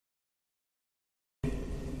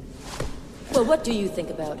Well, what do you think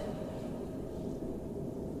about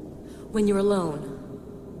when you're alone?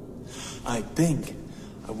 I think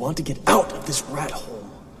I want to get out of this rat hole.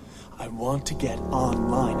 I want to get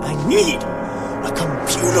online. I need a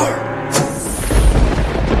computer.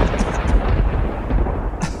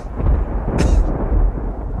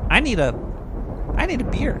 I need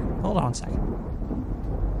a beer. Hold on a second.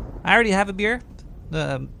 I already have a beer.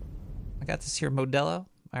 I got this here Modelo.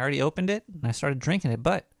 I already opened it and I started drinking it.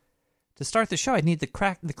 But to start the show, I need the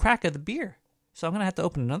crack of the beer. So I'm gonna have to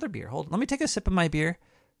open another beer. Hold on. Let me take a sip of my beer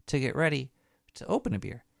to get ready to open a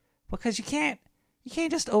beer, because you can't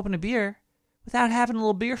just open a beer without having a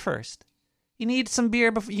little beer first. You need some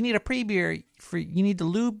beer before. You need a pre-beer. You need to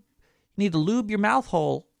lube your mouth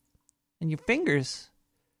hole and your fingers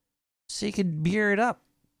so you can beer it up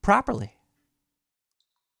properly.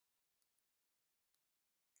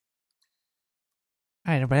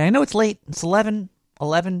 All right, everybody. I know it's late. It's 11.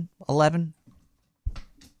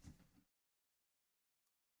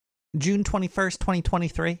 June 21st,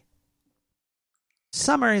 2023.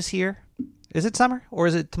 Summer is here. Is it summer or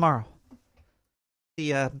is it tomorrow?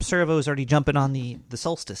 The Servo's already jumping on the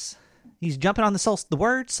solstice. He's jumping on the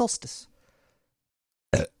word solstice.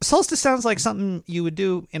 Solstice sounds like something you would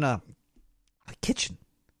do in a kitchen.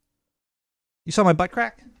 You saw my butt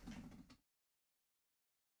crack?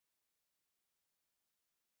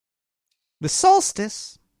 The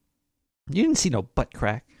solstice? You didn't see no butt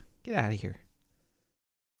crack. Get out of here.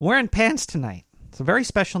 Wearing pants tonight. It's a very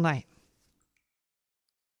special night.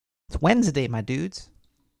 It's Wednesday, my dudes.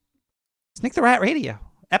 It's Nick the Rat Radio,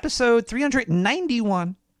 episode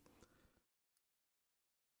 391.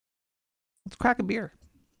 Let's crack a beer.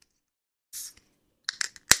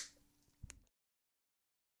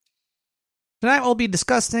 Tonight we'll be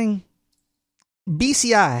discussing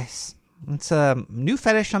BCIs. It's a new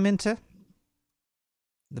fetish I'm into.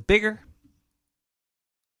 The bigger.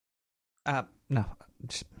 No.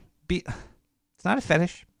 It's not a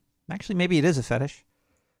fetish. Actually, maybe it is a fetish.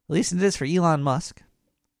 At least it is for Elon Musk.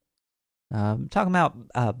 Talking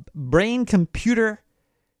about brain-computer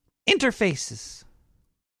interfaces.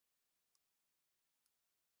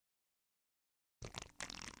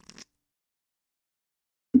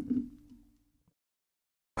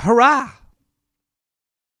 Hurrah!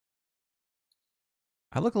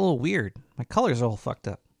 I look a little weird. My colors are all fucked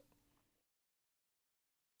up.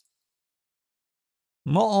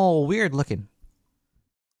 I'm all weird looking.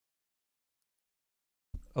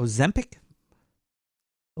 Ozempic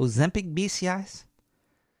BCIs.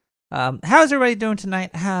 How's everybody doing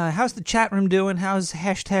tonight? How's the chat room doing? How's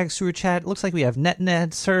hashtag sewer chat? Looks like we have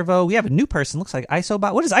NetNed, Servo. We have a new person. Looks like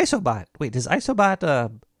Isobot. What is Isobot? Wait, does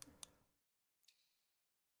Isobot...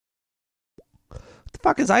 What the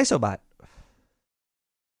fuck is Isobot?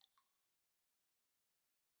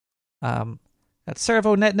 That's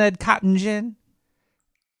Servo, NetNed, Cotton Gin,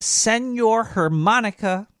 Senor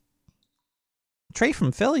Harmonica. Trey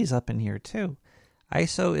from Philly's up in here, too.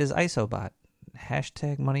 ISO is Isobot.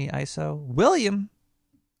 Hashtag money ISO. William.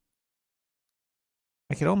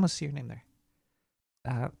 I could almost see your name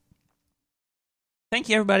there. Thank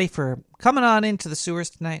you, everybody, for coming on into the sewers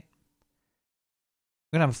tonight.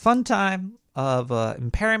 We're going to have a fun time of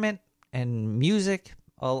impairment and music.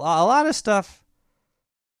 A lot of stuff.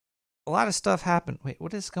 A lot of stuff happened. Wait,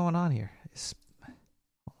 what is going on here?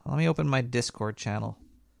 Let me open my Discord channel.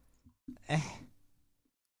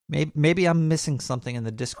 Maybe I'm missing something in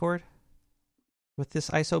the Discord with this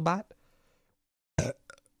Isobot. I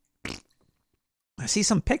see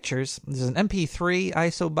some pictures. There's an MP3,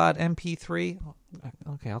 Isobot MP3.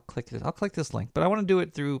 Okay, I'll click this. I'll click this link, but I want to do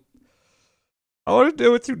it through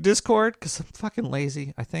Discord because I'm fucking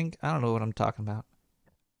lazy. I don't know what I'm talking about.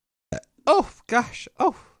 Oh gosh.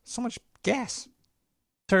 Oh, so much gas.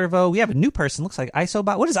 Servo. We have a new person. Looks like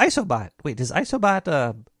Isobot. What is Isobot? Wait, does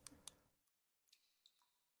Isobot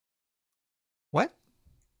What?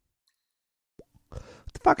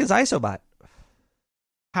 What the fuck is Isobot?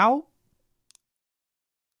 How?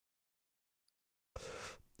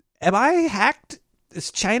 Am I hacked?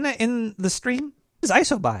 Is China in the stream? What is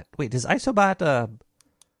Isobot? Wait, does Isobot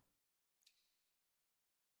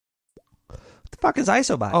What the fuck is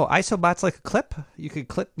Isobot? Oh, Isobot's like a clip? You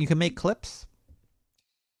can make clips?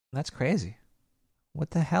 That's crazy.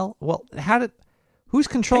 What the hell? Well, who's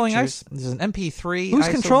controlling Pictures. There's an MP3. Who's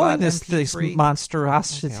Isobot controlling this MP3?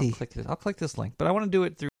 Monstrosity. Okay, I'll click this link, but I want to do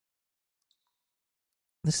it through.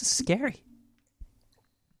 This is scary.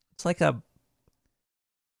 It's like a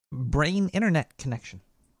brain internet connection.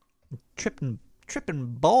 Tripping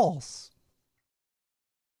balls.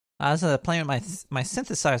 I was playing with my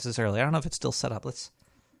synthesizers earlier. I don't know if it's still set up.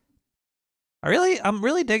 I'm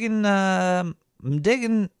really digging. I'm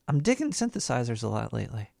digging synthesizers a lot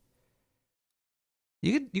lately.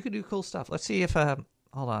 You could do cool stuff. Let's see if hold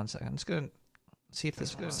on a second. I'm just gonna see if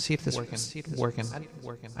this working.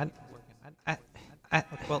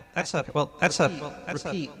 Well, that's a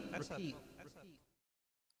repeat.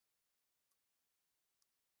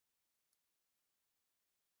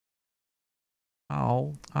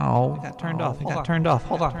 Oh, it got turned off.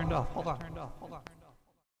 Hold on.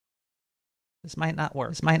 This might not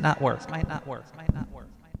work.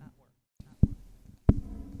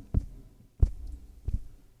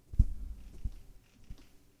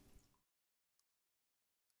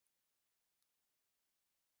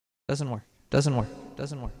 Doesn't work.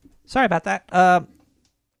 Sorry about that. I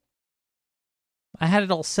had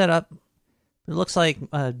it all set up. It looks like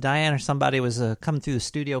Diane or somebody was coming through the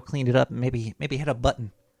studio, cleaned it up, and maybe hit a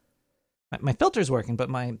button. My filter's working,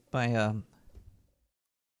 but my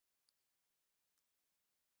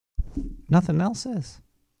nothing else is.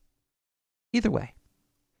 Either way,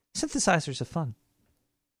 synthesizers are fun.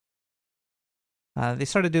 They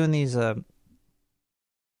started doing these. I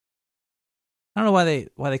don't know why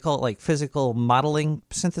they call it like physical modeling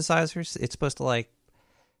synthesizers. It's supposed to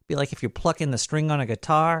be like if you're plucking the string on a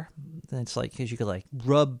guitar, then it's like because you could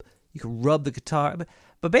rub the guitar,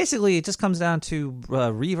 but basically it just comes down to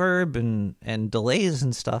reverb and delays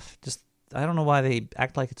and stuff. Just I don't know why they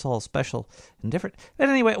act like it's all special and different. But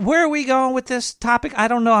anyway, where are we going with this topic? I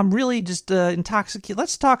don't know. I'm really just intoxicated.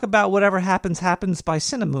 Let's talk about Whatever Happens by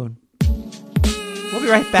Cinnamon. We'll be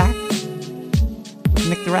right back with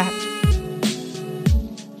Nick the Rat.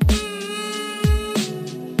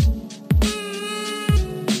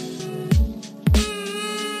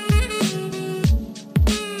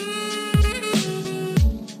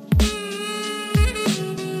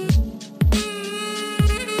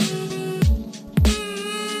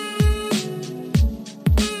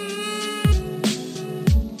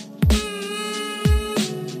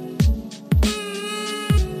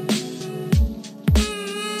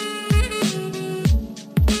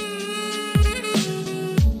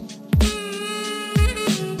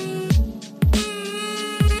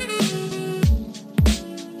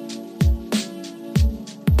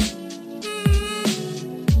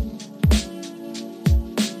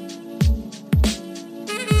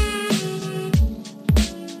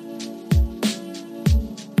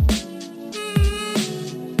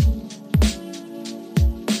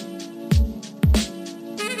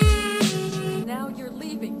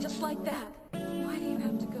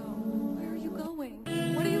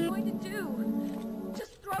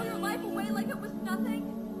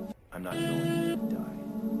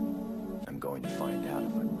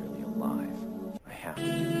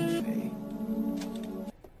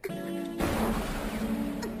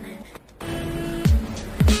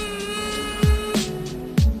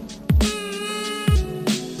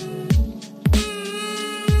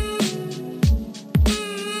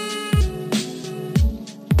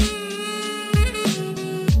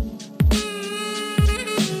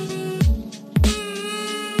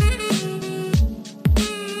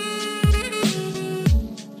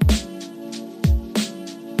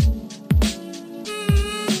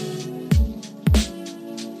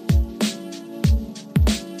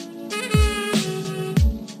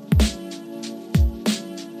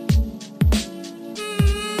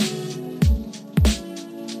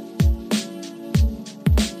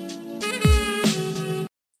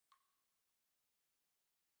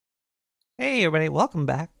 Hey everybody, welcome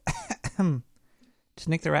back to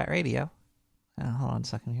Nick the Rat Radio. Hold on a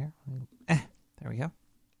second here. There we go.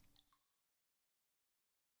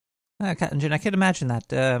 Cat Engine, I could imagine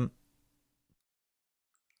that.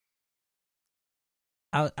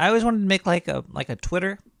 I always wanted to make like a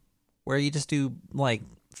Twitter where you just do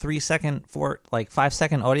 5-second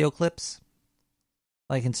audio clips.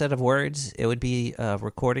 Like instead of words, it would be a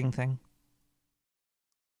recording thing.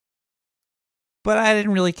 But I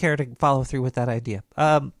didn't really care to follow through with that idea.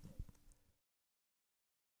 But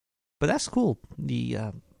that's cool. The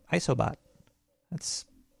Isobot.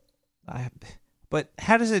 But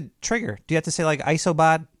how does it trigger? Do you have to say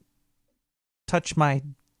Isobot touch me?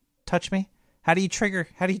 How do you trigger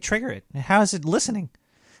it? How is it listening?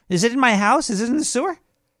 Is it in my house? Is it in the sewer?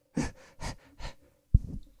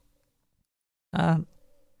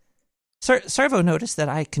 Servo noticed that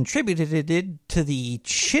I contributed it to the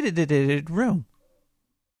shitted room.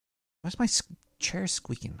 Why's my chair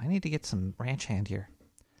squeaking? I need to get some ranch hand here.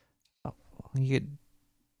 Oh, you could...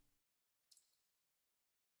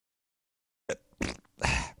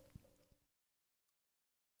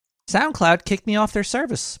 SoundCloud kicked me off their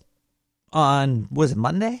service on, was it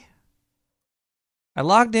Monday? I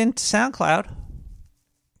logged into SoundCloud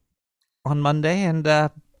on Monday, and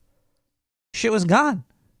shit was gone.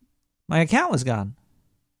 My account was gone.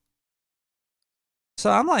 So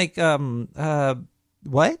I'm like,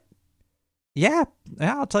 what? Yeah,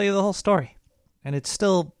 I'll tell you the whole story. And it's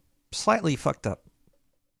still slightly fucked up.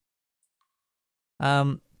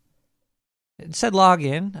 It said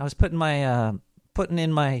login. I was putting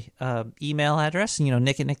in my email address,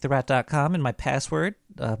 nick@nicktherat.com, and my password,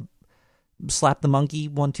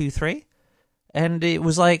 slapthemonkey123. And it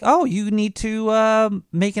was like, oh, you need to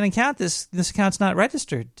make an account. This account's not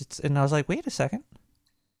registered. And I was like, wait a second.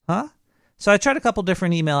 Huh? So I tried a couple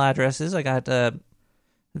different email addresses. I got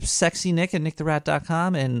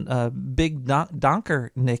sexynick@nicktherat.com and big donker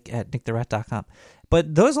nick@nicktherat.com.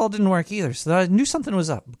 But those all didn't work either. So I knew something was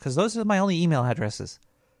up because those are my only email addresses.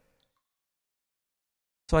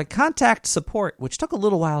 So I contact support, which took a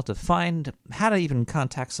little while to find how to even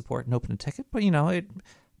contact support and open a ticket. But, it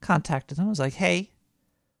contacted them. I was like, hey,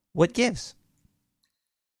 what gives?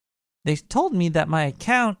 They told me that my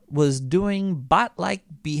account was doing bot-like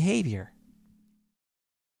behavior.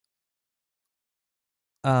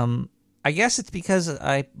 I guess it's because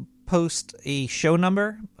I post a show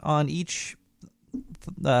number on each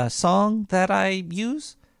song that I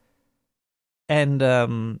use. And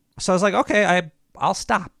so I was like, okay, I'll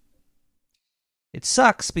stop. It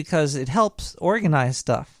sucks because it helps organize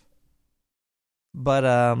stuff. But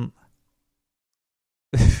I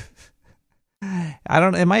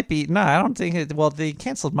don't think it, well, they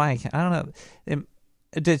canceled my account. I don't know.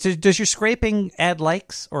 Does your scraping add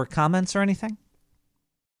likes or comments or anything?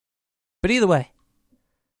 But either way,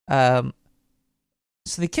 so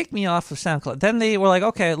they kicked me off of SoundCloud. Then they were like,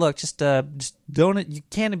 okay, look, just don't, you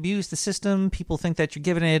can't abuse the system. People think that you're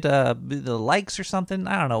giving it the likes or something.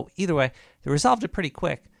 I don't know. Either way, they resolved it pretty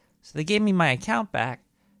quick. So they gave me my account back,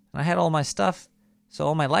 and I had all my stuff, so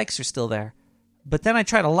all my likes are still there. But then I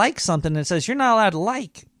try to like something, and it says, you're not allowed to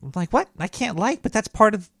like. I'm like, what? I can't like, but that's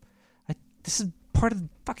this is part of the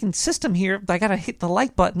fucking system here. I got to hit the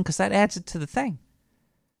like button because that adds it to the thing.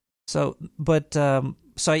 So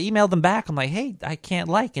I emailed them back. I'm like, hey, I can't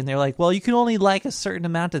like. And they're like, well, you can only like a certain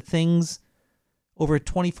amount of things over a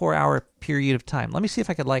 24-hour period of time. Let me see if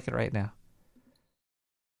I could like it right now.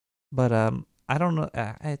 But I don't know.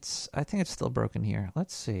 I think it's still broken here.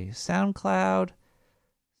 Let's see. SoundCloud,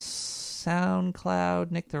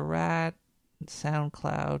 Nick the Rat,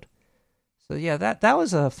 SoundCloud. So yeah, that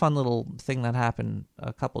was a fun little thing that happened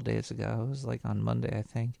a couple days ago. It was like on Monday, I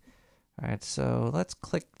think. All right, so let's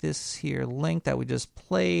click this here link that we just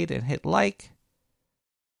played and hit like.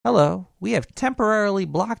 Hello, we have temporarily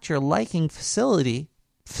blocked your liking facility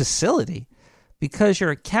because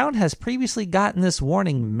your account has previously gotten this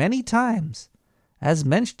warning many times. As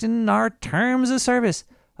mentioned in our terms of service,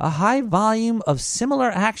 a high volume of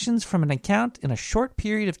similar actions from an account in a short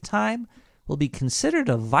period of time will be considered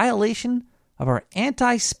a violation of our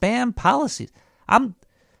anti-spam policies. I'm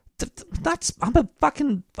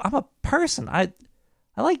a person. I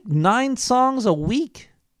like 9 songs a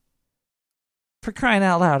week. For crying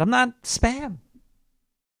out loud. I'm not spam.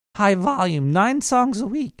 High volume, 9 songs a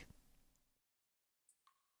week.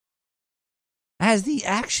 As the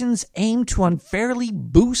actions aim to unfairly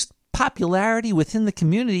boost popularity within the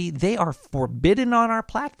community, they are forbidden on our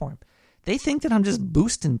platform. They think that I'm just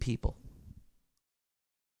boosting people.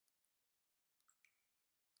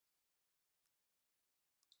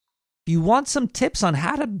 If you want some tips on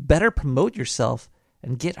how to better promote yourself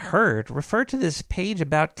and get heard, refer to this page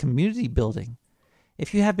about community building.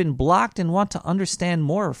 If you have been blocked and want to understand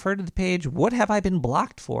more, refer to the page, What Have I Been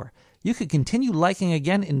Blocked For? You could continue liking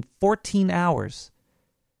again in 14 hours.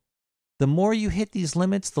 The more you hit these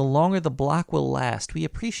limits, the longer the block will last. We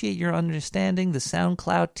appreciate your understanding, the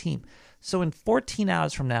SoundCloud team. So in 14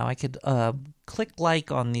 hours from now, I could click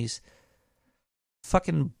like on these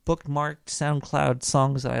fucking bookmarked SoundCloud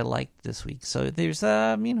songs that I liked this week. So there's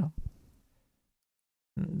that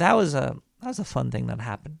was a fun thing that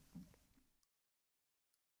happened.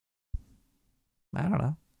 I don't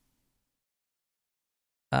know.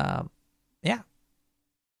 Yeah.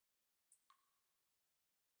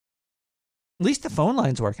 At least the phone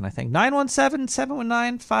line's working, I think.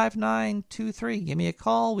 917-719-5923. Give me a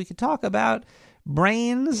call. We could talk about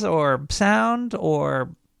brains or sound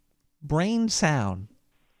or brain sound.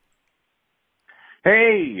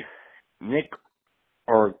 Hey, Nick,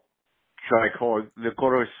 or should I call it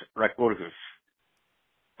Nicholas Rakoudis?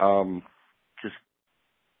 Just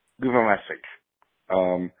leave a message.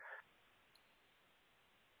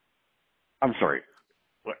 I'm sorry.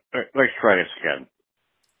 Let's try this again.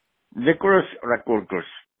 Nicholas Rakoudis,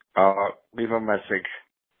 leave a message.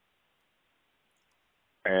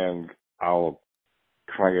 and I'll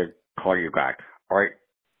try to call you back. All right?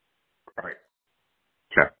 All right.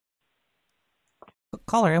 Yeah.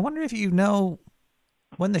 Caller, I wonder if you know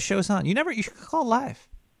when the show's on. You should call live.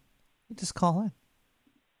 You just call in.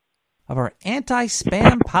 Of our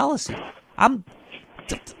anti-spam policy. I'm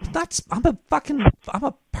a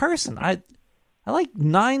person. I like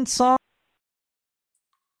 9 songs.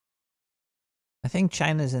 I think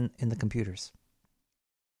China's in the computers.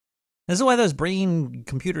 This is why those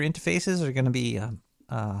brain-computer interfaces are going to be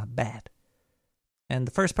bad. And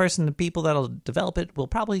the first the people that'll develop it will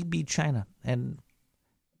probably be China. And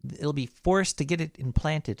it'll be forced to get it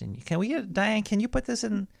implanted. And can we get Diane? Can you put this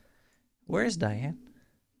in? Where is Diane?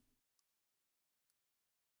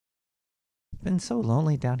 It's been so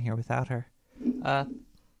lonely down here without her.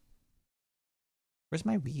 Where's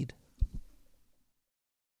my weed?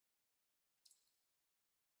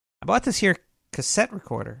 I bought this here cassette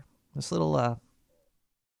recorder. This little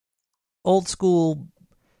old school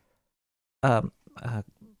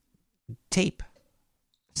tape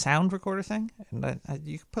sound recorder thing, and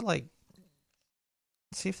you can put let's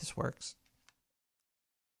see if this works.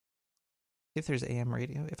 See if there's AM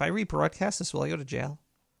radio. If I rebroadcast this, will I go to jail?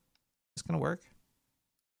 Is this gonna work?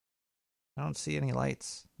 I don't see any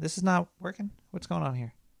lights. This is not working? What's going on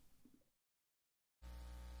here?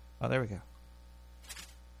 Oh, there we go.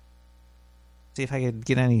 See if I could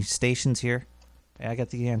get any stations here. Yeah, I got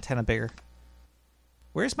the antenna bigger.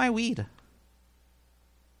 Where's my weed?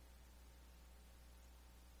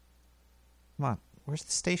 Come on, where's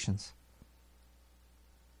the stations?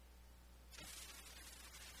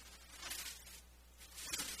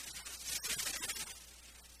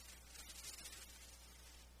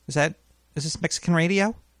 Is this Mexican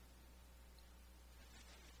radio?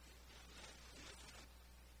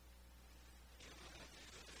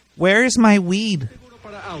 Where is my weed?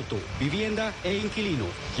 Para auto, vivienda e inquilino.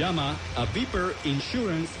 Llama a Viper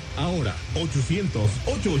Insurance ahora.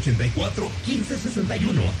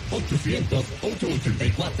 800-884-1561.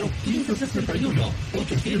 800-884-1561.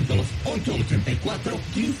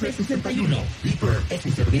 800-884-1561. Viper es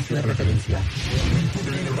un servicio de referencia.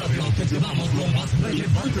 Te llevamos lo más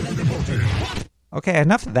relevante del deporte. Okay,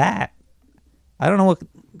 enough of that. I don't know what...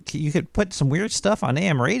 You could put some weird stuff on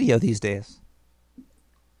AM radio these days.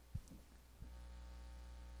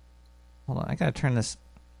 Hold on, I gotta turn this...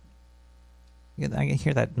 I can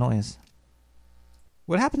hear that noise.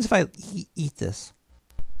 What happens if I eat this?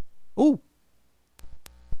 Ooh!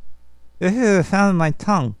 This is the sound of my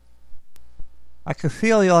tongue. I can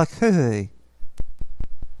feel the electricity.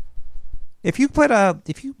 If you put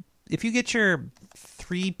if you get your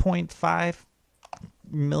 3.5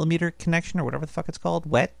 millimeter connection or whatever the fuck it's called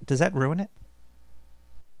wet, does that ruin it?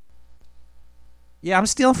 Yeah, I'm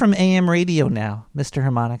stealing from AM radio now, Mr.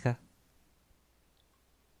 Harmonica.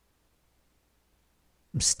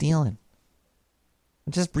 I'm stealing.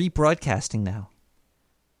 I'm just rebroadcasting now.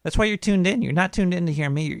 That's why you're tuned in. You're not tuned in to hear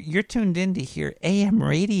me. You're tuned in to hear AM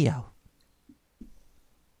radio.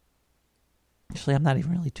 Actually, I'm not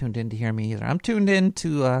even really tuned in to hear me either. I'm tuned in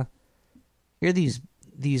to hear these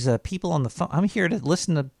people on the phone. I'm here to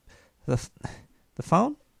listen to the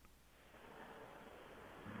phone.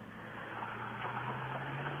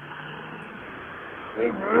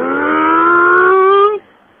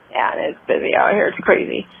 Yeah, and it's busy out here. It's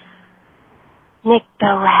crazy. Nick the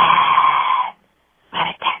Rat.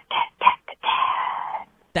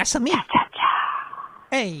 That's a me.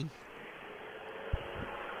 Hey.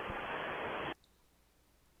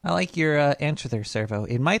 I like your answer there, Servo.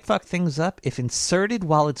 It might fuck things up if inserted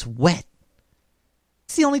while it's wet.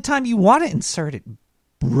 It's the only time you want to insert it,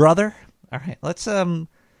 brother. All right, let's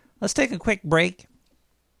take a quick break.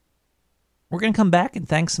 We're going to come back and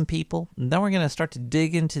thank some people, and then we're going to start to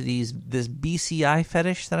dig into this BCI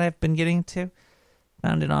fetish that I've been getting into.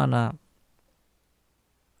 Found it on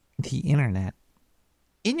the internet.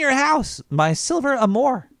 In Your House by Silver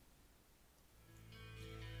Amor.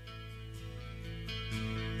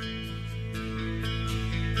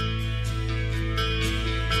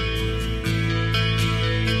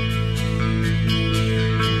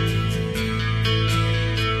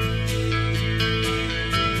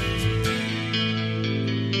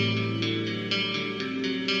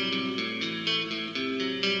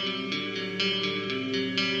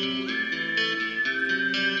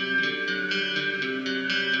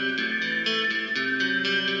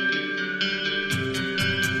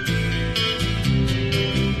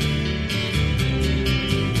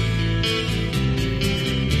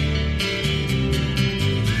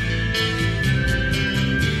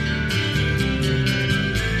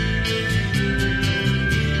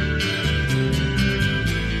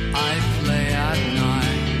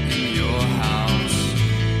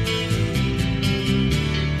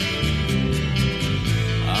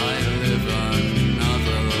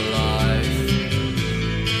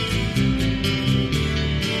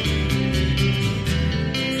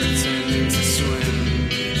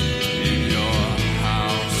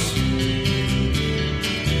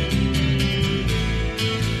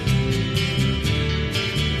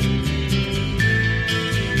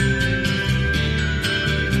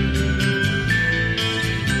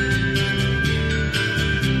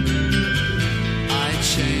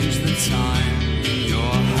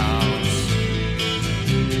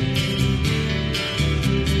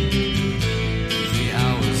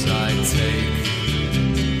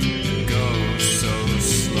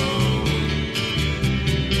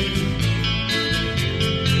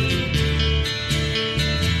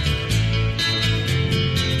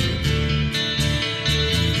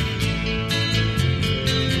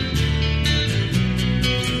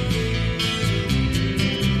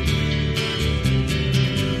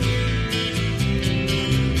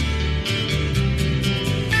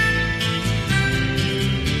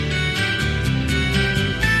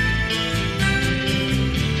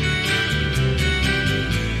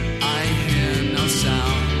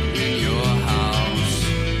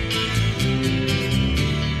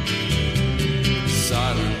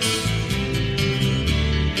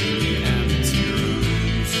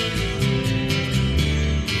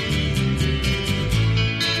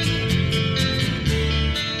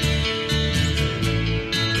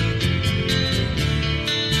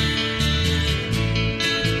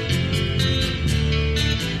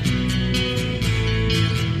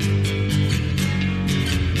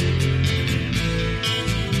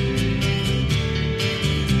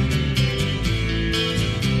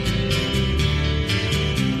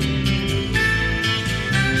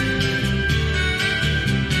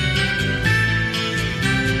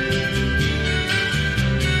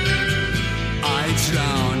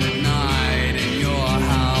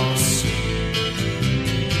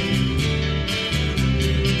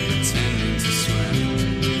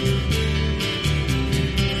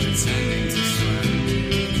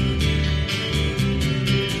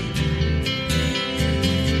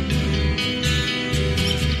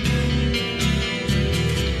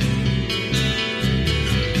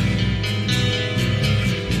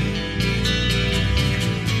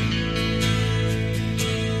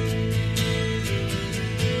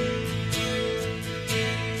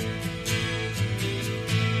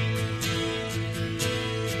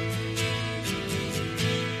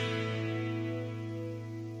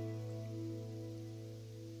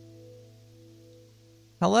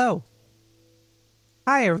 Hello.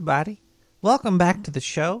 Hi, everybody. Welcome back to the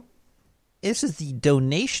show. This is the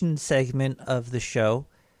donation segment of the show.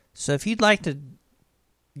 So if you'd like to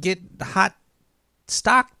get hot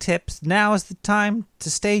stock tips, now is the time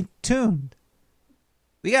to stay tuned.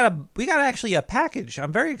 We got actually a package.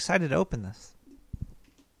 I'm very excited to open this.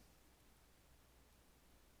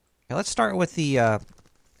 Okay, let's start with the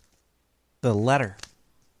letter.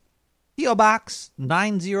 P.O. Box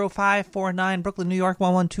 90549, Brooklyn, New York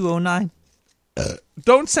 11209.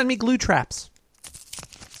 Don't send me glue traps.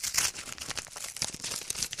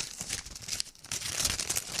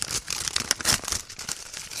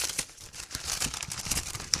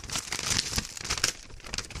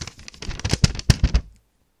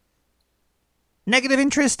 Negative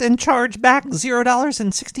interest and charge back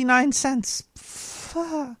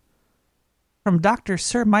 $0.69. From Dr.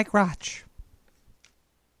 Sir Mike Roch.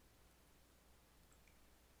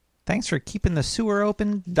 Thanks for keeping the sewer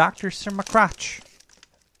open, Dr. Sir Mike Roch.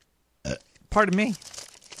 Pardon me.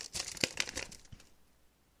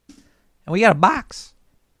 And we got a box.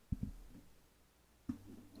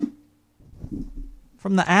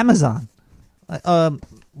 From the Amazon.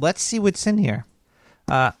 Let's see what's in here.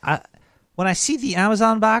 When I see the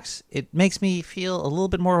Amazon box, it makes me feel a little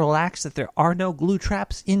bit more relaxed that there are no glue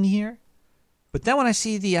traps in here. But then when I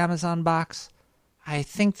see the Amazon box, I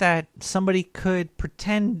think that somebody could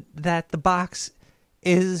pretend that the box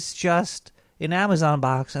is just an Amazon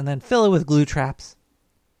box and then fill it with glue traps.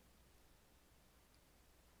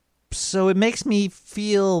 So it makes me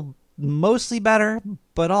feel mostly better,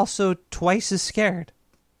 but also twice as scared.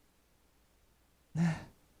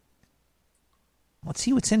 Let's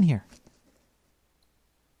see what's in here.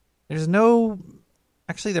 There's no...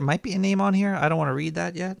 Actually, there might be a name on here. I don't want to read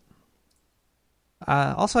that yet.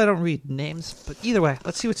 Also, I don't read names, but either way,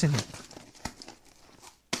 let's see what's in here.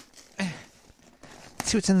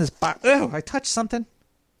 Let's see what's in this box. Oh, I touched something.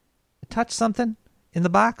 In the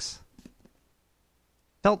box.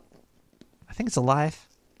 I think it's alive.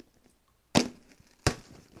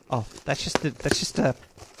 Oh, it's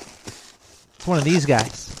one of these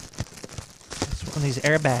guys. It's one of these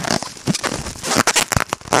airbags.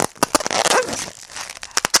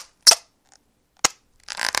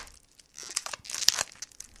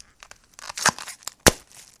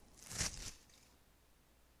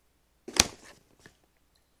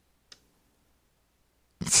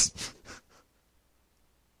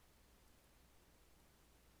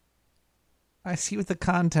 I see what the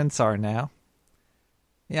contents are now.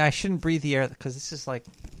 Yeah, I shouldn't breathe the air because this is like...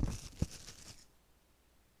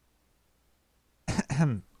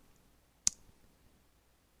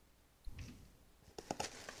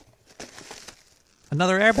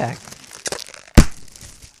 Another airbag.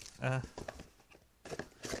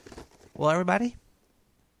 Well, everybody,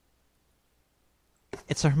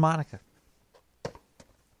 it's a harmonica.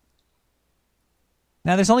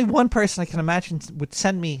 Now, there's only one person I can imagine would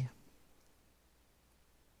send me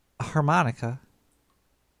a harmonica.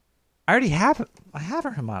 I already have it. I have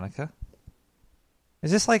a harmonica.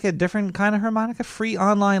 Is this like a different kind of harmonica? Free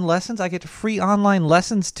online lessons? I get free online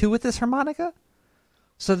lessons too with this harmonica?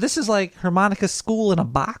 So this is like harmonica school in a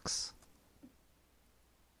box?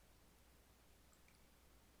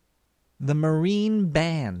 The Marine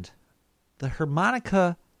Band. The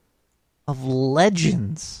harmonica of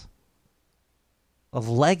legends. Of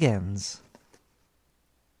legends.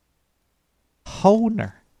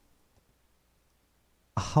 Honer.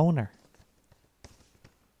 A Honer.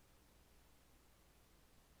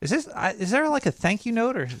 Is there like a thank you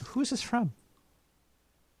note, or who's this from?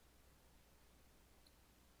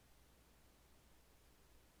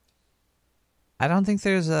 I don't think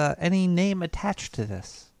there's any name attached to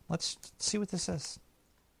this. Let's see what this is.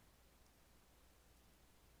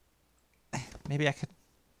 Maybe I could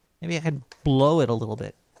blow it a little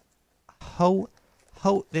bit.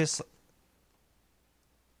 There's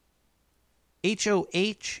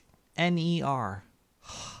Hohner.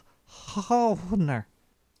 Honer.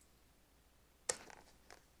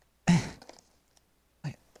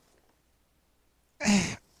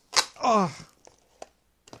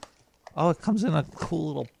 Oh, it comes in a cool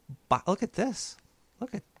little box. Look at this.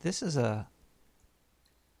 This is a...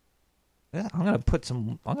 Yeah, I'm gonna put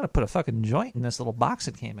a fucking joint in this little box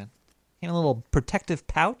it came in. Came in a little protective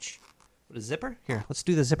pouch with a zipper. Here, let's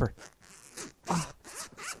do the zipper.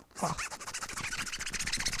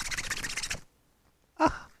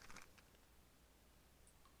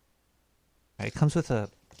 It comes with a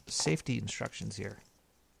safety instructions here.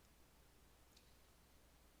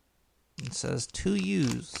 It says to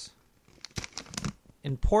use.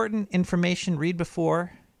 Important information read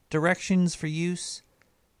before. Directions for use.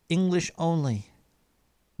 English only.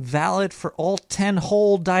 Valid for all 10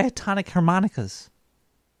 whole diatonic harmonicas.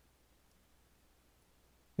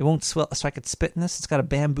 It won't swell, so I could spit in this. It's got a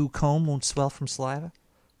bamboo comb, won't swell from saliva.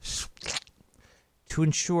 To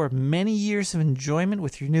ensure many years of enjoyment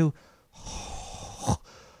with your new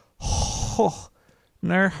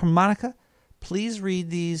harmonica, please read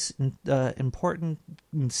these important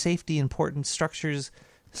structures.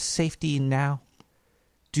 Safety now.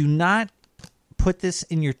 Do not put this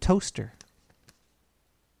in your toaster.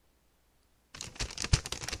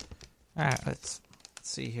 All right, let's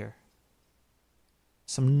see here.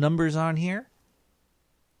 Some numbers on here.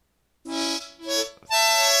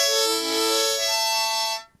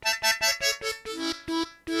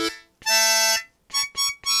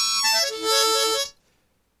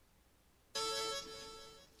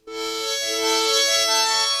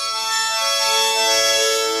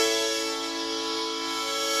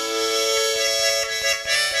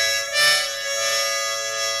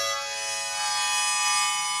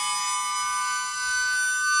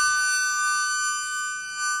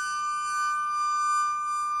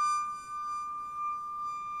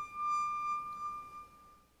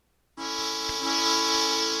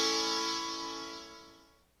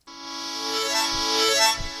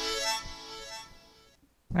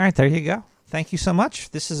 All right, there you go. Thank you so much.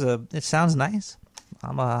 It sounds nice.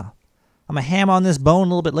 I'm a ham on this bone a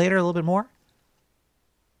little bit later, a little bit more.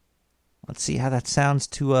 Let's see how that sounds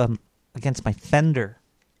to against my Fender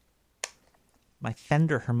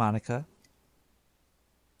harmonica.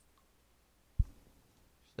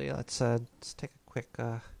 So yeah, let's take a quick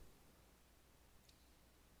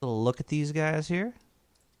little look at these guys here.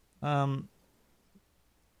 The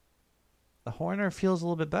Horner feels a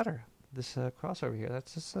little bit better. This crossover here.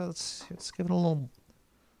 That's just let's give it a little.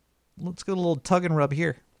 Let's give it a little tug and rub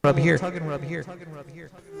here. Rub here. Tug and rub here. Tug and rub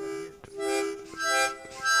here.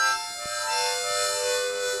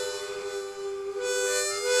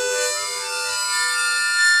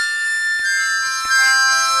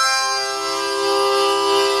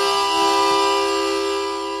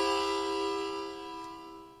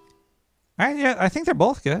 All right, yeah, I think they're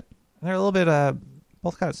both good. They're a little bit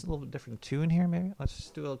both got a little bit different tune here. Maybe let's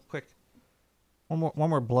just do a quick one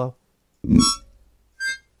more blow.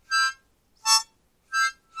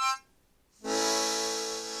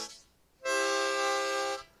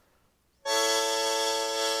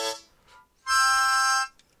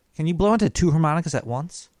 Can you blow into 2 harmonicas at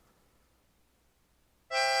once?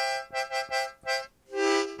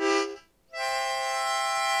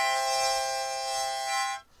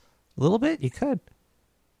 A little bit? You could.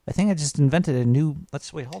 I think I just invented a new...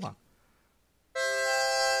 Wait, hold on.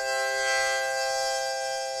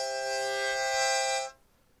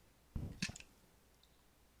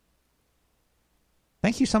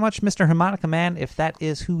 Thank you so much, Mr. Harmonica Man, if that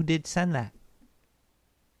is who did send that.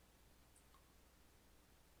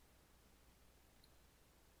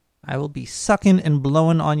 I will be sucking and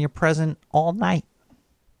blowing on your present all night.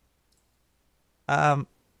 So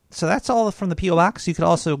that's all from the P.O. Box. You could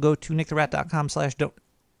also go to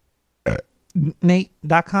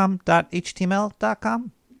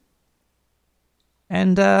nicktherat.com/donate.com.html.com.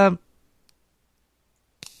 And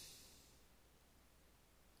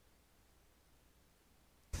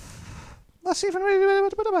let's see if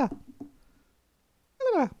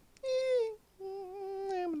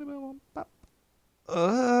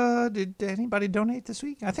did anybody donate this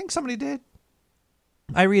week? I think somebody did.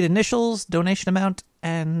 I read initials, donation amount,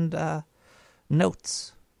 and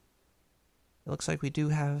notes. It looks like we do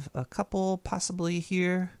have a couple possibly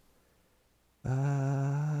here.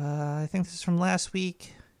 I think this is from last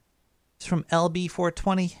week. It's from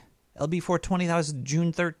LB420. LB420, that was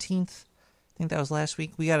June 13th. I think that was last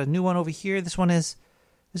week. We got a new one over here. This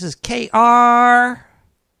is KR,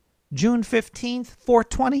 June 15th,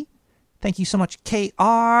 420. Thank you so much,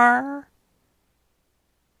 KR.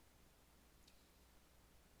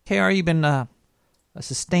 KR, you've been a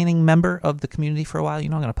sustaining member of the community for a while. You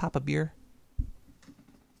know, I'm going to pop a beer.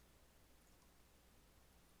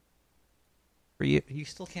 For you, you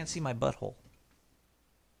still can't see my butthole.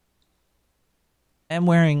 I'm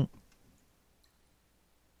wearing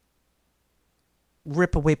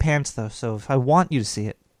rip-away pants, though, so if I want you to see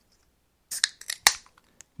it,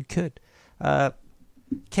 you could.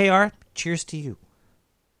 KR, cheers to you.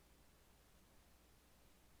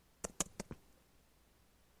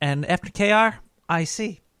 And after KR,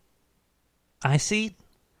 IC. IC.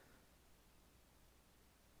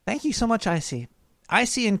 Thank you so much, IC.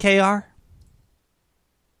 IC and KR.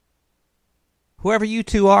 Whoever you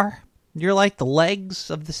two are, you're like the legs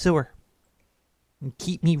of the sewer. And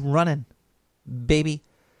keep me running, baby.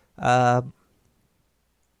 Whoa!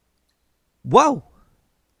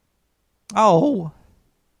 Oh.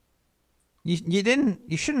 You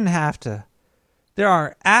shouldn't have to. There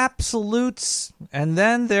are absolutes, and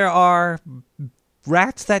then there are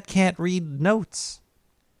rats that can't read notes.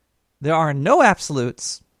 There are no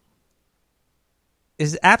absolutes.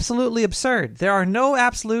 Is absolutely absurd. There are no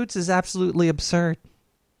absolutes is absolutely absurd.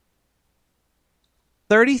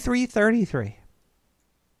 3333.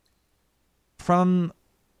 From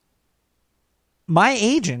my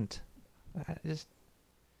agent.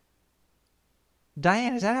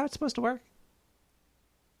 Diane, is that how it's supposed to work?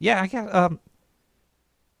 Yeah, I got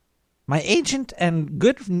my agent and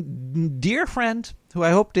good dear friend, who I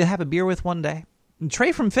hope to have a beer with one day,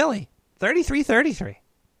 Trey from Philly, 3333.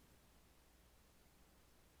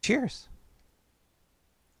 Cheers.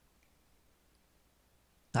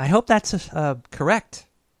 I hope that's correct.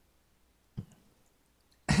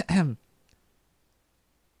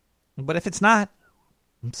 But if it's not,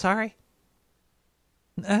 I'm sorry.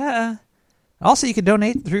 Also, you can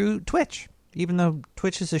donate through Twitch, even though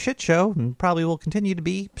Twitch is a shit show and probably will continue to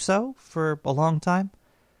be so for a long time.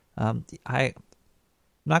 I'm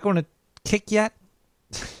not going to Kick yet.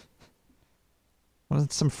 When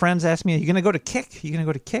some friends ask me, are you going to go to Kick?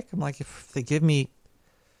 I'm like, if they give me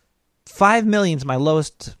 5 million is my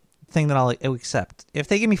lowest thing that I'll accept. If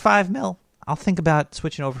they give me 5 mil, I'll think about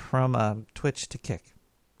switching over from Twitch to Kick.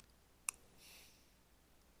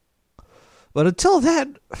 But until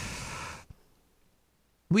then,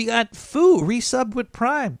 we got Foo resubbed with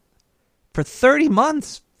Prime for 30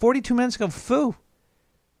 months. 42 minutes ago, Foo.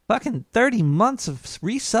 Fucking 30 months of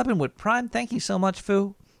resubbing with Prime. Thank you so much,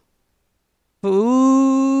 Foo.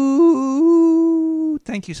 Foo.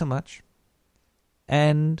 Thank you so much.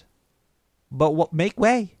 But what? Make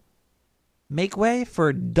way. Make way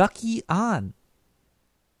for Ducky On.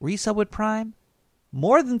 Resub with Prime.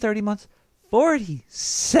 More than 30 months.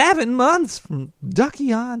 47 months from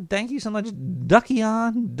Ducky On. Thank you so much, Ducky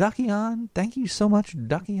On. Ducky On. Thank you so much,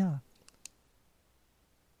 Ducky On.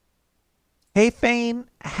 Hey, Fane.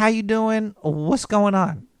 How you doing? What's going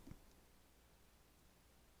on?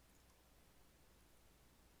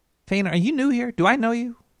 Fane, are you new here? Do I know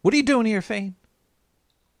you? What are you doing here, Fane?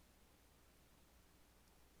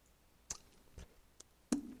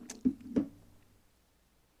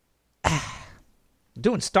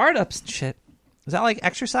 Doing startups and shit. Is that like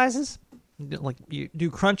exercises? Like you do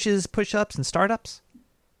crunches, push-ups, and startups?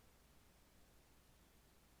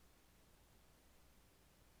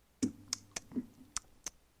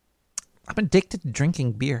 I'm addicted to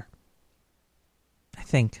drinking beer, I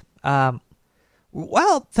think.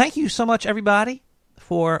 Well, thank you so much, everybody,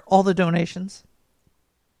 for all the donations.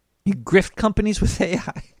 You grift companies with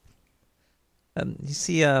AI. You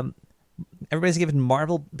see, everybody's giving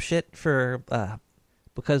Marvel shit for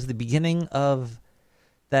because the beginning of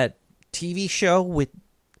that TV show with,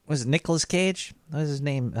 was it Nicolas Cage? What was his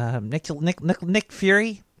name? Nick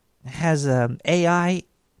Fury has AI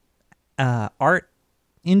art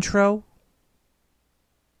intro.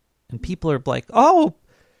 And people are like, oh,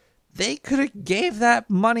 they could have gave that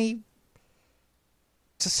money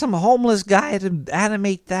to some homeless guy to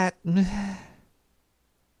animate that.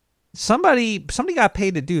 Somebody got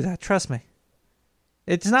paid to do that, trust me.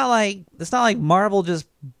 It's not like Marvel just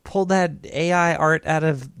pulled that AI art out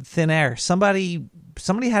of thin air. Somebody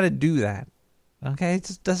had to do that. Okay? It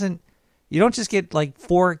just doesn't, you don't just get like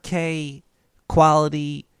 4K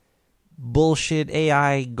quality bullshit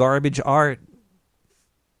AI garbage art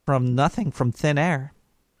from nothing, from thin air.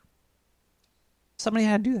 Somebody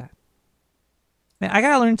had to do that. Man, I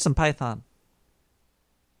gotta learn some Python.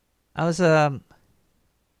 I was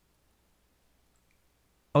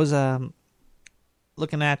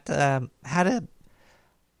looking at how to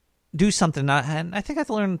do something, and I think I have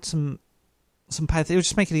to learn some Python. It would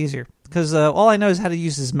just make it easier, because all I know is how to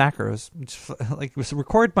use his macros. Like,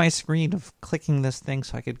 record my screen of clicking this thing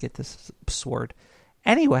so I could get this sword.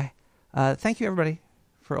 Anyway, thank you everybody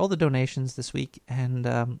for all the donations this week,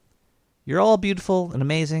 and you're all beautiful and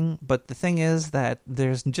amazing, but the thing is that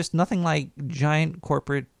there's just nothing like giant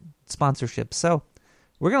corporate sponsorships. So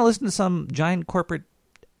we're going to listen to some giant corporate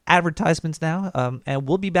advertisements now, and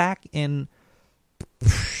we'll be back in,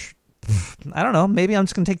 I don't know, maybe I'm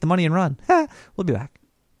just going to take the money and run. We'll be back.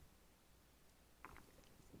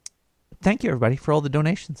 Thank you, everybody, for all the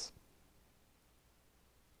donations.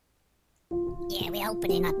 Yeah, we're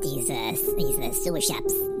opening up these sewer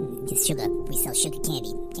shops. These sugar, we sell sugar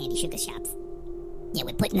candy sugar shops. Yeah,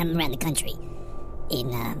 we're putting them around the country.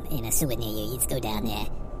 In a sewer near you. You just go down there.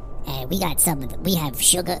 And we got we have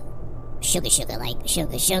sugar, like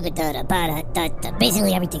sugar, da-da-ba-da-da-da.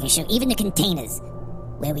 Basically everything is sugar. Even the containers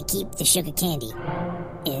where we keep the sugar candy.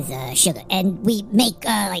 is sugar. And we make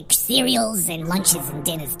like cereals and lunches and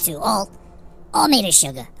dinners too. All made of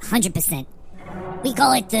sugar, 100%. We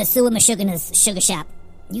call it the Sewer Meshuggah's Sugar Shop.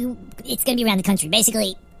 It's gonna be around the country.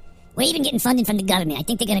 Basically, we're even getting funding from the government. I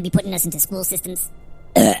think they're gonna be putting us into school systems.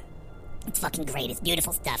 It's fucking great. It's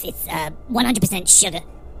beautiful stuff. It's 100% sugar.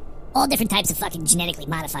 All different types of fucking genetically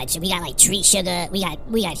modified sugar. We got like tree sugar. We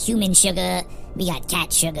got human sugar. We got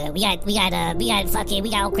cat sugar. We got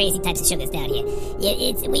all crazy types of sugars down here.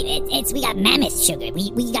 We got mammoth sugar.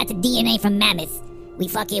 We got the DNA from mammoths. We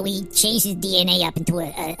changed his DNA up into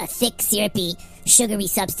a thick, syrupy, sugary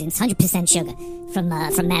substance, 100% sugar from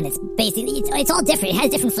mammoths. Basically, it's all different. It has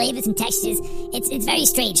different flavors and textures. It's very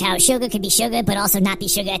strange how sugar can be sugar, but also not be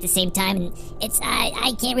sugar at the same time. And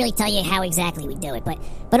I can't really tell you how exactly we do it, but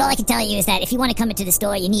all I can tell you is that if you want to come into the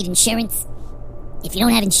store, you need insurance. If you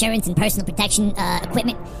don't have insurance and personal protection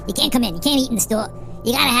equipment, you can't come in. You can't eat in the store.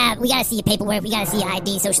 We gotta see your paperwork. We gotta see your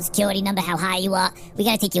ID, social security number, how high you are. We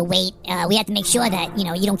gotta take your weight. We have to make sure that, you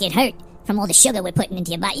don't get hurt from all the sugar we're putting into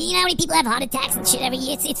your body. You know how many people have heart attacks and shit every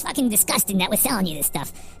year? It's fucking disgusting that we're selling you this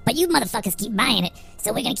stuff. But you motherfuckers keep buying it,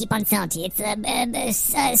 so we're gonna keep on selling to you. It's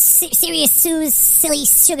Serious Sue's Silly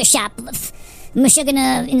Sugar Shop. Sugar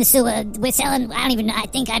in the sewer. We're selling, I don't even know. I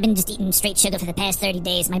think I've been just eating straight sugar for the past 30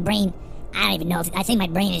 days. My brain, I don't even know. I think my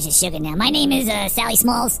brain is just sugar now. My name is Sally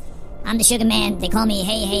Smalls. I'm the Sugar Man. They call me,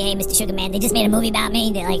 hey, Mr. Sugar Man. They just made a movie about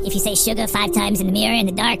me. They're like, if you say sugar 5 times in the mirror in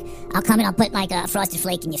the dark, I'll come and I'll put like a frosted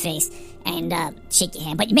flake in your face and shake your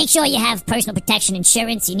hand. But make sure you have personal protection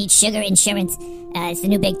insurance. You need sugar insurance. It's the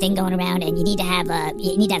new big thing going around, and you need to have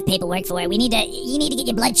paperwork for it. You need to get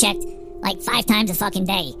your blood checked like 5 times a fucking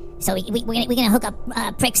day. So we're gonna hook up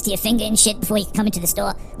pricks to your finger and shit before you come into the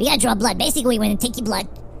store. We gotta draw blood. Basically, we're gonna take your blood.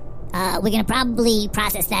 We're gonna probably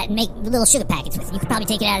process that and make little sugar packets with it. You could probably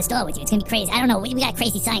take it out of the store with you. It's gonna be crazy. I don't know. We got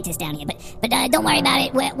crazy scientists down here, but don't worry about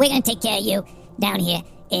it. We're gonna take care of you down here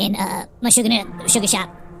in my sugar shop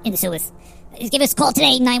in the sewers. Give us a call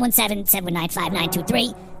today,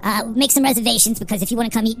 917-719-5923. Make some reservations, because if you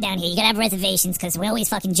want to come eat down here, you gotta have reservations, because we're always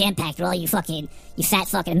fucking jam-packed with all you fat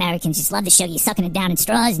fucking Americans. Just love the show. You're sucking it down in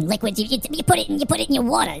straws and liquids. You put it in your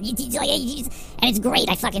water. And it's great.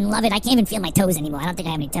 I fucking love it. I can't even feel my toes anymore. I don't think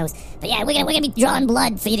I have any toes. But yeah, we're gonna be drawing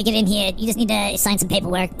blood for you to get in here. You just need to sign some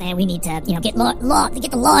paperwork, and we need to, get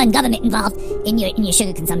the law and government involved in your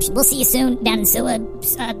sugar consumption. We'll see you soon down in sewer.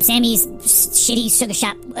 Sammy's shitty sugar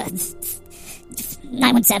shop.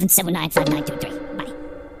 917-719-5923. Bye.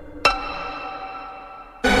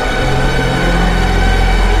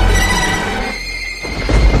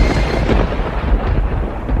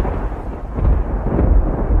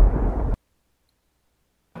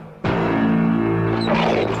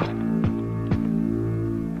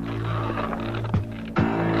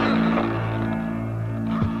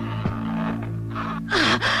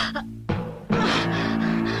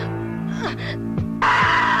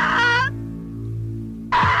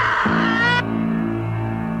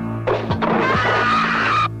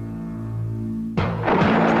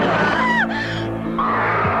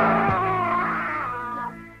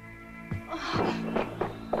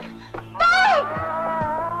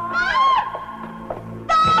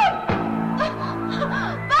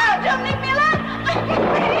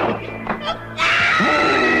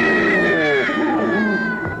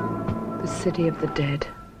 City of the dead.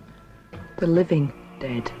 The living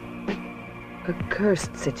dead. A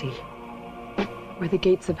cursed city. Where the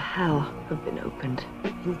gates of hell have been opened.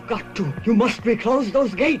 You've got to. You must reclose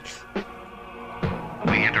those gates.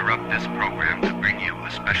 We interrupt this program to bring you a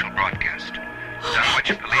special broadcast,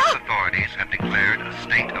 Dunwich police authorities have declared a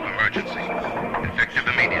state of emergency, effective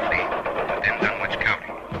immediately within Dunwich County.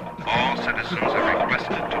 All citizens are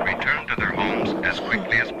requested to return to their homes as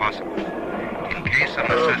quickly as possible. In case of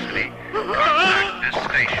necessity, contact this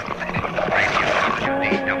station, Radio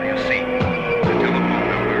WDWC. The telephone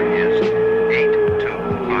number is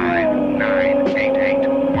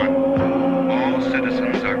 825-9881. All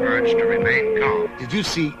citizens are urged to remain calm. Did you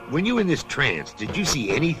see, when you were in this trance, did you see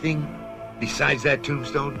anything besides that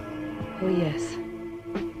tombstone? Oh, yes.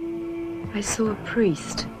 I saw a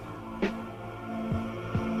priest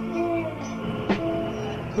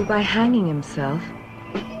who, by hanging himself,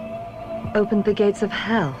 opened the gates of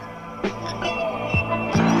hell.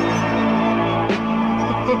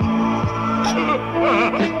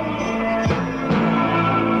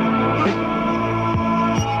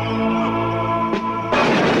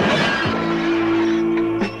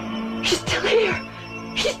 She's still here.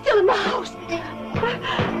 She's still in the house.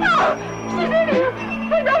 No, she's in here.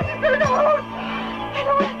 I know she's in the house.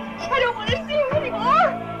 I don't want to see her anymore.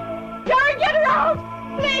 Gary, get her out,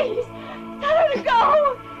 please. Tell her to go.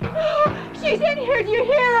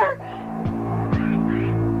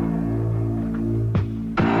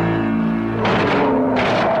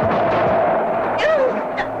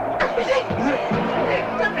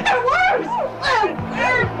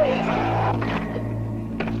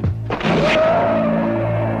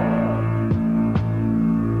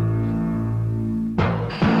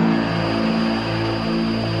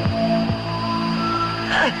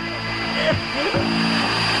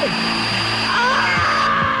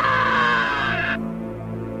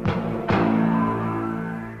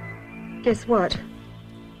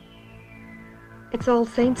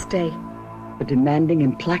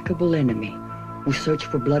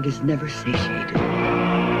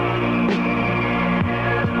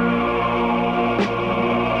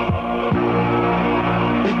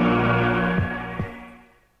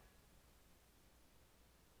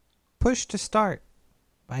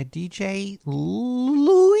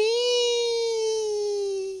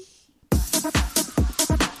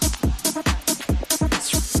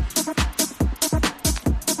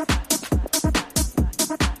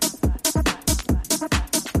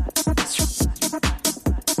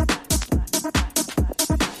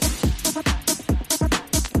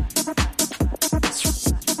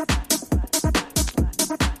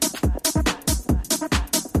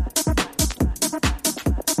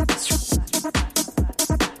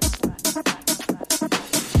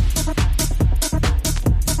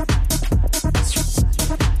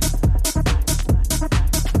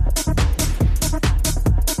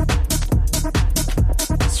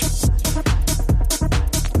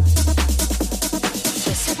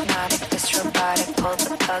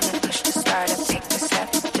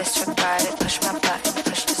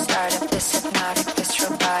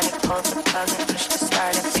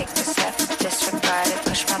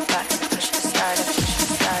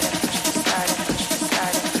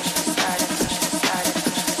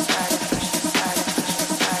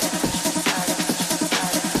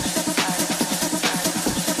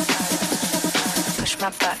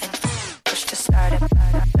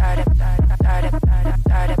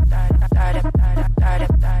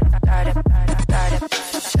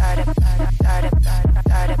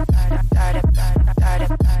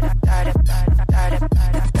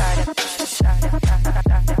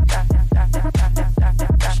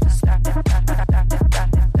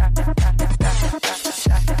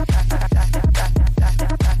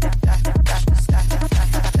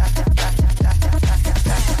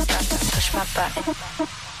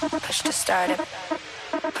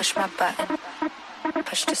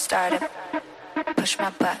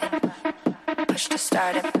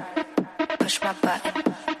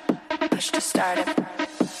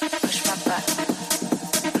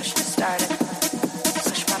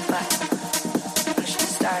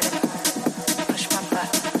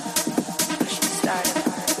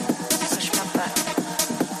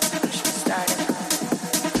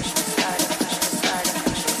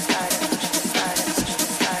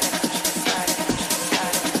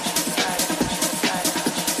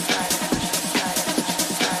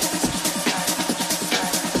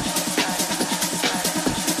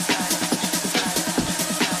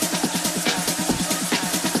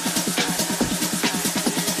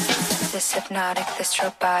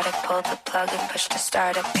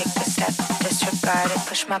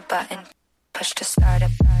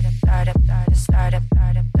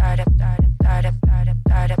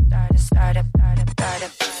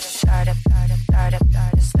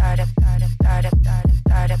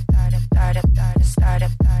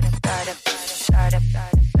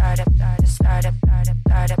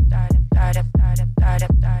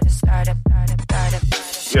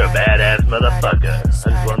 You're a badass motherfucker. I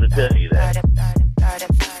just wanted to tell you that.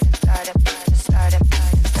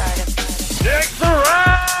 Nick the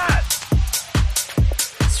Rat!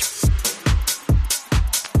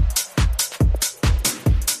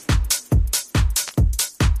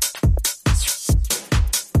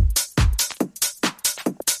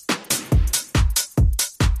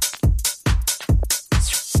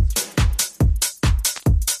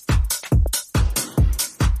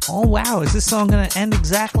 Oh wow, is this song gonna end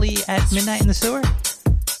exactly at midnight in the sewer?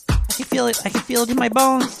 I can feel it. I can feel it in my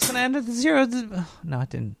bones. It's gonna end at the zero. No, it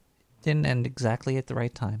didn't. It didn't end exactly at the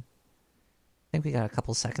right time. I think we got a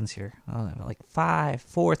couple seconds here. Oh, like 5,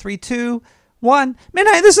 4, 3, 2, 1.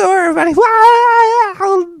 Midnight in the sewer, everybody.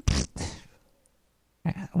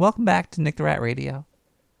 Welcome back to Nick the Rat Radio.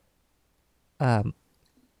 Hi,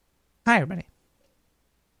 everybody.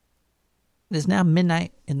 It is now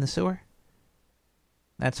midnight in the sewer.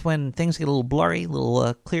 That's when things get a little blurry, a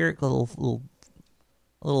little clear, a little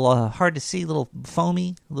hard to see, a little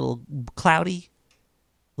foamy, a little cloudy,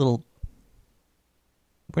 a little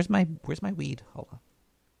Where's my weed? Hold on.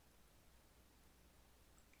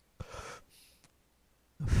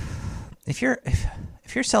 If you're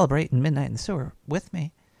celebrating Midnight in the Sewer with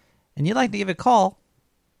me, and you'd like to give a call,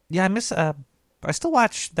 yeah, I still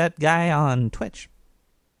watch that guy on Twitch.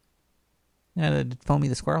 Foamy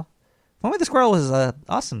the Squirrel. Foamy the Squirrel was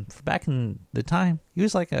awesome for back in the time. He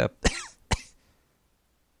was like a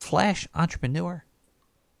flash entrepreneur.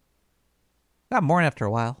 Got boring after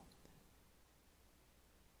a while.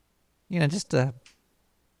 Just kind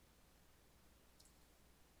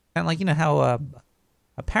of like how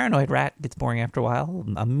a paranoid rat gets boring after a while.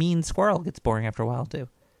 A mean squirrel gets boring after a while too.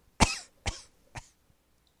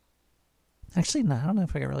 Actually, no, I don't know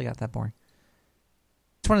if I really got that boring.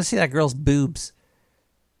 Just wanted to see that girl's boobs.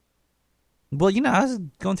 Well, I was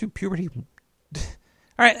going through puberty. All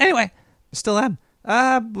right, anyway, still am.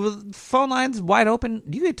 Phone lines wide open.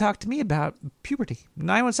 You could talk to me about puberty.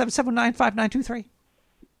 917-719-5923.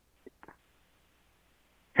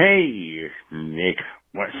 Hey, Nick.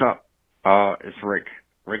 What's up? It's Rick.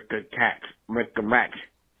 Rick the Cat. Rick the Rat.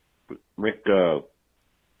 Rick the...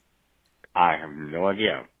 I have no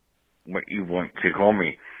idea what you want to call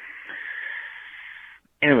me.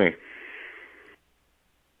 Anyway.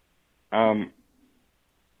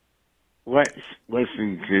 Let's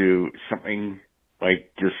listen to something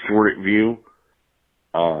like Distorted View,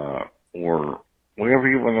 or whatever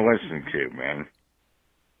you want to listen to, man.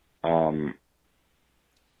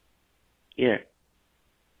 Yeah.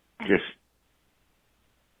 Just,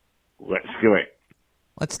 let's do it.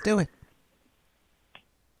 Let's do it.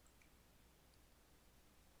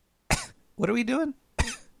 What are we doing?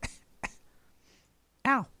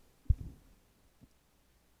 Ow.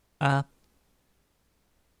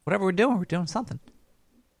 Whatever we're doing something.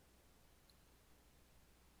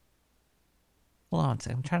 Hold on a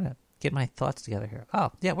second. I'm trying to get my thoughts together here.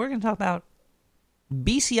 Oh, yeah, we're going to talk about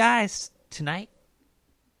BCIs tonight.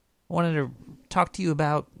 I wanted to talk to you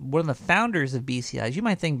about one of the founders of BCIs. You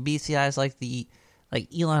might think BCIs like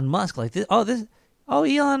Elon Musk, like this.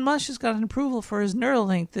 Elon Musk just got an approval for his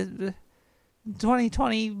Neuralink. The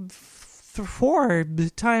 2024, the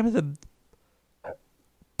time of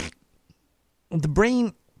the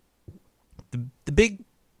brain, the big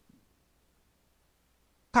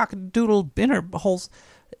cockadoodle inner holes,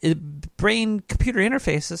 brain computer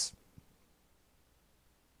interfaces.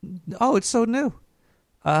 Oh, it's so new.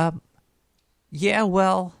 Yeah,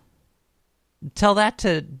 well, tell that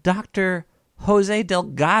to Dr. Jose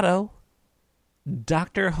Delgado,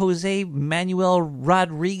 Dr. Jose Manuel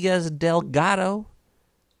Rodriguez Delgado,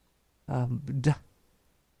 Dr.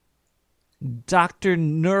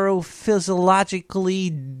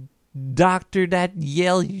 Neurophysiologically doctored at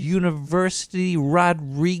Yale University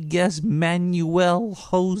Rodriguez Manuel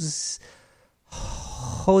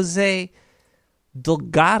Jose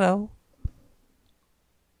Delgado.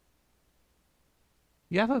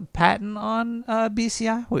 You have a patent on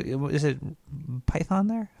BCI? Is it Python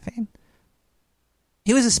there, Fane?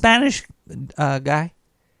 He was a Spanish guy.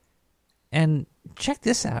 And check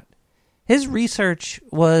this out. His research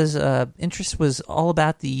interest was all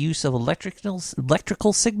about the use of electrical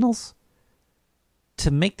signals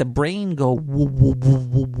to make the brain go woo, woo, woo,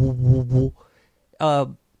 woo, woo, woo,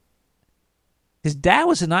 woo. His dad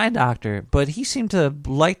was an eye doctor, but he seemed to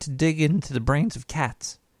like to dig into the brains of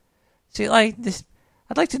cats. See, like this...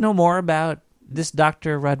 I'd like to know more about this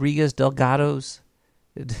Dr. Rodriguez Delgado's.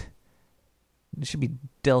 It should be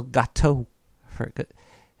Delgato.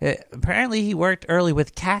 Apparently he worked early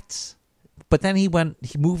with cats, but then he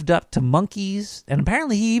moved up to monkeys, and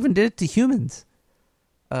apparently he even did it to humans,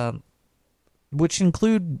 which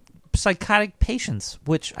include psychotic patients,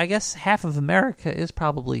 which I guess half of America is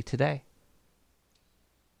probably today.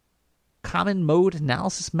 Common mode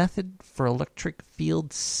analysis method for electric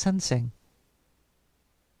field sensing.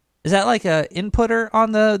 Is that like a inputter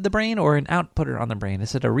on the brain or an outputter on the brain?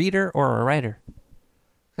 Is it a reader or a writer?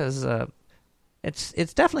 Because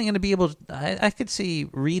it's definitely going to be able to... I could see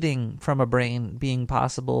reading from a brain being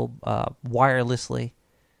possible wirelessly,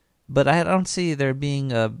 but I don't see there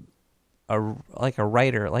being a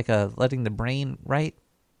writer, letting the brain write,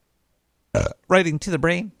 writing to the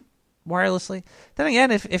brain wirelessly. Then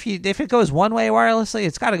again, if it goes one way wirelessly,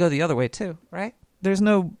 it's got to go the other way too, right? There's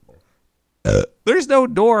no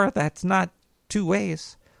door that's not two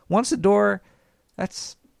ways. Once a door,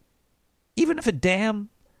 that's... Even if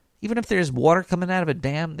there's water coming out of a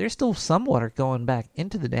dam, there's still some water going back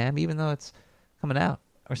into the dam, even though it's coming out.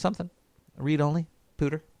 Or something. Read only.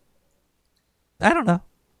 Pooter. I don't know.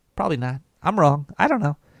 Probably not. I'm wrong. I don't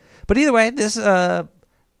know. But either way, this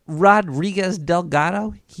Rodriguez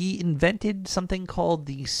Delgado, he invented something called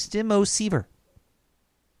the stimoceiver.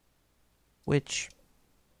 which,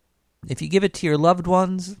 if you give it to your loved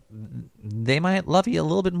ones, they might love you a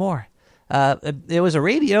little bit more. There was a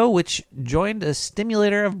radio which joined a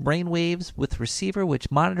stimulator of brain waves with receiver which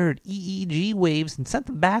monitored EEG waves and sent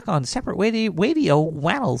them back on separate radio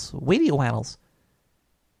channels.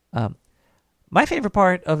 My favorite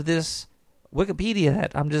part of this Wikipedia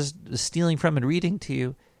that I'm just stealing from and reading to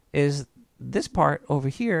you is this part over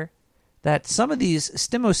here, that some of these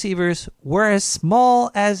stimocevers were as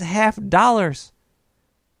small as $50.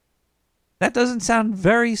 That doesn't sound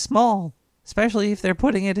very small, especially if they're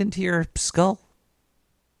putting it into your skull.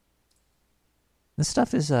 This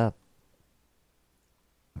stuff is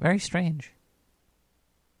very strange.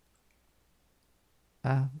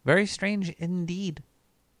 Very strange indeed.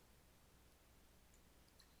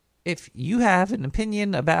 If you have an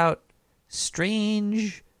opinion about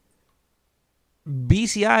strange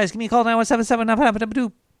BCIs, give me a call, 9177.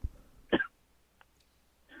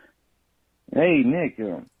 Hey, Nick.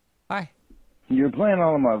 Hi. You're playing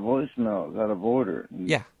all of my voicemails out of order.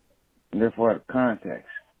 Yeah. And therefore out of context.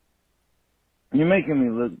 You're making me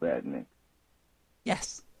look bad, Nick.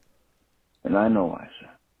 Yes. And I know why, sir.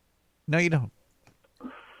 No, you don't.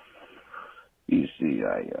 You see,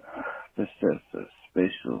 I possess a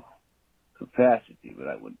spatial capacity, but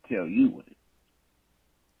I wouldn't tell you what it is.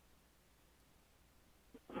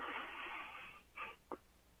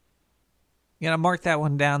 You gotta mark that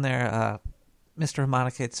one down there, Mr.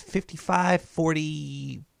 Harmonica. It's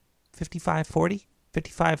 5540,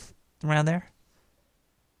 55 around there.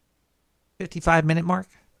 55-minute mark.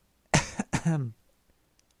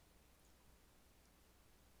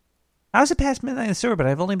 I was past midnight in the sewer, but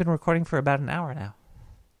I've only been recording for about an hour now.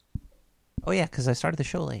 Oh yeah, because I started the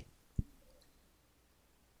show late.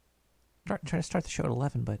 Try to start the show at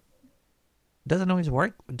 11, but it doesn't always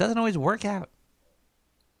work. It doesn't always work out.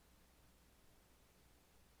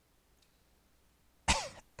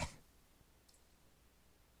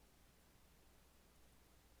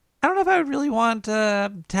 I don't know if I would really want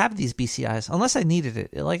to have these BCIs unless I needed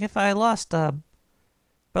it. Like if I lost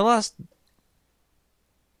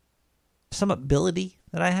some ability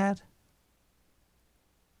that I had,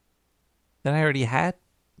 that I already had,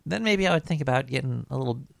 then maybe I would think about getting a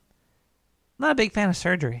little. Not a big fan of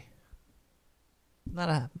surgery.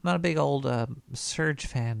 Not a big old surge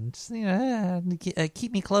fan. Just,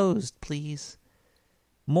 keep me closed, please.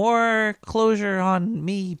 More closure on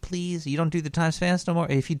me, please. You don't do the timestamps no more.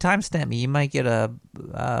 If you timestamp me, you might get a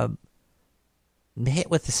hit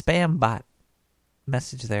with the spam bot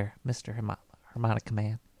message there, Mr. Harmonica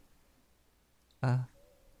Man. Hold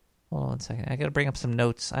on 1 second. I gotta bring up some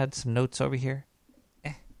notes. I had some notes over here.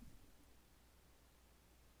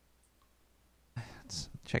 Let's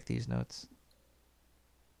check these notes.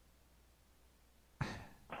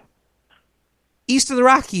 East of the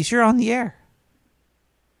Rockies, you're on the air.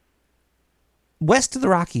 West of the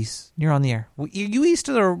Rockies, you're on the air. Are you east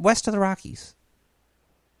of the west of the Rockies?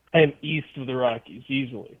 I am east of the Rockies,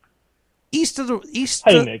 easily. East.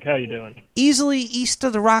 Hey, Nick, how you doing? Easily east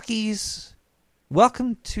of the Rockies.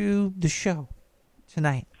 Welcome to the show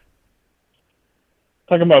tonight.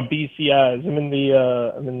 Talking about BCIs, I'm in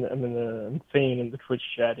the saying in the Twitch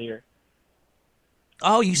chat here.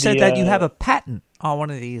 Oh, you said that you have a patent on one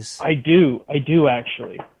of these. I do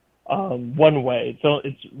actually. One way. So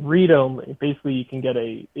it's read only. Basically, you can get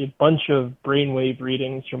a bunch of brainwave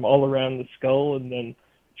readings from all around the skull and then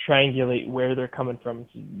triangulate where they're coming from.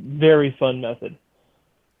 It's a very fun method.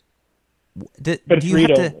 But it's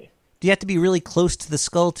read only. Do you have to be really close to the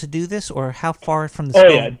skull to do this, or how far from the skull?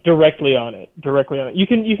 Oh yeah, directly on it. You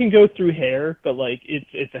can go through hair, but like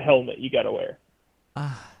it's a helmet you got to wear.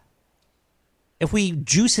 If we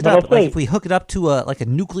juice it up, like if we hook it up to a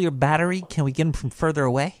nuclear battery, can we get them from further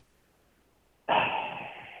away?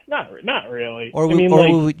 Not really. Or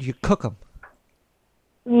would you cook them?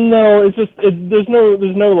 No, it's just there's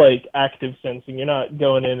no like active sensing. You're not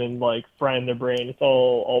going in and like frying their brain. It's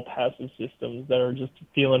all passive systems that are just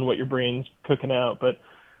feeling what your brain's cooking out. But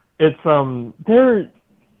it's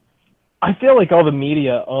I feel like all the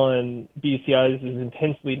media on BCIs is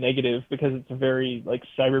intensely negative because it's a very like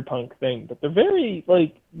cyberpunk thing. But they're very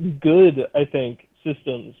like good, I think,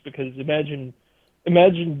 systems, because imagine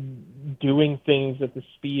doing things at the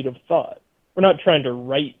speed of thought. We're not trying to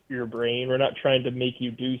write your brain. We're not trying to make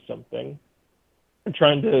you do something. We're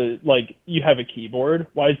trying to, like, you have a keyboard.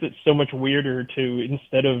 Why is it so much weirder to,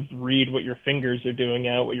 instead of read what your fingers are doing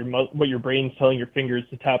out, what your brain's telling your fingers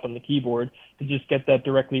to tap on the keyboard, to just get that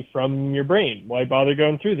directly from your brain? Why bother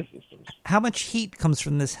going through the systems? How much heat comes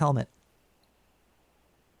from this helmet?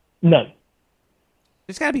 None.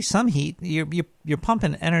 There's got to be some heat. You're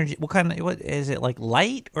pumping energy. What is it, like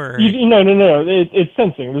light or? No. It's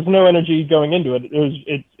sensing. There's no energy going into it.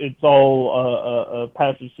 It's all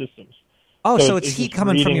passive systems. Oh, so it's heat just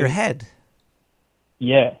coming from your head.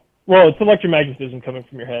 Yeah. Well, it's electromagnetism coming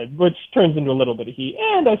from your head, which turns into a little bit of heat,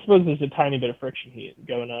 and I suppose there's a tiny bit of friction heat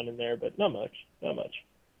going on in there, but not much.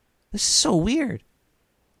 This is so weird.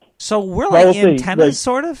 So we're like antennas,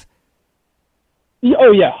 sort of.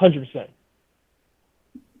 Oh yeah, 100%.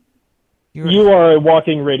 You are a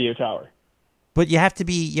walking radio tower. But you have to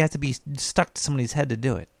be stuck to somebody's head to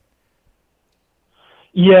do it.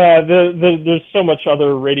 Yeah, there's so much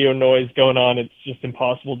other radio noise going on. It's just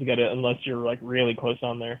impossible to get it unless you're like really close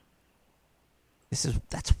on there.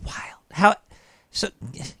 That's wild. How? So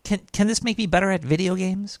can this make me better at video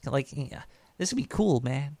games? Like, this would be cool,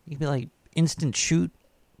 man. You could be like instant shoot,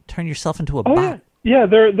 turn yourself into a bot. Yeah.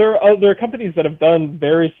 There are companies that have done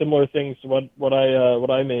very similar things to what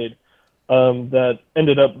I made. That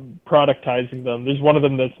ended up productizing them. There's one of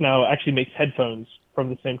them that's now actually makes headphones from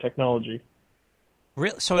the same technology.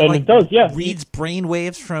 Really? So and it does, yeah. Reads brain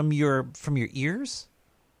waves from your ears?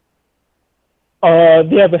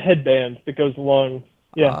 They have a headband that goes along.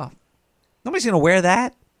 Yeah. Nobody's gonna wear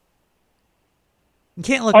that. You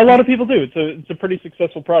can't look. A lot of people do. It's a pretty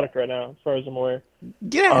successful product right now, as far as I'm aware.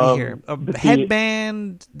 Get out of here! A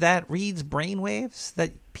headband that reads brain waves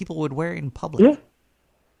that people would wear in public. Yeah.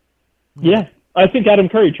 Yeah, I think Adam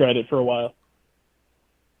Curry tried it for a while.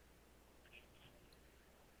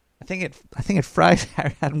 I think it fried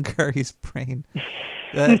Adam Curry's brain.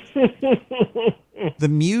 The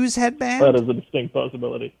Muse headband? That is a distinct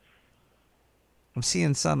possibility. I'm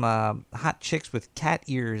seeing some hot chicks with cat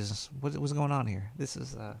ears. What's going on here? This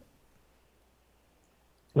is...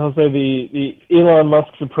 I'll say the Elon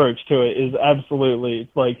Musk's approach to it is absolutely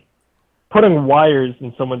like putting wires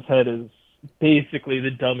in someone's head is basically the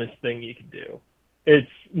dumbest thing you can do. It's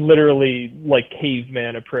literally like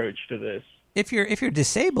caveman approach to this. If you're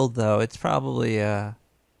disabled though, it's probably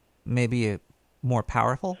maybe more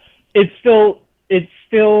powerful. It's still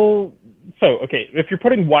so okay. If you're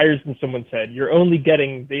putting wires in someone's head, you're only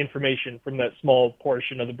getting the information from that small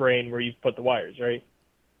portion of the brain where you've put the wires, right?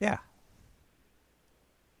 Yeah.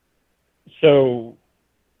 So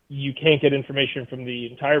you can't get information from the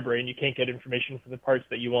entire brain. You can't get information from the parts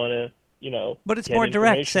that you want to. But it's more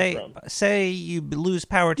direct. Say you lose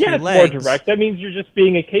power to your legs. Yeah, it's more direct. That means you're just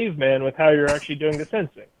being a caveman with how you're actually doing the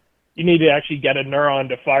sensing. You need to actually get a neuron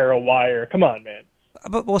to fire a wire. Come on, man.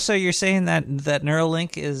 But so you're saying that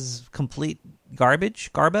Neuralink is complete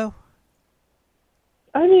garbage, garbo?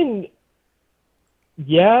 I mean,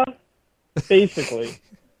 yeah, basically.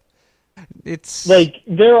 It's like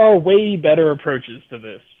there are way better approaches to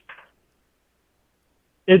this.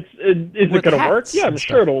 Is it going to work? Yeah, I'm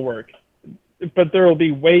sure it'll work. But there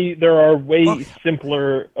are way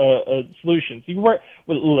simpler solutions.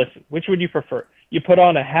 Listen, which would you prefer? You put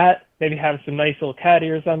on a hat, maybe have some nice little cat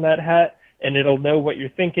ears on that hat, and it'll know what you're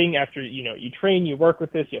thinking after, you train, you work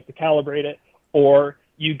with this, you have to calibrate it, or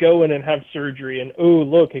you go in and have surgery and, oh,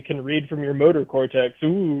 look, it can read from your motor cortex.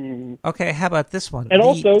 Ooh. Okay, how about this one? And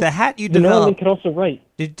also, the hat you the developed, Neuralink can also write.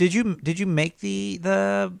 Did you make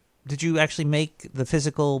did you actually make the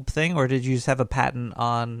physical thing, or did you just have a patent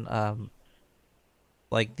on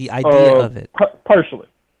like the idea of it? Partially.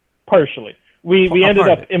 We ended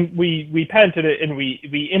up we patented it and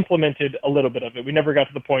we implemented a little bit of it. We never got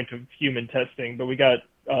to the point of human testing, but we got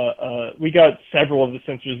several of the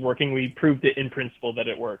sensors working. We proved it in principle that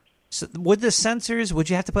it worked. So with the sensors, would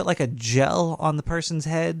you have to put like a gel on the person's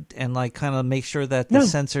head and like kind of make sure that the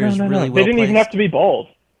sensor is really well They didn't placed? even have to be bald.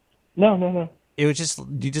 No. It was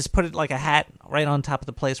you just put it like a hat right on top of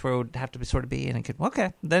the place where it would have to sort of be, and it could.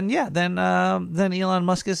 Okay, then Elon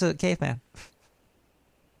Musk is a caveman.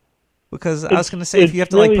 Because I was going to say, if you have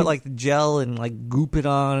to like put like the gel and like goop it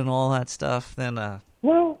on and all that stuff, then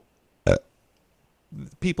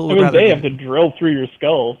people would rather. They have to drill through your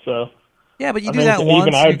skull, so yeah, but you do that once.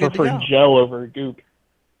 Even I prefer gel over goop.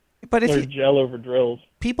 But if gel over drills,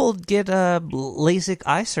 people get LASIK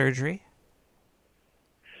eye surgery.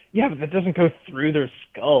 Yeah, but that doesn't go through their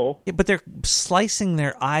skull. Yeah, but they're slicing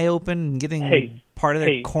their eye open and getting part of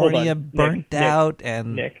their cornea burnt out.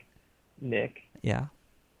 And Nick. Yeah.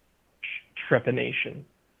 Trepanation.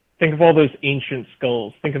 Think of all those ancient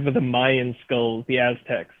skulls. Think of the Mayan skulls, the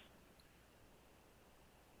Aztecs.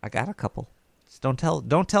 I got a couple. Just don't tell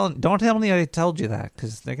me I told you that,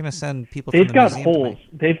 because they're gonna send people. They've from the got museum holes.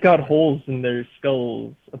 They've got holes in their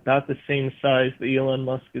skulls about the same size that Elon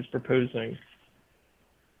Musk is proposing.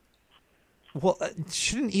 Well,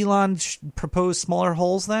 shouldn't Elon propose smaller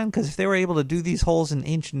holes then? Because if they were able to do these holes in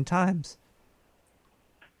ancient times,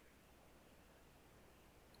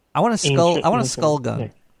 I want a skull. Ancient I want a looking skull gun.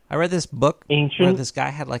 snake. I read this book where Ancient- this guy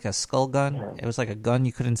had like a skull gun. It was like a gun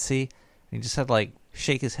you couldn't see. He just had to like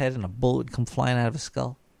shake his head and a bullet would come flying out of his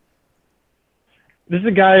skull. There's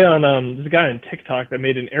a guy on TikTok that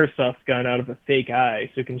made an airsoft gun out of a fake eye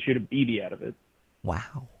so he can shoot a BB out of it.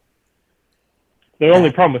 Wow. The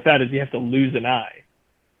only problem with that is you have to lose an eye.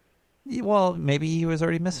 Well, maybe he was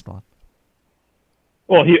already missing one.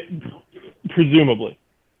 Well, presumably.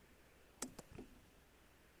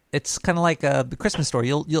 It's kind of like the Christmas story.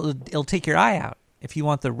 It'll take your eye out if you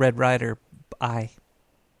want the Red Ryder eye.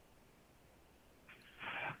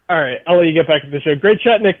 All right, I'll let you get back to the show. Great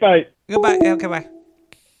chat, Nick. Bye. Goodbye. Okay, bye.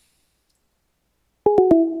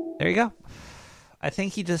 There you go. I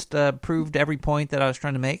think he just proved every point that I was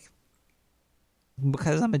trying to make.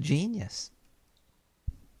 Because I'm a genius.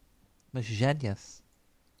 I'm a genius.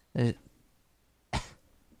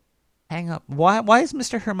 Hang up. Why is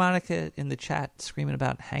Mr. Harmonica in the chat screaming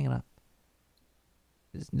about hanging up?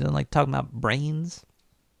 Isn't like talking about brains?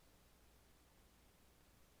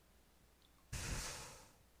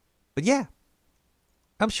 But yeah,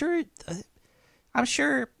 I'm sure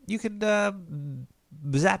you could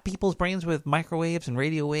zap people's brains with microwaves and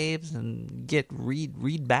radio waves and get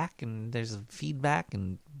read back, and there's a feedback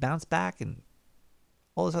and bounce back and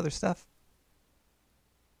all this other stuff.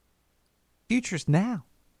 Future's now.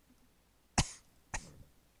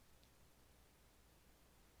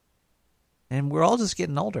 And we're all just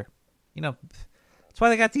getting older. You know, that's why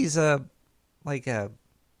they got these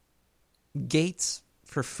gates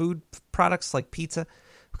for food products like pizza,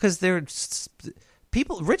 because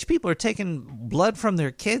rich people are taking blood from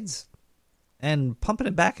their kids and pumping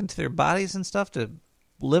it back into their bodies and stuff to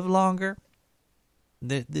live longer.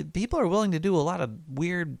 The people are willing to do a lot of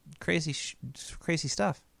weird, crazy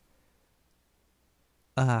stuff.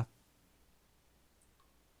 But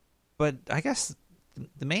I guess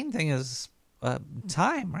the main thing is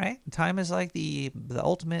time, right? Time is like the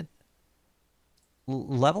ultimate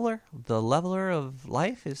leveler. The leveler of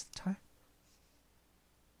life is time.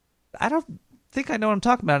 I don't think I know what I'm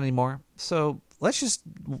talking about anymore. So let's just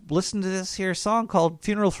listen to this here song called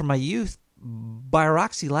 "Funeral for My Youth" by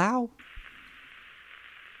Roxy Lau.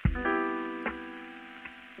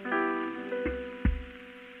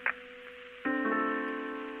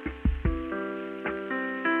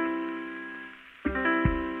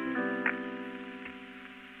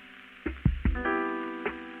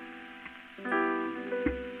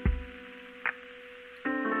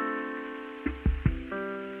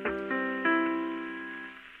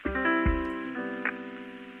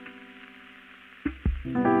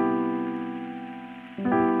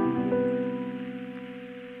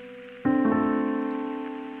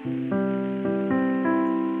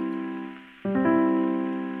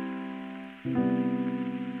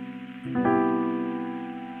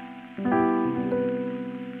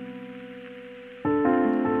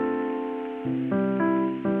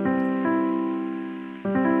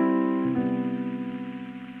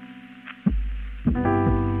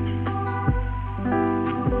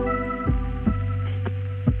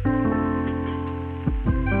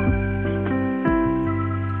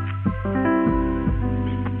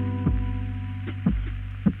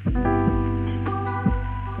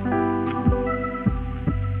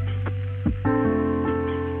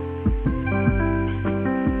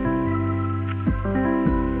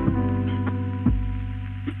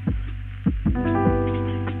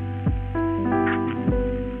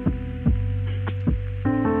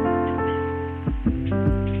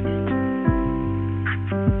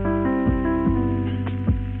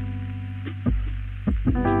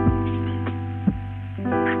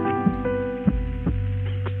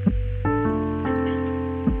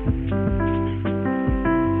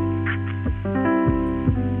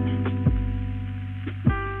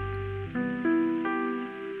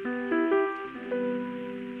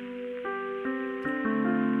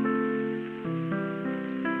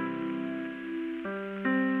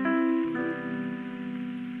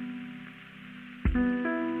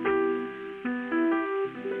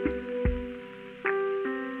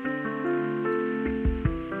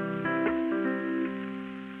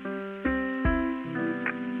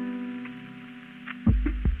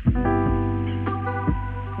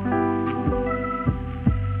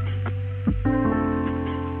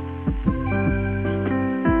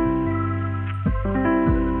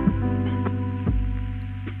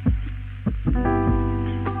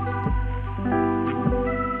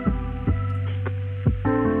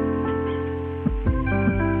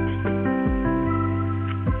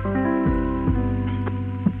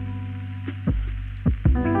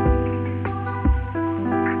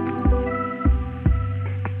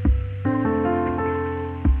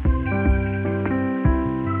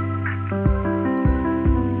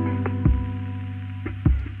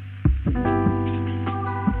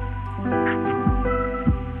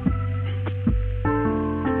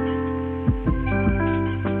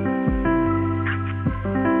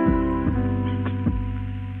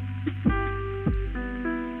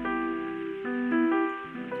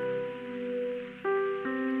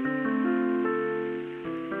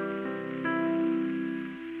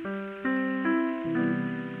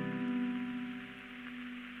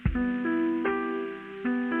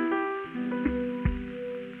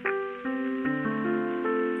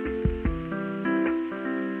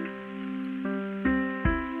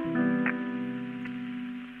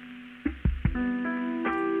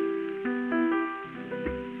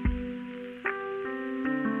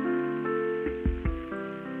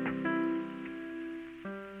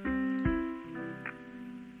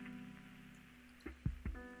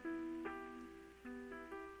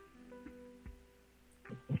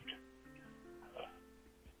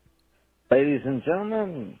 Ladies and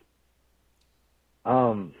gentlemen,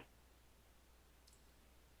 I'm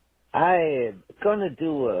gonna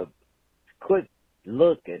do a quick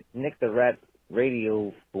look at Nick the Rat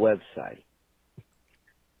Radio website,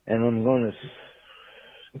 and I'm gonna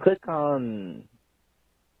click on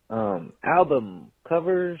album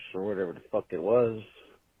covers or whatever the fuck it was,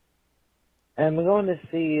 and we're going to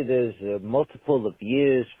see there's a multiple of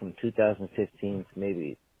years from 2015 to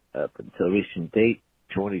maybe up until recent date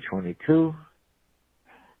 2022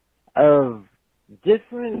 of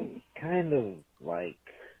different kind of like,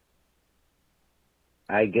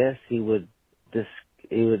 I guess he would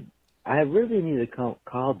I really need to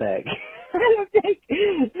call back. I don't think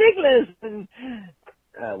Nicholas and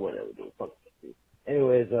whatever the fuck.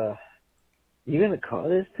 Anyways, you gonna call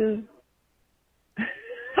this too?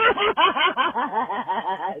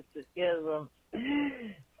 It's a schism.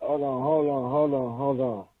 Hold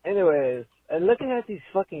on. Anyways, and looking at these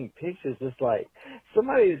fucking pictures, it's like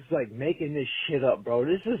somebody's like making this shit up, bro.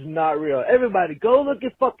 This is not real. Everybody, go look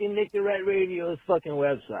at fucking Nick the Rat Radio's fucking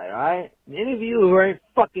website, alright? Any of you who ain't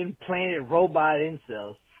fucking Planet Robot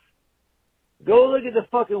incels, go look at the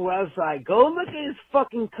fucking website. Go look at his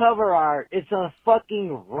fucking cover art. It's a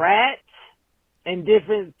fucking rat and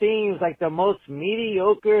different themes, like the most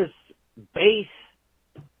mediocre base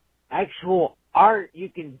actual art you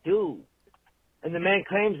can do. And the man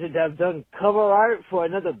claims that I've done cover art for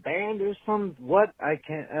another band or some what?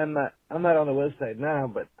 I'm not on the website now,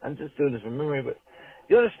 but I'm just doing this from memory. But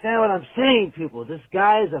you understand what I'm saying, people? This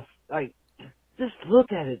guy is just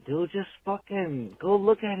look at it, dude. Just fucking go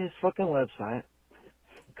look at his fucking website.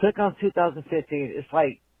 Click on 2015. It's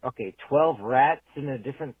like, okay, 12 rats in a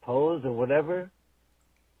different pose or whatever.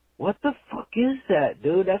 What the fuck is that,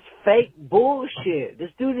 dude? That's fake bullshit.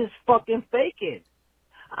 This dude is fucking faking.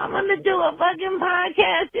 I'm gonna do a fucking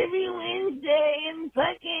podcast every Wednesday and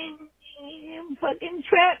fucking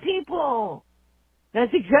trap people.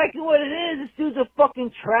 That's exactly what it is. This dude's a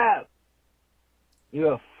fucking trap.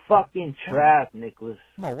 You're a fucking trap, Nicholas.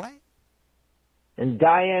 Oh, what? And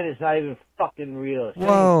Diane is not even fucking real.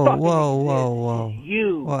 Whoa.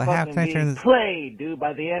 You Well, how fucking can I turn being this? played, dude,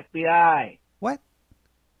 by the FBI. What?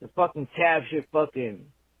 The fucking capture fucking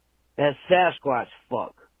that Sasquatch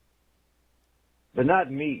fuck. But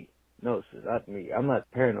not me. No, sir, not me. I'm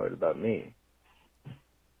not paranoid about me.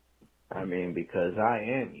 I mean, because I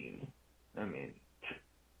am you. I mean,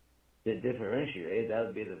 to differentiate, that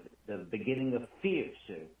would be the beginning of fear,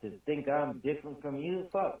 sir. To think I'm different from you,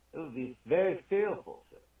 fuck. It would be very fearful,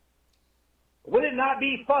 sir. Would it not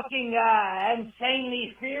be fucking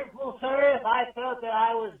insanely fearful, sir, if I felt that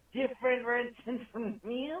I was different, for instance, from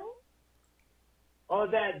you? Or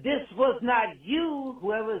that this was not you,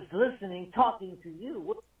 whoever's listening, talking to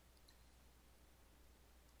you?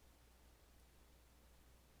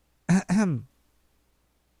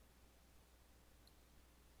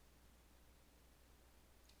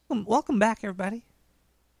 Welcome back, everybody,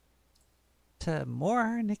 to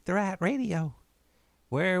more Nick the Rat Radio,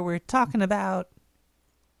 where we're talking about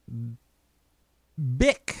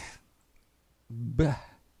Biki.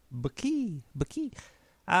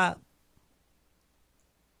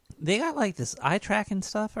 They got like this eye tracking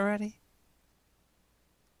stuff already,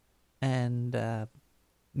 and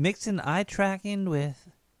mixing eye tracking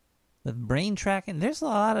with brain tracking. There's a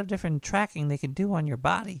lot of different tracking they can do on your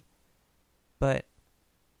body, but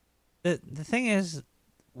the thing is,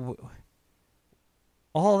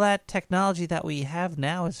 all that technology that we have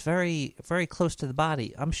now is very, very close to the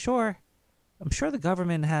body. I'm sure the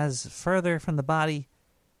government has further from the body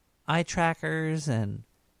eye trackers and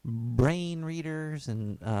brain readers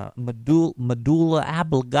and medulla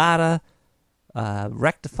oblongata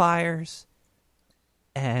rectifiers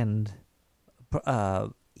and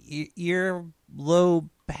earlobe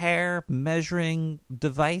hair measuring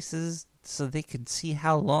devices, so they could see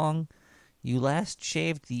how long you last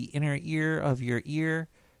shaved the inner ear of your ear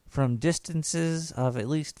from distances of at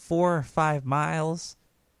least 4 or 5 miles.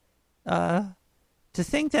 To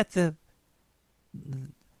think that the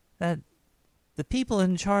people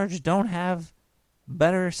in charge don't have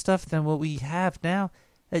better stuff than what we have now.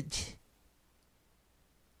 But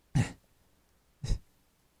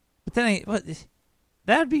then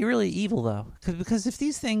that would be really evil, though, because if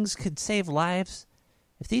these things could save lives,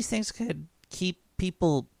 if these things could keep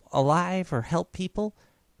people alive or help people,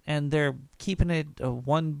 and they're keeping it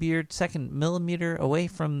 1 beard second millimeter away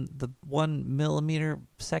from the 1 millimeter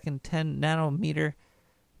second 10 nanometer,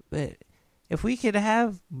 if we could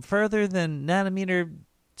have further than nanometer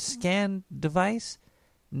scan device,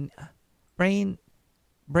 brain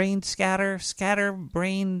scatter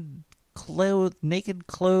brain naked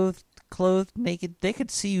clothed clothed, naked. They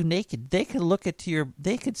could see you naked. They could look at your.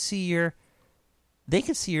 They could see your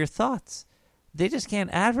thoughts. They just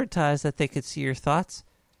can't advertise that they could see your thoughts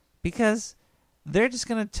because they're just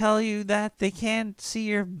going to tell you that they can't see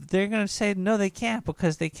your. They're going to say no, they can't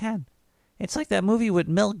because they can. It's like that movie with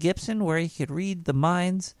Mel Gibson where he could read the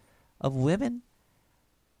minds of women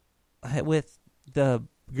with the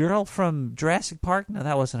girl from Jurassic Park. No,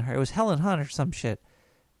 that wasn't her. It was Helen Hunt or some shit.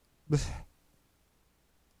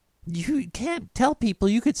 You can't tell people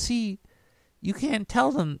you could see. You can't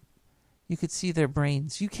tell them you could see their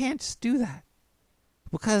brains. You can't just do that.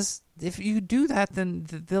 Because if you do that, then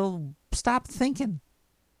they'll stop thinking.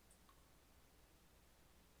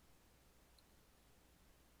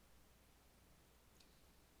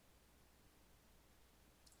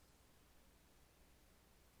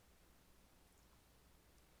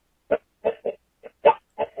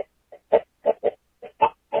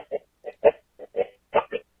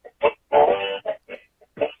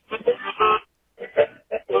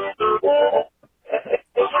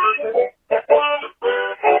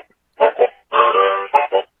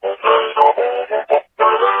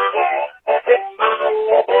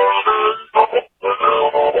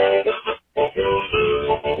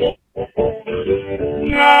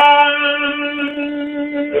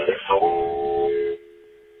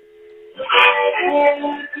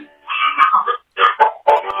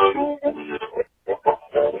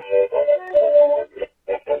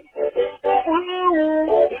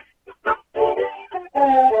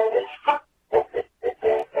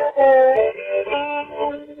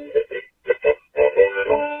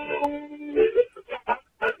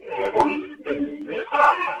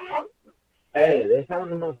 Hey, they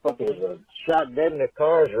found the motherfuckers shot dead in their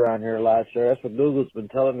cars around here last year. That's what Google's been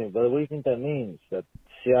telling me. But what do you think that means? That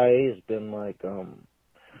CIA has been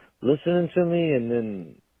listening to me and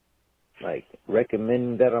then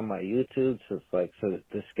recommending that on my YouTube, so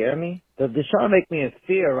to scare me. They're trying to make me in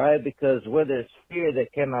fear, right? Because where there's fear, there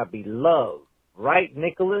cannot be love, right,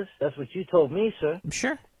 Nicholas? That's what you told me, sir.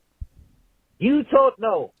 Sure.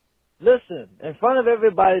 No. Listen, in front of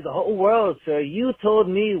everybody, the whole world, sir, you told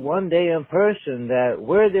me one day in person that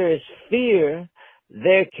where there is fear,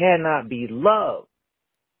 there cannot be love.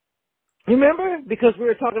 Remember? Because we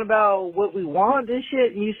were talking about what we want and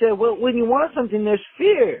shit, and you said, well, when you want something, there's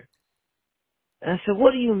fear. And I said,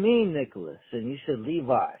 what do you mean, Nicholas? And you said,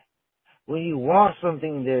 Levi, when you want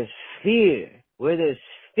something, there's fear. Where there's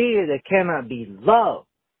fear, there cannot be love.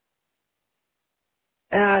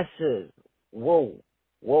 And I said, whoa,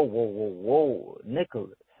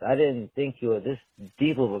 Nicholas, I didn't think you were this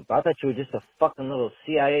deep of a... I thought you were just a fucking little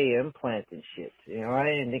CIA implant and shit. You know, I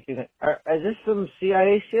didn't think you were gonna... Is this some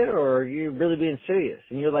CIA shit, or are you really being serious?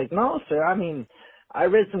 And you're like, no, sir, I mean, I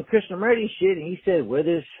read some Krishnamurti shit, and he said, where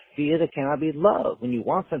there's fear, there cannot be love. When you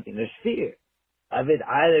want something, there's fear of it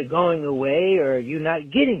either going away or you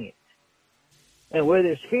not getting it. And where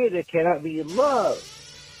there's fear, there cannot be love.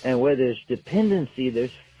 And where there's dependency,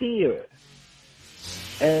 there's fear.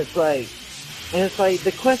 And it's like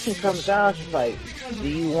the question comes down to do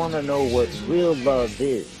you want to know what real love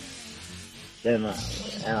is? Then,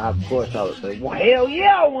 and of course I would say, well, hell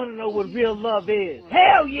yeah, I want to know what real love is.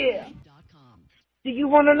 Hell yeah. Do you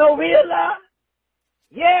want to know real love?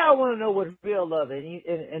 Yeah, I want to know what real love is.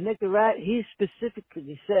 And Nick the Rat, he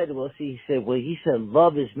specifically said, he said,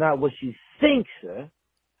 love is not what you think, sir.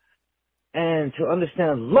 And to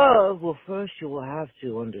understand love, well, first you will have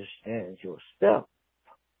to understand yourself.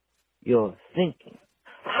 Your thinking.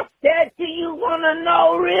 That do you want to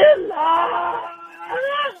know real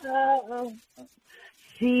love?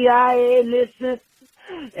 CIA listen.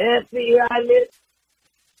 FBI listen.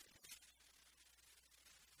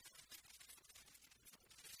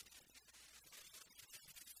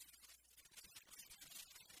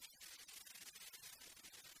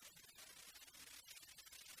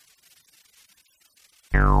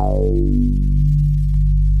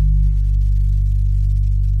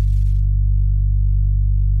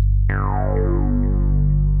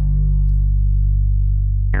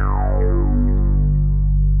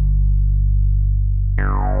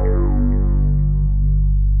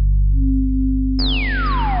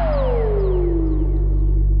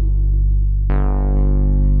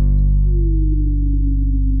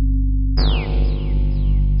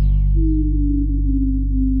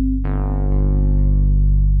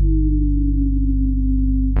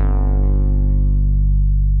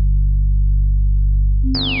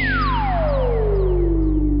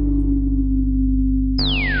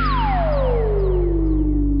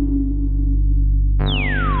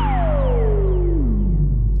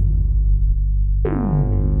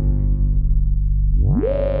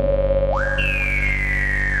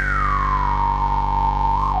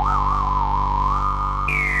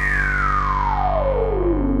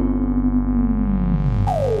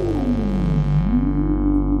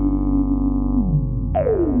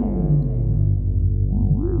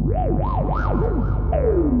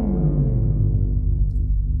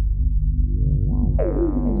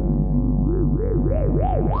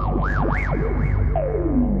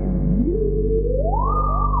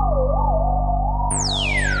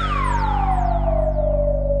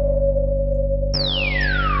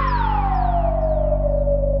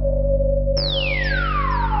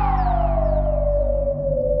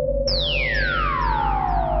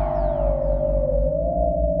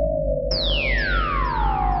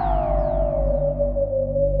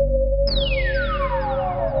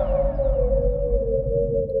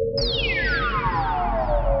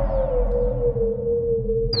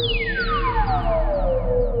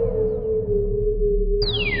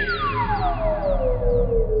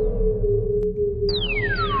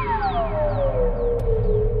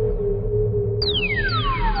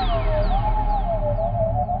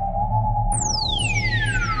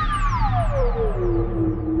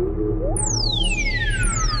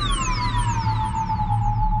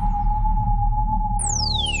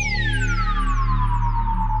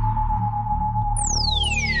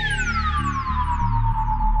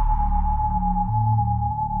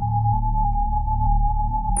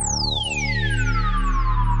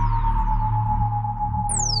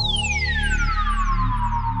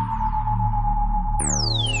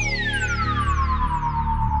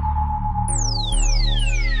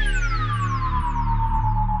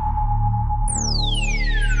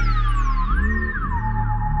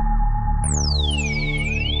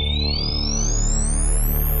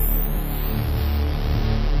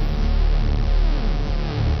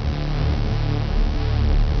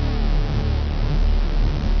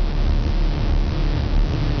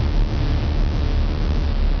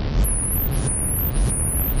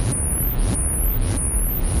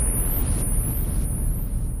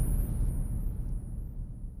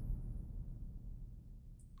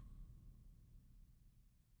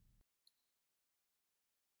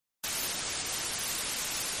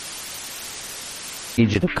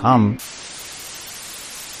 need you to come.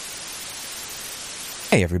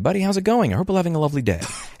 Hey everybody, how's it going? I hope you're having a lovely day.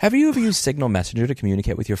 Have you ever used Signal Messenger to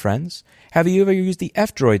communicate with your friends? Have you ever used the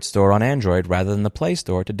F-Droid store on Android rather than the Play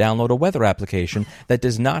Store to download a weather application that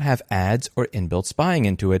does not have ads or inbuilt spying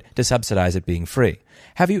into it to subsidize it being free?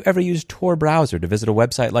 Have you ever used Tor browser to visit a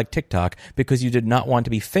website like TikTok because you did not want to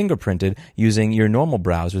be fingerprinted using your normal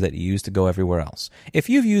browser that you use to go everywhere else? If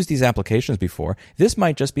you've used these applications before, this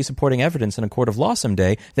might just be supporting evidence in a court of law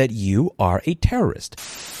someday that you are a terrorist.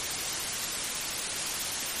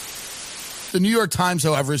 The New York Times,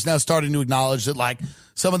 however, is now starting to acknowledge that, like,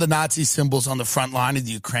 some of the Nazi symbols on the front line of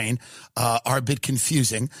the Ukraine are a bit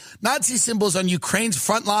confusing. Nazi symbols on Ukraine's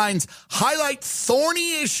front lines highlight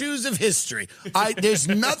thorny issues of history. There's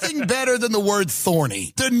nothing better than the word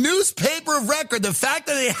thorny. The newspaper of record, the fact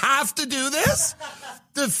that they have to do this,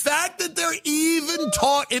 the fact that they're even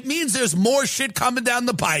taught, it means there's more shit coming down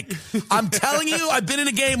the pike. I'm telling you, I've been in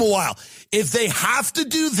a game a while. If they have to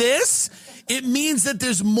do this, it means that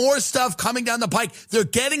there's more stuff coming down the pike. They're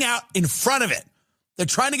getting out in front of it. They're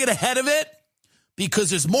trying to get ahead of it because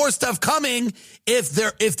there's more stuff coming. If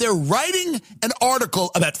they're writing an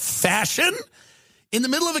article about fashion in the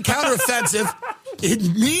middle of a counteroffensive, it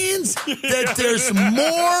means that there's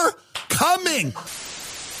more coming.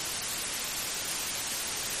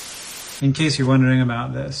 In case you're wondering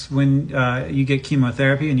about this, when you get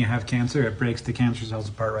chemotherapy and you have cancer, it breaks the cancer cells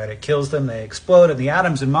apart, right? It kills them, they explode, and the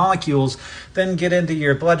atoms and molecules then get into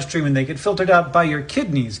your bloodstream and they get filtered out by your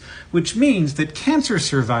kidneys, which means that cancer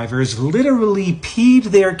survivors literally peed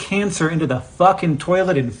their cancer into the fucking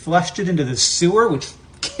toilet and flushed it into the sewer, which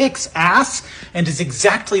kicks ass and is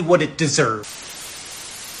exactly what it deserves.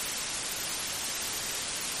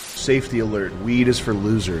 Safety alert, weed is for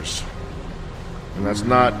losers. And that's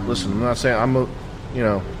not, listen, I'm not saying, I'm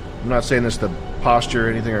not saying this to posture or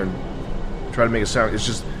anything or try to make it sound, it's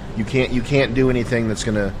just, you can't do anything that's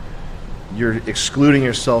gonna, you're excluding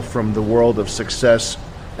yourself from the world of success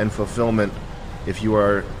and fulfillment if you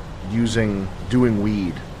are doing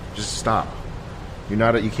weed. Just stop. You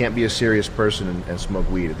can't be a serious person and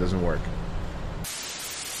smoke weed. It doesn't work.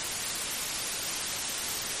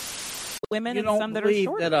 Women and some that are short. You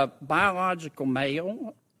don't believe that a biological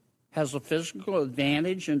male has a physical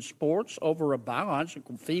advantage in sports over a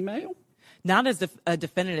biological female? Not as a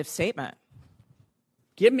definitive statement.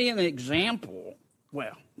 Give me an example.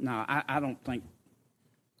 Well, no, I don't think.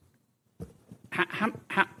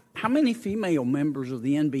 How many female members of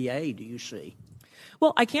the NBA do you see?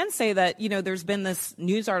 Well, I can say that, there's been this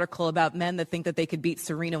news article about men that think that they could beat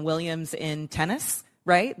Serena Williams in tennis,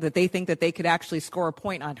 right? That they think that they could actually score a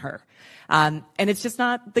point on her. And it's just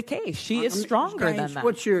not the case. She is stronger than that.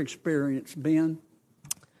 What's your experience, Ben?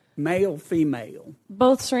 Male, female?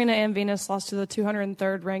 Both Serena and Venus lost to the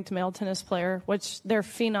 203rd ranked male tennis player, which they're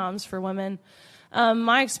phenoms for women.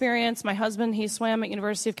 My experience, my husband, he swam at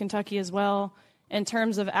University of Kentucky as well. In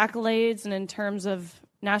terms of accolades and in terms of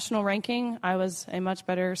national ranking, I was a much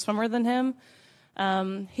better swimmer than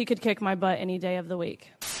him. He could kick my butt any day of the week.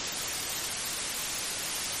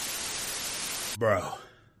 Bro,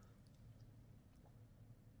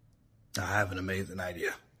 I have an amazing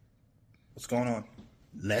idea. What's going on?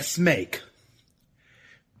 Let's make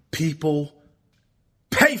people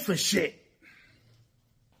pay for shit.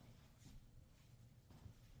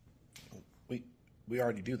 We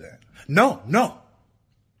already do that. No.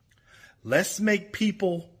 Let's make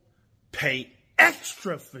people pay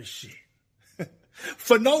extra for shit.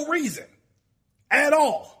 For no reason. At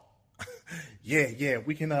all. Yeah,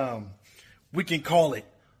 we can call it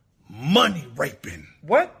money raping.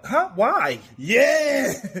 What? Huh? Why?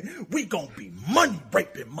 Yeah, we gonna be money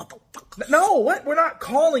raping motherfuckers. No, what? We're not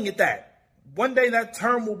calling it that. One day that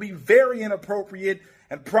term will be very inappropriate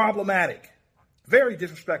and problematic. Very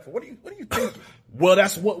disrespectful. What do you think? Well,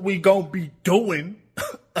 that's what we gonna be doing,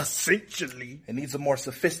 essentially. It needs a more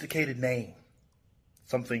sophisticated name.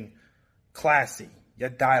 Something classy,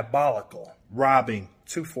 yet diabolical. Robbing.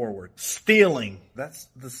 Too forward. Stealing. That's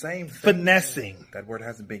the same thing. Finessing. That word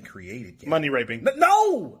hasn't been created yet. Money raping.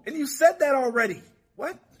 No! And you said that already.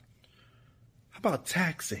 What? How about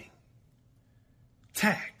taxing?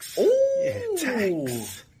 Tax. Ooh. Yeah,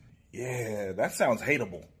 tax. Yeah, that sounds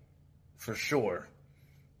hateable. For sure.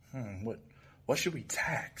 What should we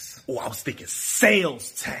tax? Oh, I was thinking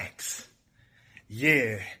sales tax.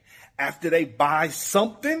 Yeah. After they buy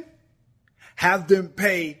something, have them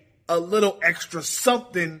pay a little extra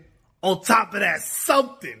something on top of that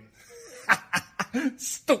something.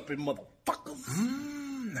 Stupid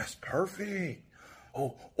motherfuckers. That's perfect.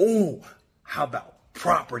 Oh, how about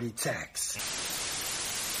property tax?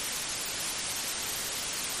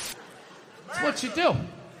 That's what you do.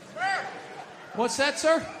 What's that,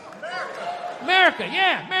 sir? America,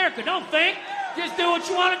 yeah, America. Don't think. Just do what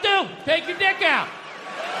you want to do. Take your dick out.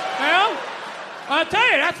 You know? I'll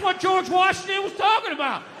tell you, that's what George Washington was talking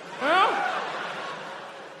about. You know?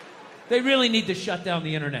 They really need to shut down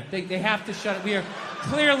the internet. They have to shut it. We are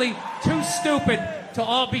clearly too stupid to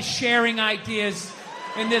all be sharing ideas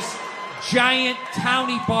in this giant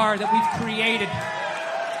towny bar that we've created.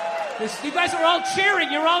 You guys are all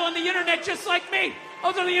cheering. You're all on the internet just like me. I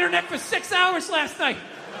was on the internet for 6 hours last night.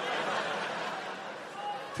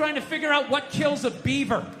 Trying to figure out what kills a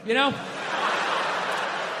beaver, you know?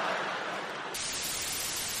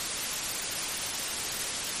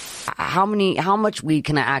 How much weed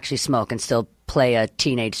can I actually smoke and still play a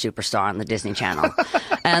teenage superstar on the Disney Channel?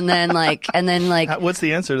 and then like what's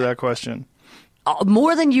the answer to that question?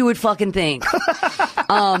 More than you would fucking think.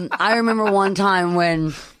 I remember one time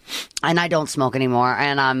when, and I don't smoke anymore,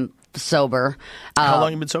 and I'm sober. How long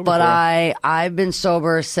have you been sober but for? I've been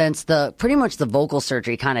sober since pretty much the vocal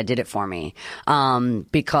surgery kind of did it for me.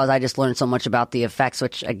 Because I just learned so much about the effects,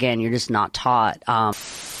 which again, you're just not taught.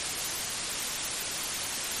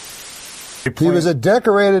 He was a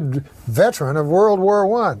decorated veteran of World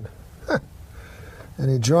War I. And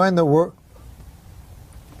he joined the war.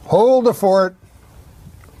 Hold the fort.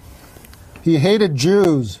 He hated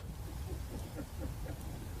Jews.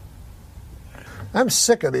 I'm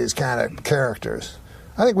sick of these kind of characters.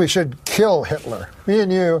 I think we should kill Hitler. Me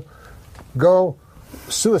and you go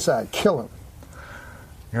suicide, kill him.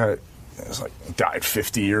 Right. It was like he died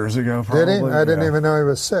 50 years ago, probably. Did he? I didn't even know he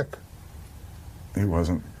was sick. He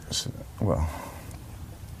wasn't. Well,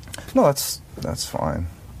 no, that's fine.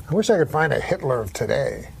 I wish I could find a Hitler of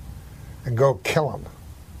today and go kill him.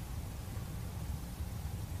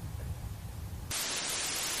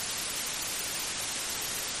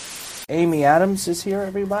 Amy Adams is here,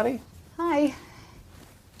 everybody. Hi.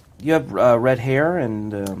 You have red hair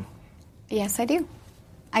and Yes, I do.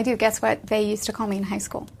 I do. Guess what they used to call me in high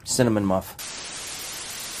school? cinnamon muff.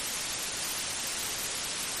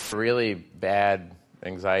 Really bad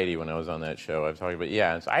anxiety when I was on that show. I was talking about,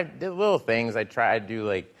 yeah. So I did little things. I tried to do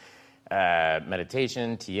like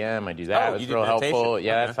meditation, TM. I do that. Oh, That's you do real meditation? helpful.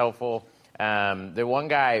 Yeah, Okay. that's helpful. The one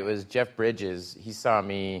guy, it was Jeff Bridges. He saw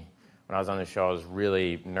me when I was on the show. I was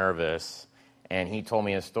really nervous, and he told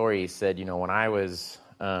me a story. He said, you know, when I was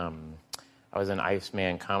in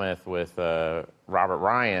Iceman Cometh with Robert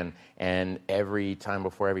Ryan, and every time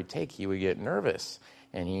before every take, he would get nervous.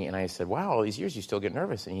 And I said, wow, all these years you still get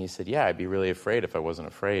nervous? And he said, yeah, I'd be really afraid if I wasn't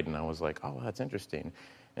afraid. And I was like, oh, that's interesting.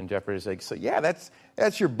 And Jeff was like, so yeah, that's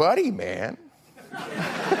your buddy, man.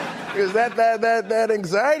 Because that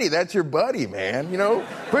anxiety, that's your buddy, man. You know,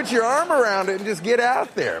 put your arm around it and just get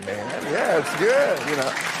out there, man. Yeah, it's good, you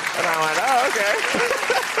know. And I went, oh,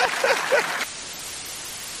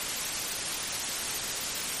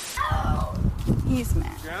 okay. He's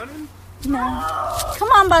mad. Drowning? No. Come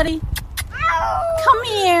on, buddy. Come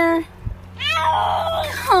here.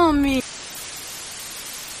 Come here.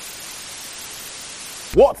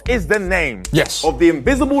 What is the name of the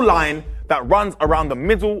invisible line that runs around the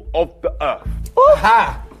middle of the earth?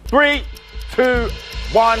 Ha! 3, 2,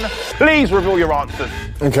 1. Please reveal your answers.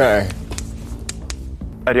 Okay.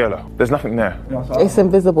 Adiola, there's nothing there. It's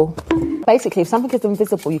invisible. Basically, if something is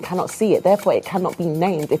invisible, you cannot see it. Therefore, it cannot be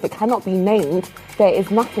named. If it cannot be named, there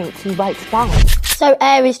is nothing to write down. So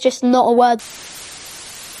air is just not a word.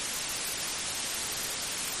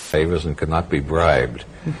 Favors and could not be bribed,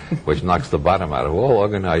 which knocks the bottom out of all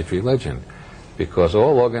organized religion, because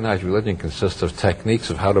all organized religion consists of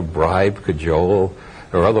techniques of how to bribe, cajole,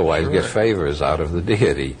 or otherwise get favors out of the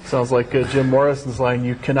deity. Sounds like Jim Morrison's line,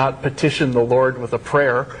 you cannot petition the Lord with a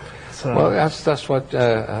prayer. So. Well,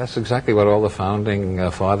 that's exactly what all the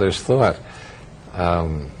founding fathers thought.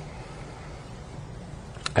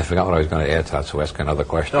 I forgot what I was going to add to that, so ask another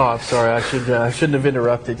question. Oh, I'm sorry. I shouldn't have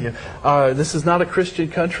interrupted you. This is not a Christian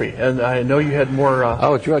country, and I know you had more...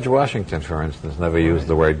 Oh, George Washington, for instance, never used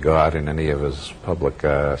the word God in any of his public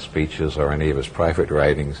speeches or any of his private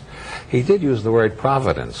writings. He did use the word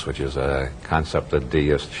providence, which is a concept that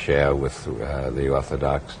deists share with the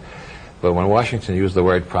Orthodox. But when Washington used the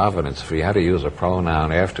word providence, if he had to use a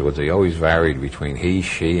pronoun afterwards, he always varied between he,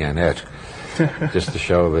 she, and it. Just to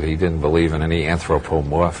show that he didn't believe in any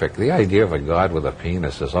anthropomorphic. The idea of a god with a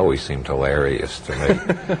penis has always seemed hilarious to me.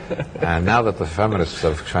 And now that the feminists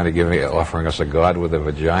are offering us a god with a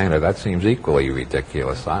vagina, that seems equally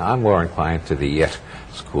ridiculous. I'm more inclined to the it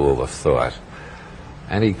school of thought.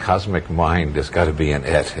 Any cosmic mind has got to be an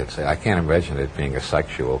it. I can't imagine it being a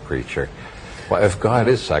sexual creature. Well, if God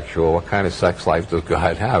is sexual, what kind of sex life does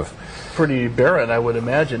God have? Pretty barren, I would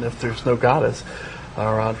imagine, if there's no goddess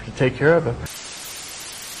around to take care of him.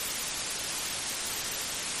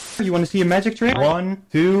 You want to see a magic trick? 1,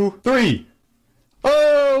 2, 3.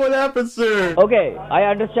 Oh, what happened, sir? Okay, I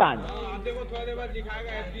understand.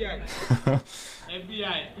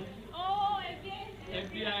 FBI. Oh,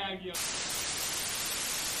 FBI.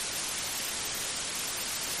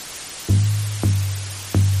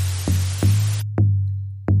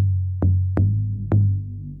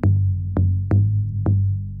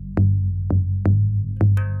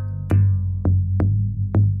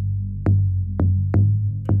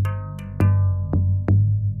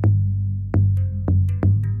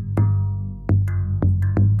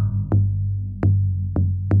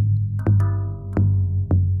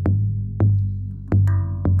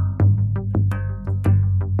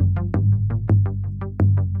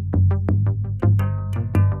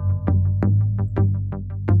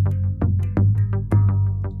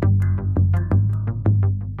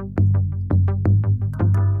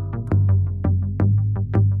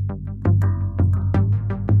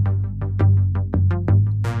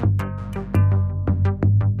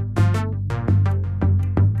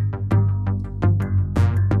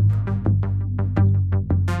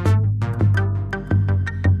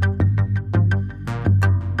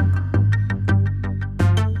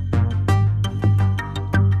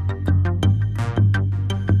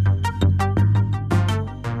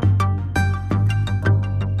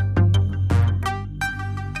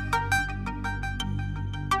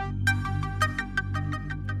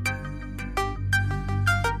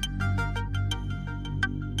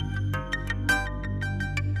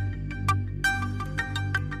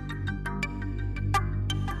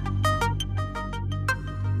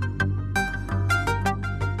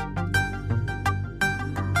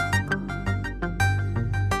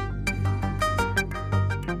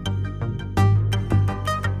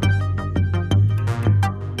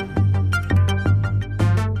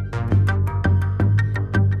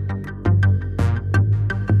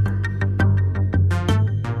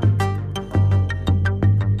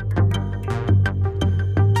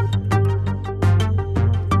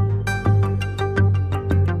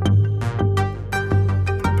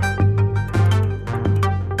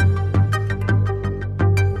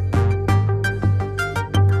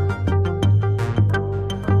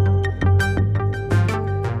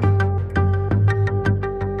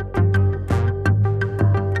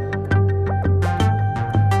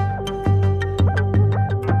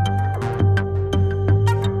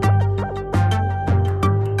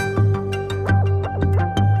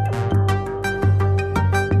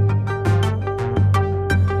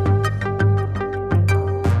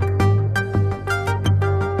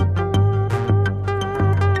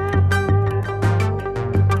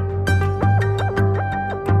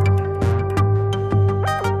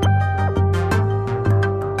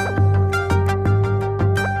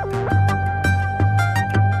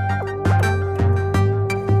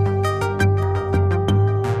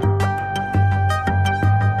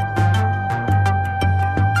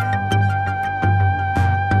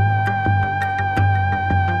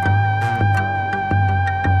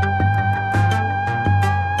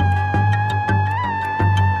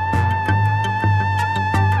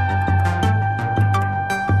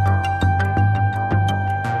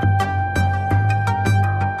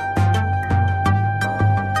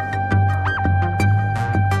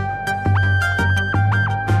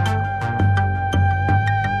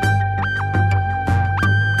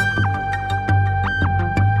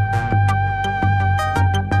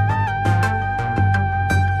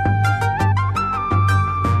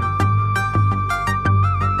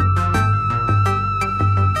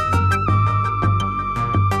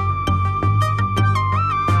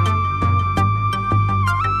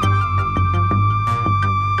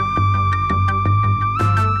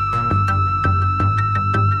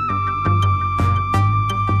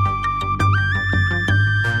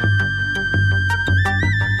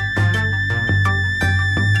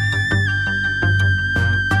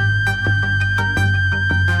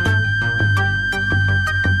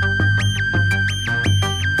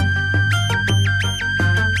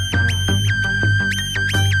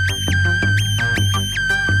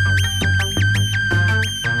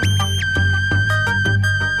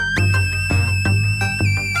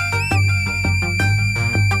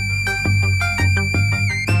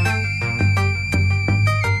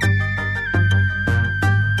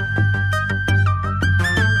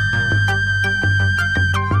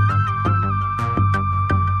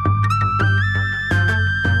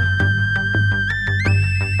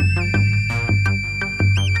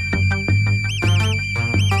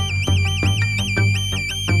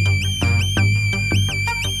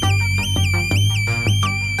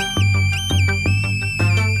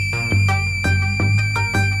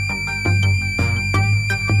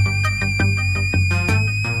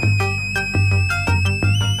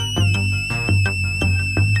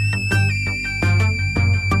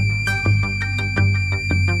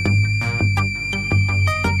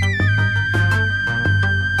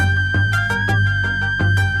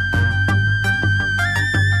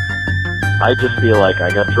 I just feel like I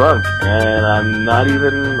got drunk, and I'm not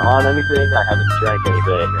even on anything. I haven't drank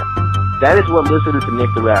anything. That is what listening to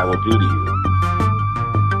Nick the Rat will do to you.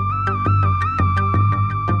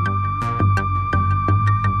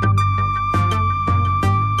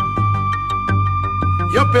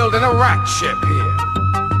 You're building a rat ship here.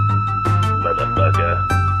 Motherfucker.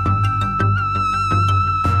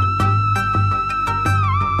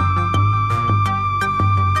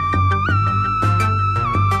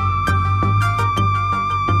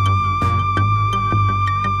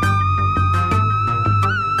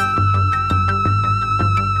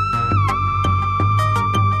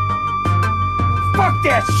 Fuck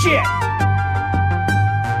that shit!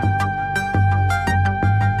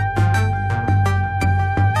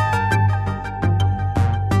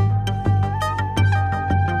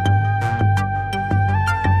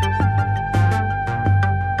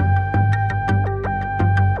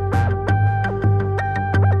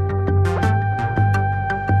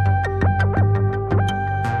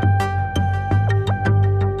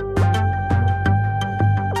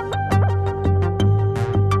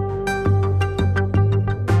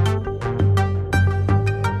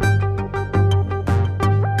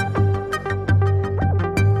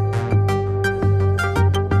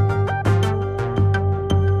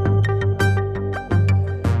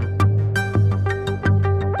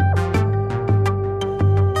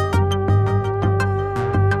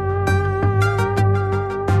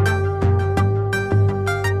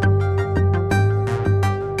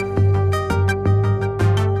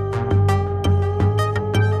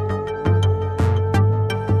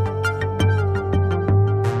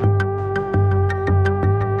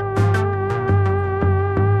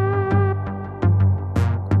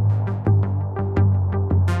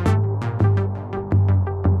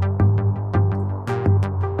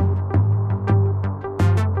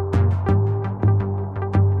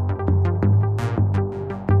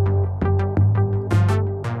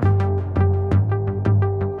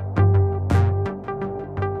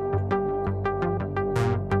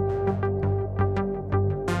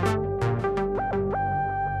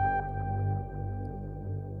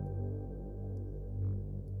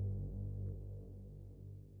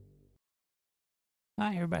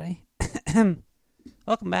 Hi, everybody.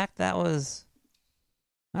 Welcome back. That was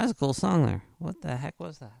a cool song there. What the heck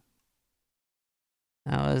was that?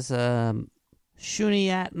 That was Shuni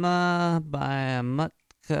Atma by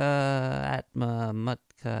Mutka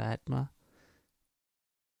Atma.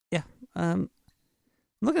 Yeah.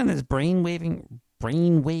 Looking at this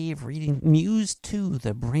brainwave reading Muse 2,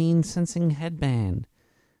 the brain sensing headband.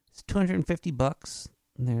 It's $250.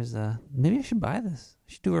 And there's maybe I should buy this.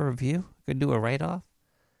 I should do a review. I could do a write-off.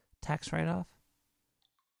 Tax write-off.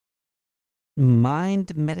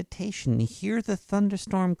 Mind meditation. Hear the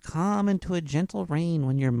thunderstorm calm into a gentle rain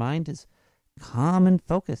when your mind is calm and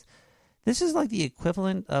focused. This is like the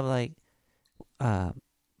equivalent of like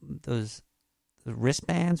those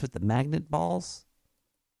wristbands with the magnet balls.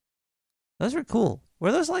 Those were cool.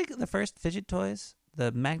 Were those like the first fidget toys?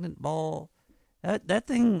 The magnet ball. That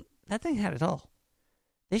thing had it all.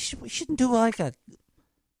 We shouldn't do like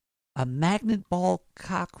a magnet ball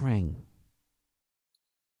cock ring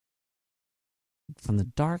from the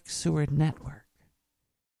Dark Sewer Network.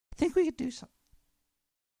 I think we could do something.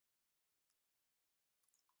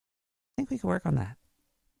 I think we could work on that.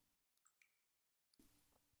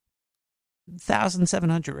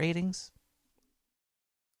 1,700 ratings.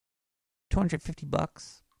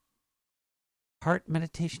 $250. Heart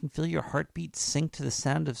meditation. Feel your heartbeat sink to the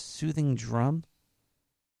sound of soothing drum.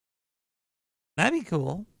 That'd be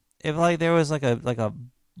cool. If like there was like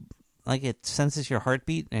it senses your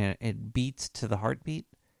heartbeat and it beats to the heartbeat.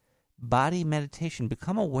 Body meditation.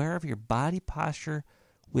 Become aware of your body posture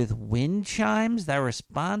with wind chimes that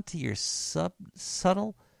respond to your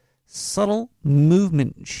subtle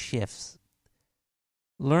movement shifts.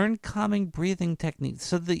 Learn calming breathing techniques.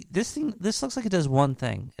 So this looks like it does one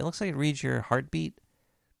thing. It looks like it reads your heartbeat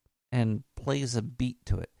and plays a beat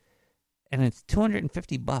to it. And it's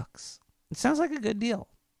 $250. It sounds like a good deal.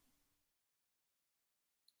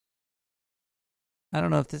 I don't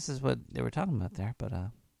know if this is what they were talking about there, but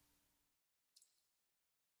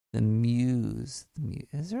the Muse.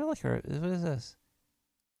 Is there like what is this?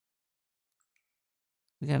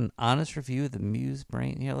 We got an honest review of the Muse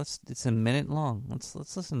brain. Yeah, it's a minute long. Let's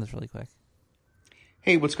listen to this really quick.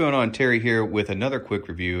 Hey, what's going on? Terry here with another quick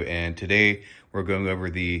review, and today we're going over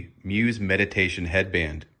the Muse Meditation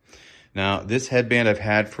Headband. Now, this headband I've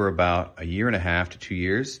had for about 1.5 to 2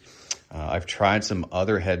 years. I've tried some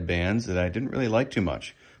other headbands that I didn't really like too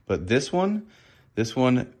much, but this one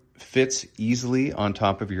fits easily on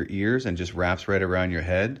top of your ears and just wraps right around your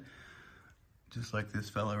head. just like this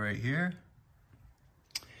fella right here.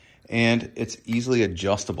 And it's easily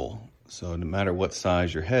adjustable. So no matter what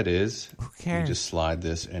size your head is, you just slide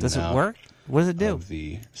this in Does and it out work? What does it do? of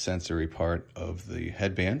the sensory part of the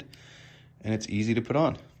headband. And it's easy to put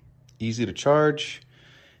on, easy to charge.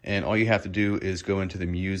 And all you have to do is go into the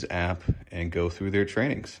Muse app and go through their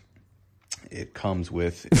trainings. It comes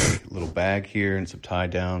with a little bag here and some tie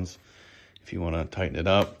downs if you want to tighten it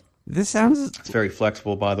up. This sounds... It's very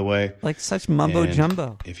flexible, by the way. Like such mumbo And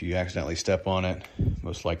jumbo. if you accidentally step on it,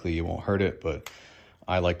 most likely you won't hurt it, but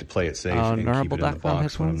I like to play it safe Oh, and keep it in the Neurable.com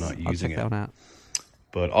box when I'm headphones? not I'll using check it. that one out.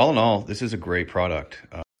 But all in all, this is a great product.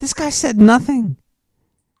 This guy said nothing.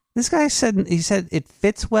 This guy said, he said it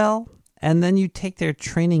fits well, and then you take their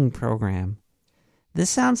training program. This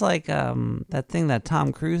sounds like that thing that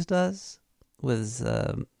Tom Cruise does with,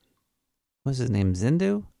 what's his name,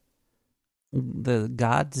 Zindu? The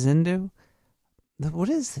god Zindu? What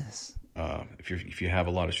is this? If you have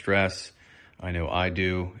a lot of stress, I know I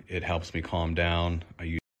do. It helps me calm down.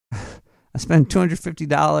 I spent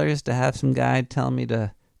 $250 to have some guy tell me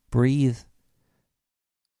to breathe.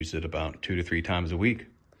 use it about 2 to 3 times a week.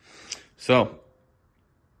 So,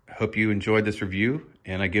 I hope you enjoyed this review,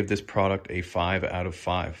 and I give this product a 5 out of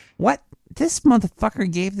 5. What? This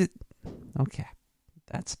motherfucker gave it... Okay.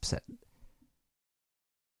 That's upsetting.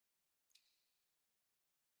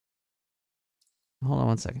 Hold on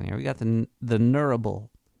one second here. We got the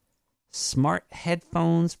Neurable smart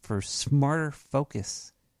headphones for smarter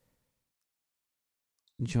focus.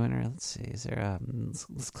 Joiner, let's see. Is there a...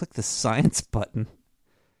 Let's click the science button.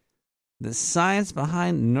 The science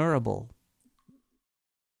behind Neurable.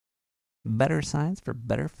 Better science for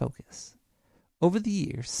better focus. Over the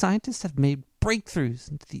years, scientists have made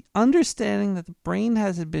breakthroughs into the understanding that the brain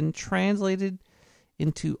has been translated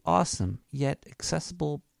into awesome yet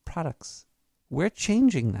accessible products. We're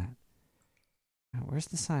changing that. Now, where's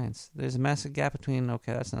the science? There's a massive gap between,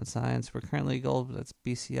 okay, that's not science. We're currently gold, that's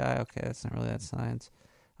BCI. Okay, that's not really that science.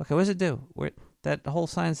 Okay, what does it do? That whole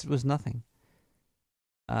science was nothing.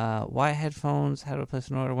 Why headphones? How to place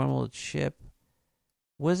an order? When will it ship?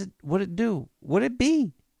 What it do? What it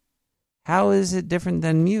be? How is it different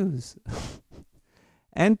than Muse?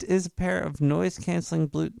 Ent is a pair of noise-canceling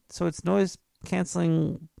Bluetooth. So it's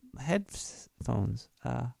noise-canceling headphones.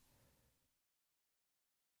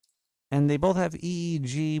 And they both have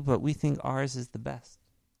EEG, but we think ours is the best.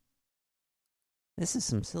 This is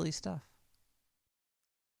some silly stuff.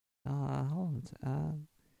 Hold on.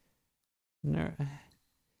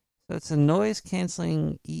 So it's a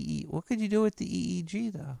noise-canceling EEG. What could you do with the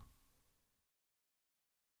EEG, though?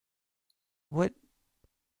 What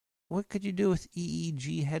could you do with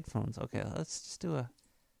EEG headphones? Okay, let's just do a...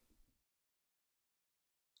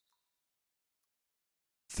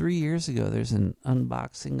 3 years ago, there's an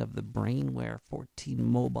unboxing of the Brainware 14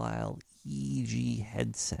 mobile EEG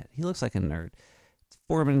headset. He looks like a nerd. It's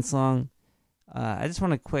 4 minutes long. I just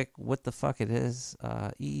want a quick what the fuck it is.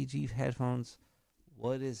 EEG headphones.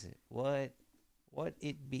 What is it? What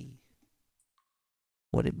it be?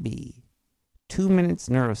 What it be? 2 minutes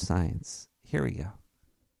neuroscience. Here we go.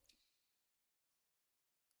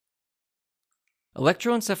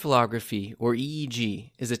 Electroencephalography, or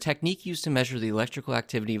EEG, is a technique used to measure the electrical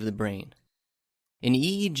activity of the brain. In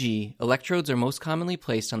EEG, electrodes are most commonly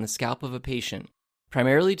placed on the scalp of a patient,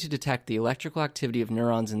 primarily to detect the electrical activity of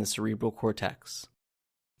neurons in the cerebral cortex.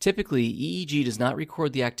 Typically, EEG does not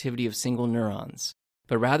record the activity of single neurons,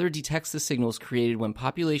 but rather detects the signals created when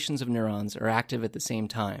populations of neurons are active at the same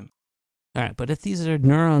time. All right, but if these are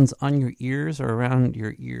neurons on your ears or around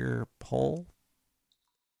your ear hole,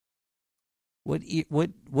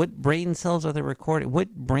 what brain cells are they recording?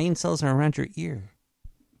 What brain cells are around your ear?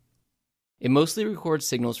 It mostly records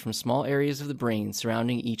signals from small areas of the brain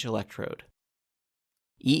surrounding each electrode.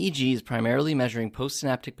 EEG is primarily measuring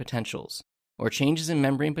postsynaptic potentials, or changes in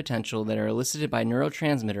membrane potential that are elicited by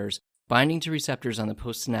neurotransmitters binding to receptors on the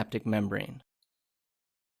postsynaptic membrane.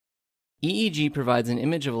 EEG provides an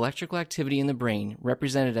image of electrical activity in the brain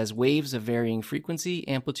represented as waves of varying frequency,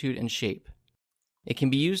 amplitude, and shape. It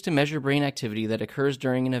can be used to measure brain activity that occurs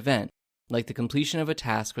during an event, like the completion of a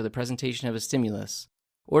task or the presentation of a stimulus,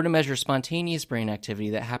 or to measure spontaneous brain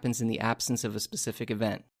activity that happens in the absence of a specific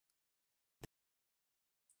event.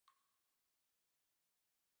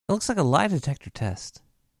 It looks like a lie detector test.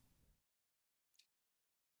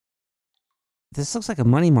 This looks like a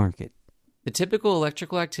money market. The typical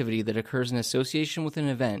electrical activity that occurs in association with an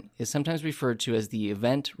event is sometimes referred to as the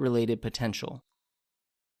event-related potential.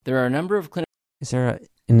 There are a number of clinical... Is there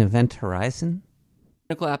an event horizon?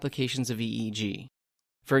 Clinical applications of EEG.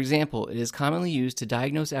 For example, it is commonly used to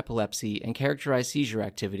diagnose epilepsy and characterize seizure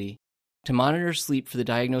activity, to monitor sleep for the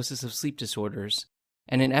diagnosis of sleep disorders,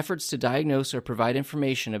 and in efforts to diagnose or provide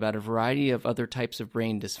information about a variety of other types of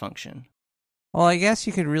brain dysfunction. Well, I guess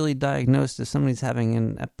you could really diagnose if somebody's having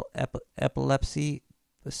an epilepsy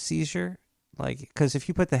seizure. Like, because if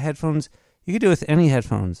you put the headphones, you could do it with any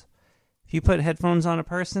headphones. If you put headphones on a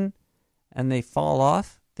person and they fall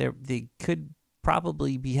off, they could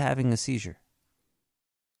probably be having a seizure.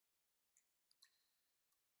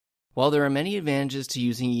 While there are many advantages to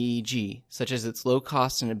using EEG, such as its low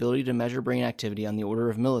cost and ability to measure brain activity on the order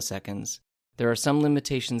of milliseconds, there are some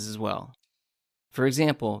limitations as well. For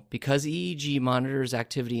example, because EEG monitors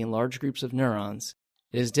activity in large groups of neurons,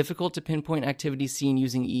 it is difficult to pinpoint activity seen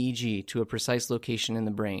using EEG to a precise location in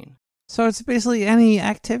the brain. So it's basically any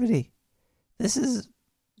activity. This is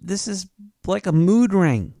like a mood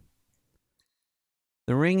ring.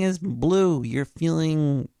 The ring is blue. You're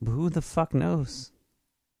feeling who the fuck knows.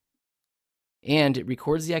 And it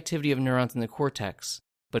records the activity of neurons in the cortex.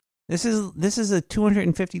 But this is a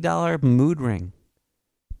 $250 mood ring.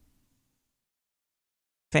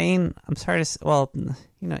 Fane, I'm sorry to, well,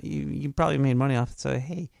 you probably made money off it, so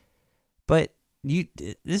hey, but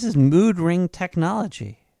this is mood ring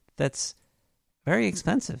technology that's very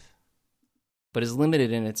expensive. But is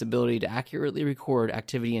limited in its ability to accurately record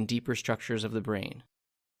activity in deeper structures of the brain.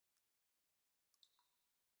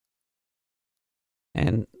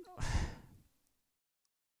 And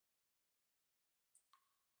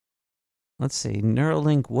let's see,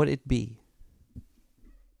 Neuralink, would it be?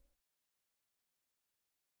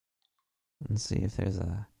 Let's see if there's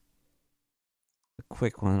a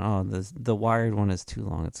quick one. Oh, the wired one is too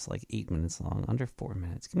long. It's like 8 minutes long, under 4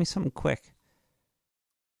 minutes. Give me something quick.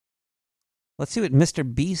 Let's see what Mr.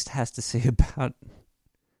 Beast has to say about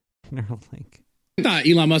Neuralink. I thought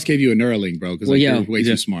Elon Musk gave you a Neuralink, bro, because you're way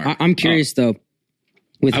too smart. I'm curious, though.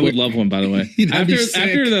 I would love one, by the way.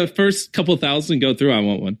 after the first couple thousand go through, I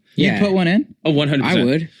want one. Yeah. You'd put one in? Oh, 100%. I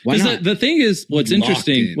would. Why not? The thing is, what's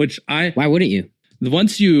interesting, why wouldn't you?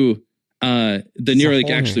 Once you... the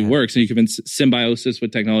Neuralink actually works, and you can symbiosis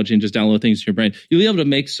with technology and just download things to your brain. You'll be able to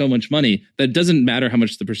make so much money that it doesn't matter how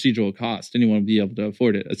much the procedure will cost. Anyone will be able to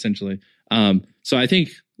afford it, essentially. So I think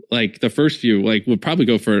like the first few would probably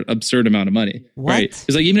go for an absurd amount of money, right?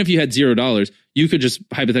 Because even if you had $0, you could just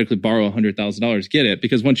hypothetically borrow $100,000, get it,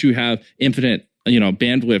 because once you have infinite,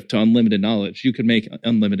 bandwidth to unlimited knowledge, you could make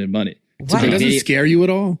unlimited money. So it doesn't scare you at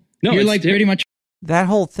all? No, you're like pretty much. That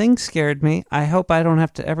whole thing scared me. I hope I don't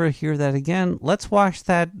have to ever hear that again. Let's wash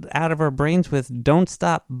that out of our brains with Don't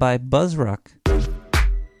Stop by Buzzruck.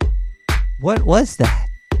 What was that?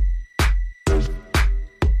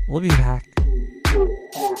 We'll be back.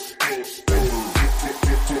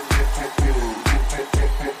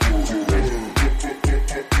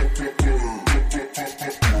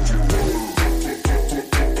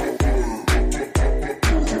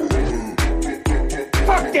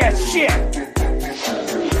 Fuck that shit!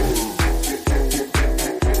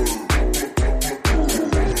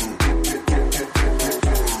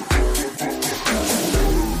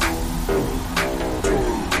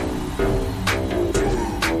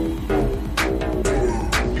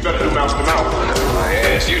 Mouse to mouth.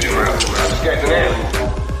 Yes, you do mouse to mouth. Get the name.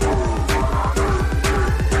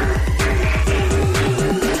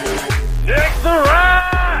 Nick the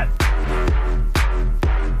Rat!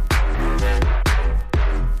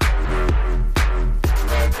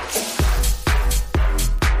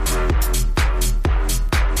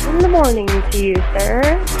 In the morning to you, sir.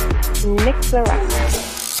 Nick the Rat.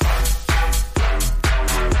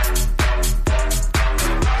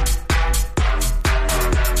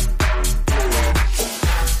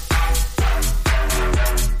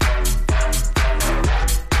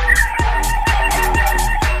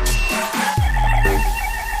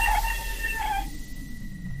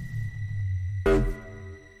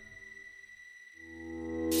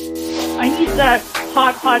 That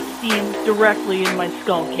hot steam directly in my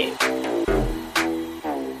skull cave.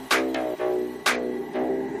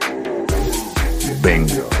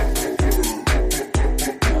 Bingo.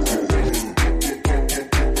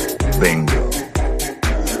 Bingo.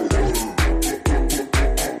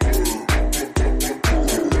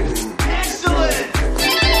 Excellent!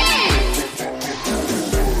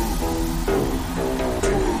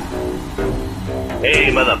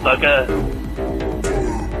 Hey, motherfucker.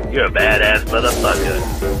 You're a badass motherfucker.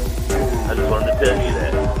 I just wanted to tell you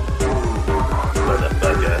that.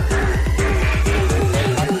 Motherfucker.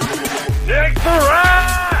 Nick the Rat!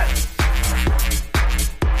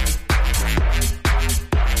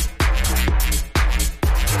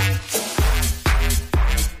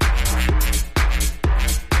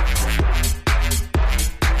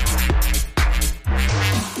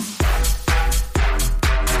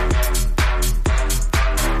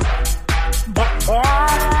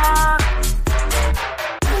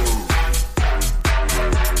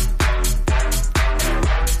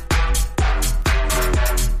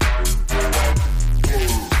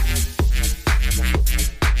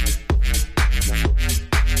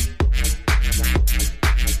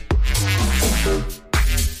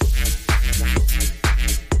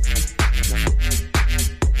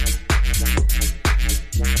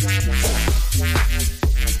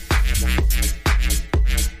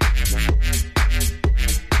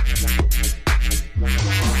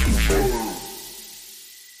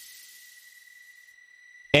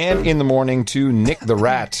 And in the morning to Nick the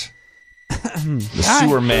Rat, the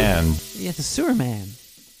sewer man. Yeah, the sewer man.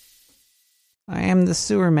 I am the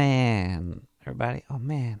sewer man, everybody. Oh,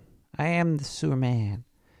 man. I am the sewer man.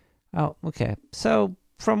 Oh, okay. So,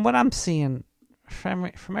 from what I'm seeing, from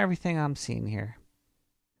everything I'm seeing here,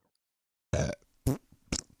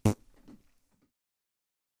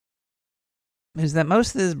 is that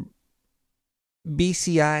most of the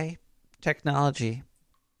BCI technology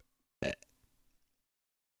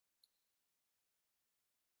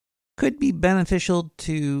could be beneficial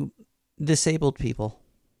to disabled people.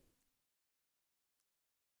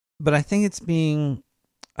 But I think it's being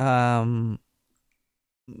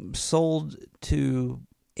sold to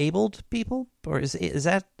abled people, or is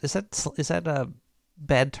that a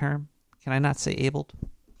bad term? Can I not say abled?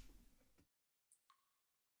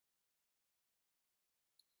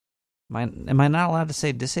 Am I not allowed to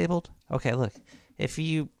say disabled? Okay, look. If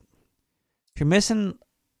you're missing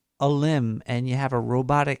a limb and you have a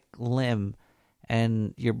robotic limb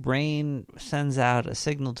and your brain sends out a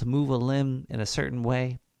signal to move a limb in a certain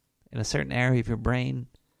way, in a certain area of your brain,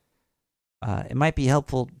 it might be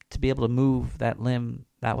helpful to be able to move that limb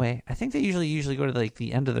that way. I think they usually go to like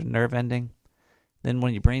the end of the nerve ending. Then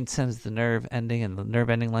when your brain sends the nerve ending and the nerve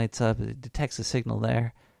ending lights up, it detects a signal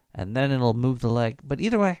there, and then it'll move the leg. But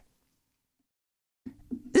either way,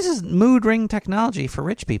 this is mood ring technology for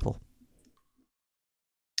rich people.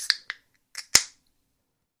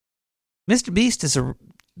 Mr. Beast is a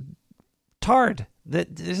tard.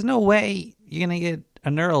 There's no way you're going to get a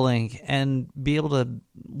Neuralink and be able to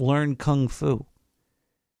learn Kung Fu.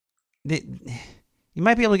 You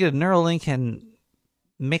might be able to get a Neuralink and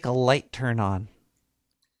make a light turn on.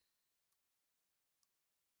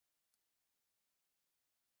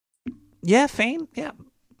 Yeah, Fane? Yeah.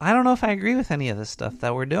 I don't know if I agree with any of this stuff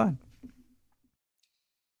that we're doing.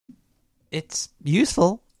 It's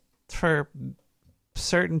useful for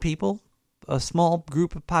certain people, a small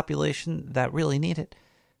group of population that really need it,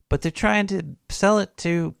 but they're trying to sell it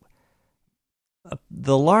to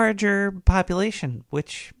the larger population,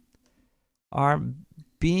 which are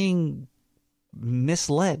being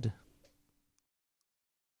misled.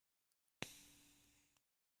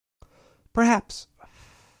 Perhaps.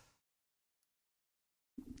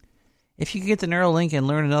 If you could get the Neuralink and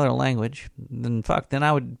learn another language, then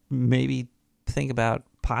I would maybe think about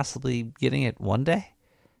possibly getting it one day.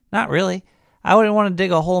 Not really. I wouldn't want to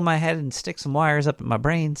dig a hole in my head and stick some wires up in my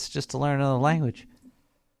brains just to learn another language.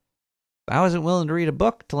 I wasn't willing to read a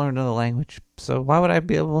book to learn another language, so why would I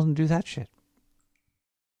be able to do that shit?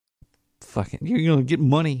 Fucking, you're going to get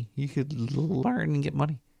money. You could learn and get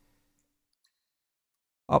money.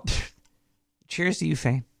 Oh, cheers to you,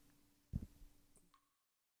 Fane.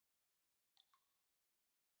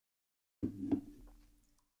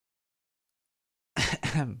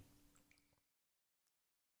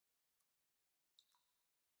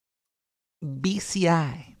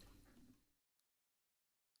 BCI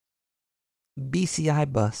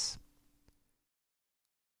bus.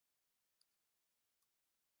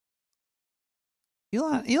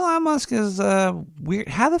 Elon Musk is weird.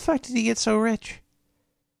 How the fuck did he get so rich?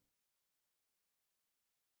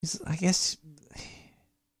 I guess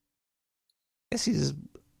he's.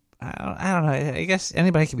 I don't know. I guess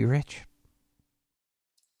anybody can be rich.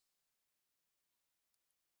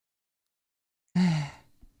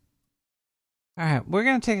 All right, we're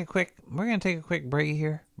gonna take a quick break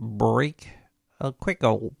here. A quick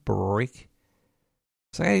old break.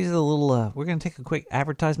 So I gotta use a little. We're gonna take a quick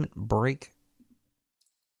advertisement break.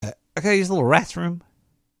 I gotta use a little Rat's Room,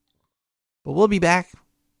 but we'll be back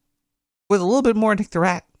with a little bit more Nick the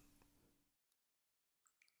Rat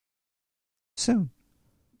soon.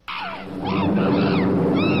 Quentin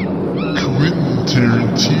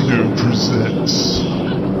Tarantino presents.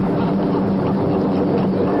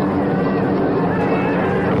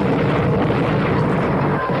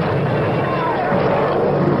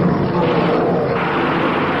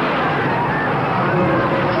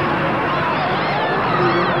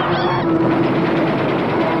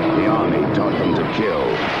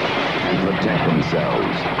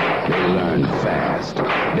 They learn fast.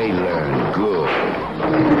 They learn good.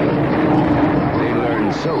 They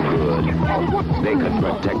learn so good, they could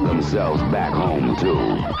protect themselves back home, too.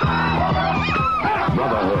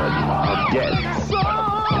 Brotherhood of Death.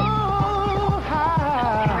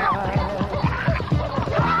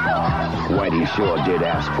 Whitey sure did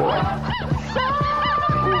ask for it.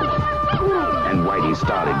 And Whitey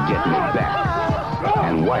started getting it back.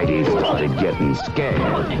 And Whitey started getting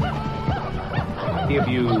scared. Give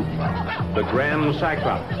you the Grand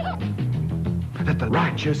Cyclops. Let the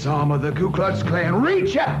righteous arm of the Ku Klux Klan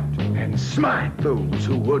reach out and and smite those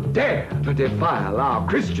who would dare to defile our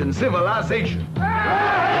Christian civilization.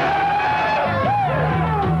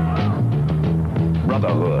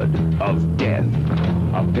 Brotherhood of Death.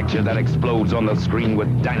 A picture that explodes on the screen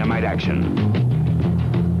with dynamite action.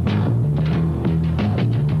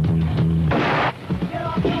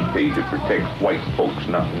 Paid to protect white folks,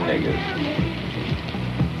 not niggas.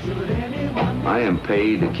 I am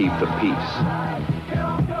paid to keep the peace.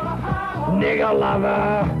 Nigger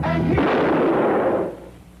lover!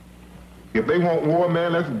 If they want war,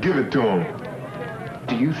 man, let's give it to them.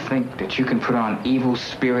 Do you think that you can put on evil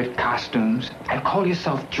spirit costumes and call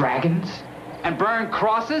yourself dragons and burn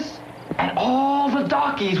crosses? And all the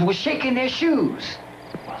darkies were shaking their shoes.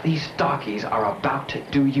 Well, these darkies are about to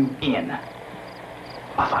do you in.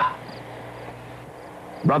 Mother.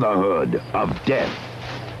 Brotherhood of Death.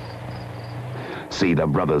 See the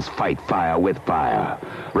brothers fight fire with fire.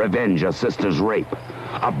 Revenge a sister's rape.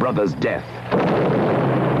 A brother's death.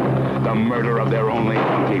 The murder of their only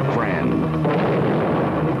hunky friend.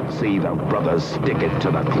 See the brothers stick it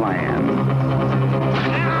to the clan.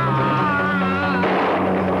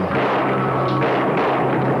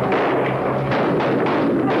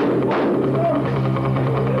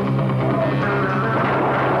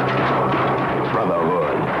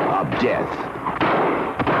 Death.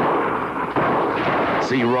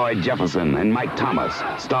 See Roy Jefferson and Mike Thomas,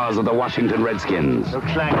 stars of the Washington Redskins.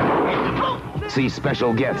 See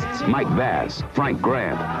special guests Mike Vass, Frank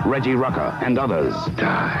Grant, Reggie Rucker, and others.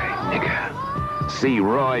 Die, nigga. See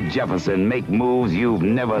Roy Jefferson make moves you've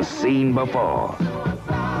never seen before.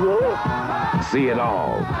 See it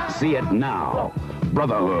all. See it now.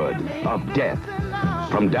 Brotherhood of Death.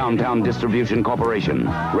 From Downtown Distribution Corporation.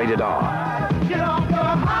 Rated R. Get off your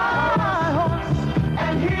high horse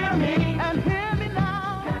and hear me now.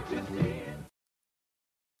 Can't you see it?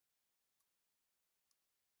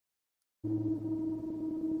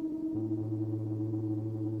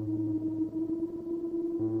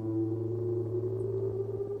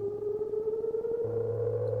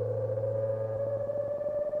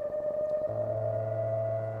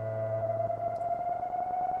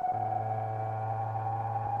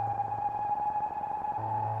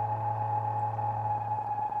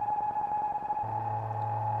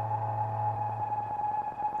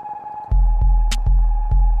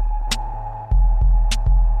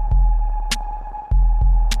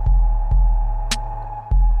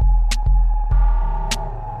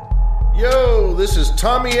 This is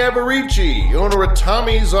Tommy Averici, owner of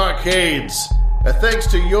Tommy's Arcades. Thanks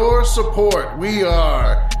to your support, we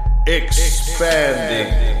are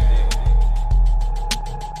expanding.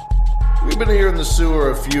 We've been here in the sewer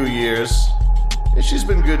a few years, and she's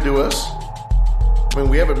been good to us. I mean,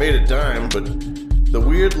 we haven't made a dime, but the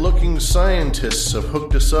weird-looking scientists have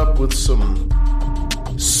hooked us up with some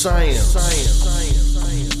science.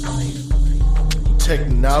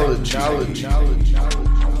 Technology.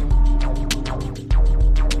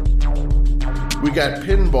 We got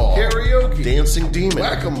pinball, karaoke, dancing demon,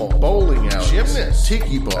 whack-a-mole, bowling alley, gymnast,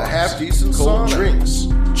 tiki bar, a half-decent cold sauna, drinks,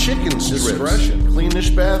 chicken strips, discretion,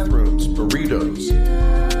 cleanish bathrooms, burritos,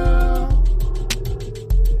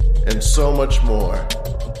 and so much more.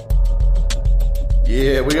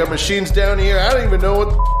 Yeah, we got machines down here. I don't even know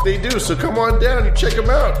what they do, so come on down and check them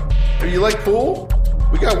out. Do you like pool?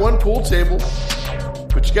 We got one pool table,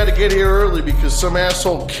 but you got to get here early because some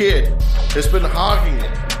asshole kid has been hogging it.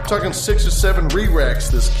 Talking 6 or 7 re-racks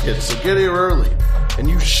this kid, so get here early and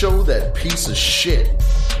you show that piece of shit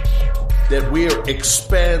that we're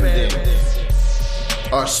expanding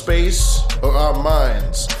our space or our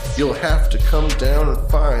minds. You'll have to come down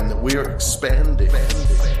and find that we are expanding.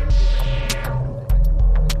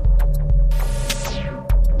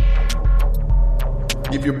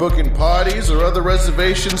 If you're booking parties or other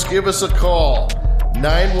reservations, give us a call.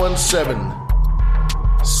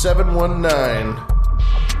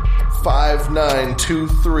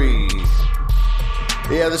 917-719-5923.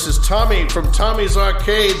 Yeah, this is Tommy from Tommy's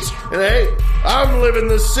Arcades, and hey, I'm living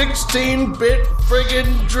the 16-bit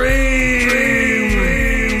friggin' dream.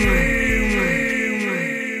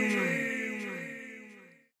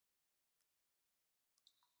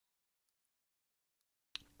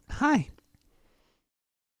 Hi.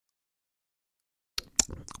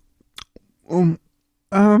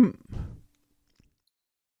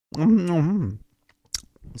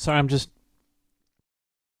 Sorry, I'm just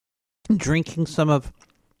drinking some of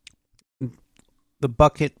the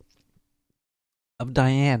bucket of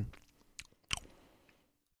Diane.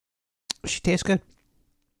 She tastes good.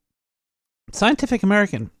 Scientific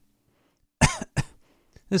American.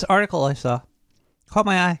 This article I saw caught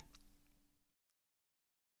my eye.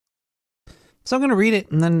 So I'm going to read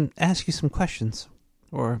it and then ask you some questions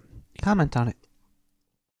or comment on it.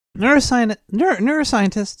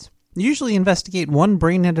 Neuroscientists usually investigate one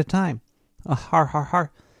brain at a time.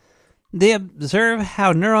 They observe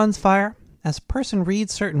how neurons fire as a person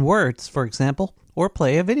reads certain words, for example, or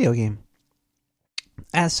play a video game.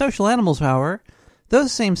 As social animals, however,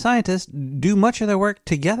 those same scientists do much of their work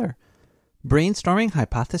together, brainstorming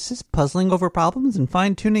hypotheses, puzzling over problems, and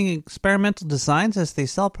fine-tuning experimental designs as they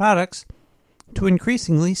sell products to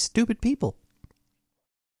increasingly stupid people.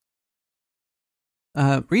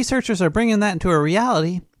 Researchers are bringing that into a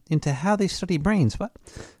reality into how they study brains. What?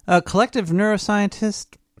 Collective neuroscience,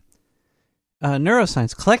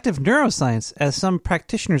 as some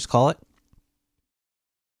practitioners call it.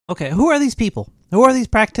 Okay, who are these people? Who are these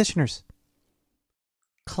practitioners?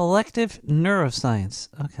 Collective neuroscience.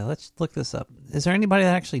 Okay, let's look this up. Is there anybody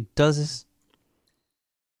that actually does this?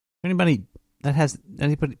 Anybody that has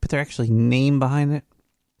anybody put their actually name behind it?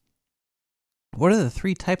 What are the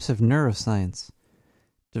 3 types of neuroscience?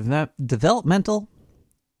 Developmental,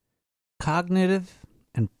 cognitive,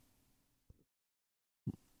 and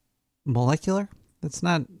molecular?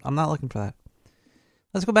 I'm not looking for that.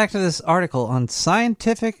 Let's go back to this article on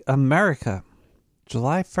Scientific America,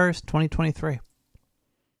 July 1st, 2023.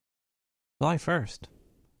 July 1st.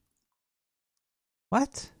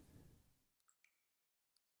 What?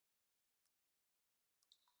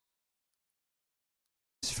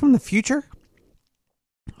 Is this from the future?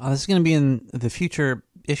 Oh, this is going to be in the future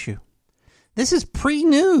issue. This is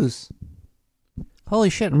pre-news. Holy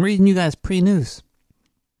shit, I'm reading you guys pre-news.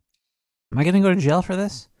 Am I going to go to jail for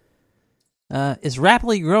this? Is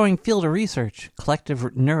rapidly growing field of research, collective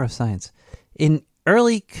neuroscience. An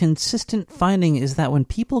early consistent finding is that when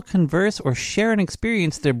people converse or share an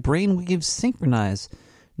experience, their brain waves synchronize.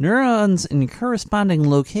 Neurons in corresponding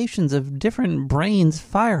locations of different brains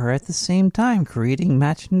fire at the same time, creating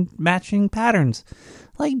matching patterns,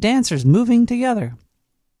 like dancers moving together.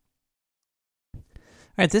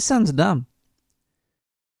 Alright, this sounds dumb.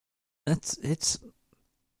 This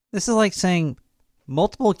is like saying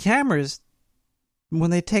multiple cameras, when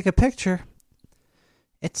they take a picture,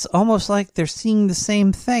 it's almost like they're seeing the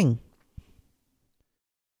same thing.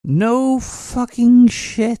 No fucking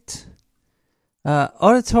shit.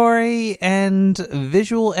 Auditory and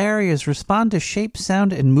visual areas respond to shape,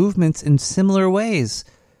 sound, and movements in similar ways.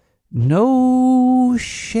 No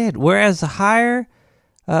shit. Whereas higher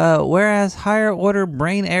order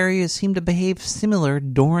brain areas seem to behave similar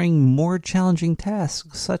during more challenging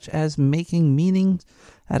tasks, such as making meaning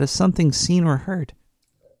out of something seen or heard.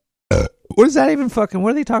 What is that even what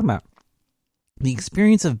are they talking about? The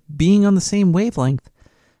experience of being on the same wavelength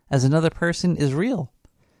as another person is real,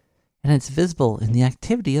 and it's visible in the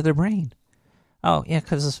activity of their brain. Oh, yeah,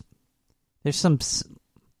 because they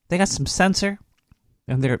got some sensor,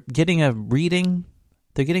 and they're getting a reading,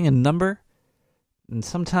 they're getting a number, and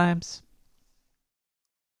sometimes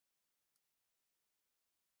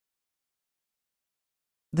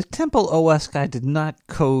the Temple OS guy did not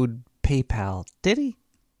code PayPal, did he?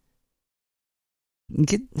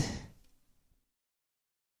 Get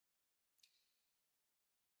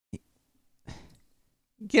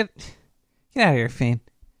out of here, Fane.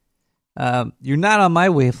 You're not on my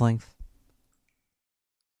wavelength.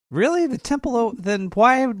 Really? The Temple then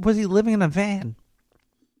why was he living in a van?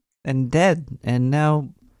 And dead, and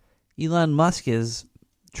now Elon Musk is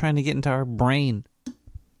trying to get into our brain.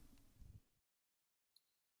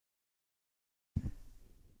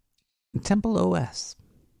 Temple OS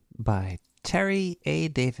by Terry A.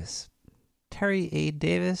 Davis. Terry A.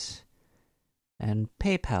 Davis and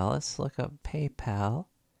PayPal. Let's look up PayPal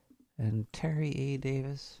and Terry A.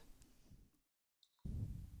 Davis.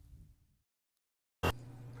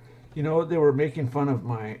 You know, they were making fun of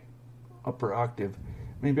my upper octave.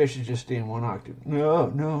 Maybe I should just stay in one octave.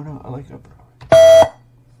 No, I like upper octave.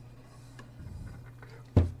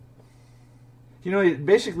 You know,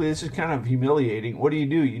 basically this is kind of humiliating. What do?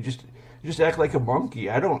 You just act like a monkey.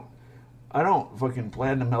 I don't fucking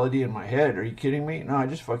plan the melody in my head. Are you kidding me? No, I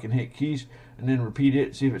just fucking hit keys and then repeat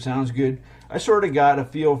it, see if it sounds good. I sort of got a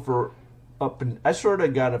feel for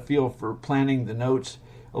planning the notes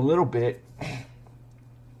a little bit.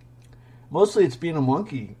 Mostly it's being a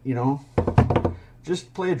monkey, you know.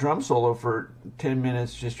 Just play a drum solo for 10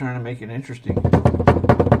 minutes, just trying to make it interesting.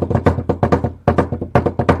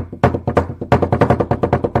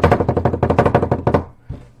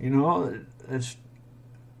 You know, it's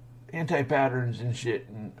anti-patterns and shit,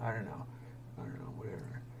 and I don't know,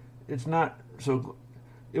 whatever. It's not so.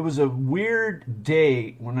 It was a weird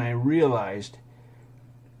day when I realized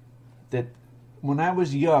that when I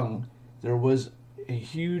was young, there was a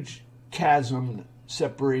huge chasm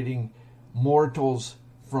separating mortals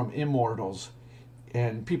from immortals.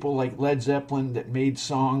 And people like Led Zeppelin that made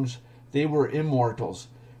songs, they were immortals.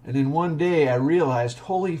 And then one day I realized,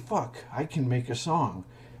 holy fuck, I can make a song.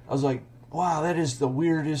 I was like, wow, that is the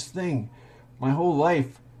weirdest thing. My whole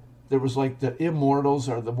life, there was like the immortals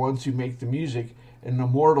are the ones who make the music, and the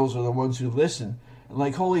mortals are the ones who listen. And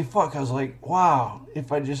like, holy fuck, I was like, wow,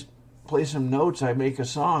 if I just play some notes, I make a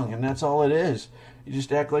song, and that's all it is. You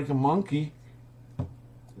just act like a monkey.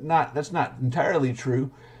 That's not entirely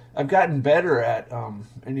true. I've gotten better at,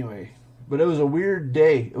 anyway. But it was a weird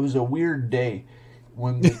day. It was a weird day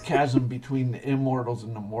when the chasm between the immortals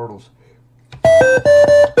and the mortals.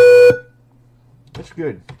 That's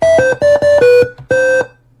good.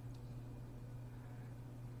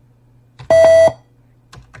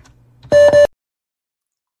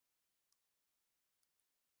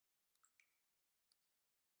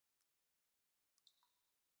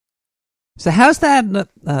 So how's that?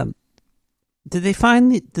 Did they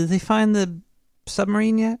find the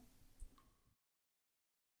submarine yet?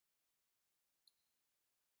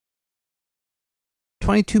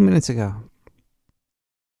 "22 minutes ago.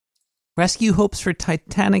 Rescue hopes for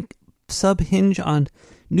Titanic sub hinge on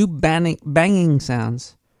new banging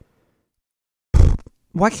sounds.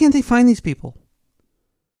 Why can't they find these people?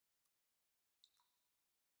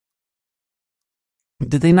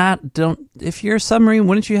 Did they not? If you're a submarine,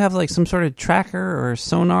 wouldn't you have like some sort of tracker or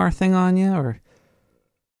sonar thing on you, or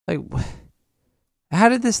like? How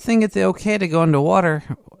did this thing get the okay to go underwater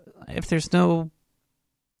if there's no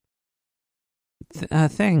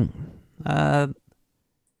thing?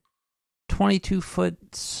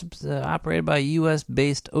 22-foot operated by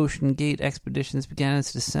U.S.-based Ocean Gate Expeditions began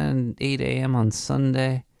its descent at 8 a.m. on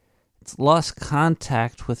Sunday. It's lost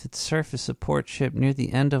contact with its surface support ship near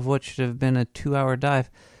the end of what should have been a 2-hour dive.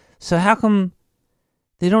 So how come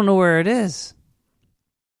they don't know where it is?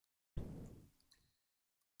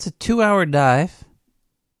 It's a 2-hour dive.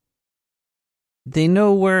 They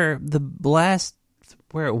know where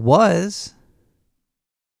where it was.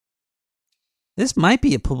 This might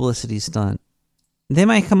be a publicity stunt. They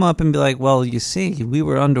might come up and be like, well, you see, we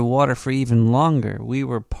were underwater for even longer. We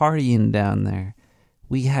were partying down there.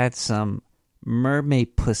 We had some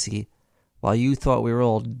mermaid pussy while you thought we were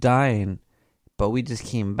all dying, but we just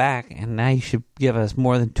came back, and now you should give us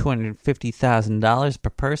more than $250,000 per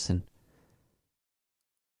person.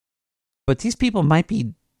 But these people might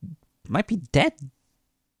be dead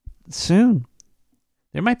soon.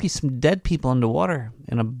 There might be some dead people underwater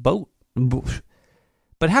in a boat.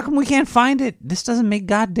 But how come we can't find it? This doesn't make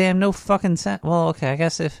goddamn no fucking sense. Well, okay, I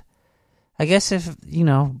guess if you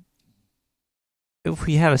know, if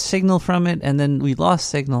we have a signal from it and then we lost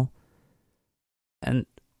signal, and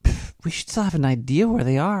we should still have an idea where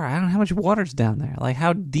they are. I don't know how much water's down there. Like,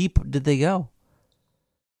 how deep did they go?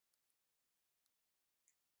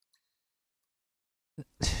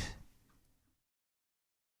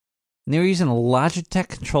 They were using a Logitech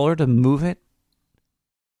controller to move it.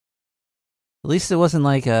 At least it wasn't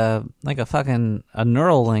like a fucking a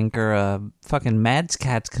Neuralink or a fucking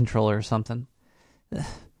Madscats controller or something.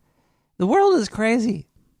 The world is crazy.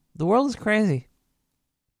 The world is crazy.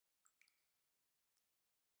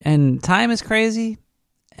 And time is crazy.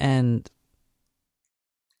 And,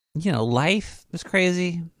 you know, life is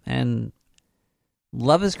crazy. And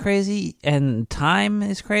love is crazy. And time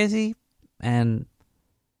is crazy. And,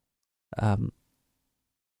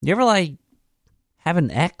 you ever, like, have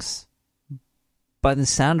an ex by the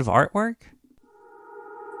sound of artwork?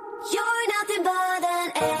 You're nothing but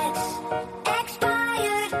an ex,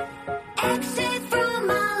 expired, exit from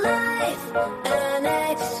my life. An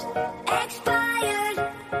ex, expired,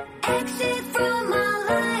 exit from my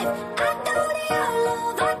life. I don't need your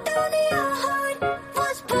love, I don't need your heart.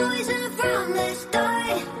 Was poison from the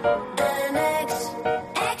start. An ex,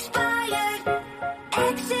 expired,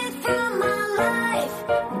 exit from my life.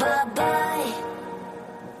 Bye-bye.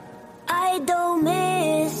 I don't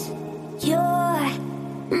miss your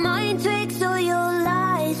mind tricks or your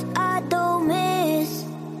lies. I don't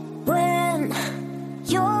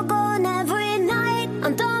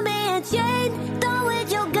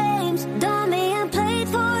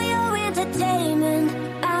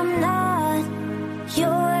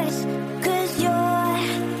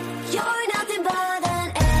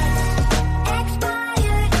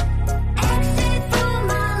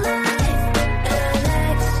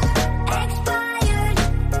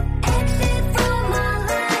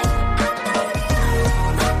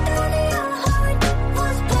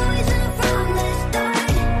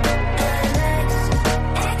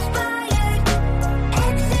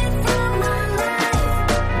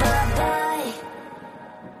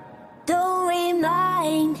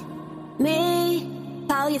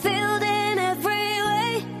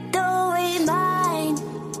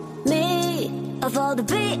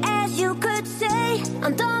guess you could say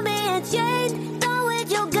I'm dumb and chained, done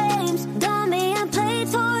with your games, dumb and played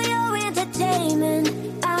for your entertainment.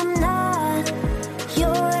 I'm not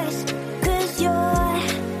yours, 'cause you're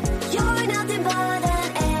nothing but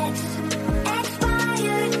an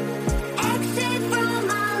expired exit from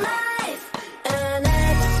my life. An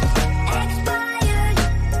expired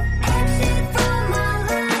exit from my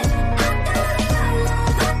life.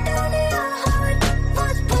 I thought your heart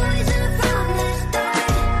was poison from the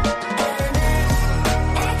start. An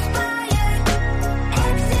expired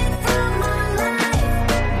exit from my life.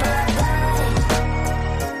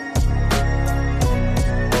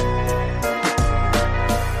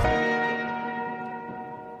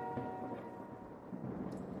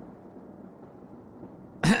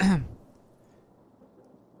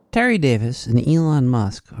 Terry Davis and Elon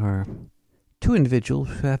Musk are two individuals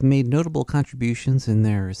who have made notable contributions in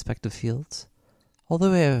their respective fields.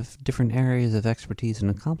 Although they have different areas of expertise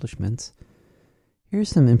and accomplishments, here's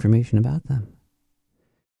some information about them.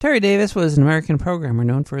 Terry Davis was an American programmer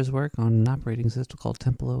known for his work on an operating system called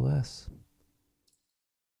Temple OS.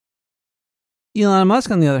 Elon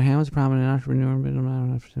Musk, on the other hand, was a prominent entrepreneur,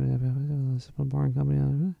 a boring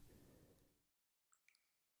company.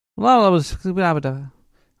 Well, it was.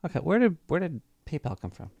 Okay, where did PayPal come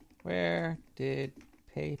from? Where did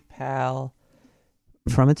PayPal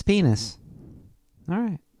from its penis? All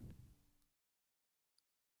right.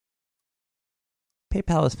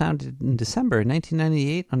 PayPal was founded in December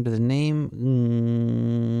 1998 under the name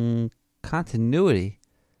Continuity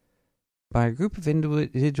by a group of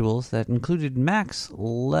individuals that included Max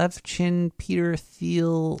Levchin, Peter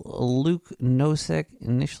Thiel, Luke Nosek.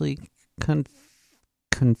 Initially,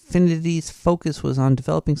 Confinity's focus was on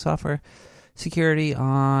developing software security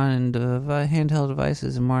on handheld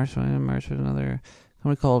devices. In March with another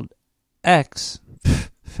company called X,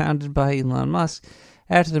 founded by Elon Musk.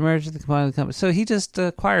 After the merger of the combined company, so he just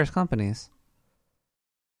acquires companies.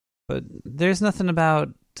 But there's nothing about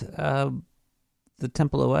the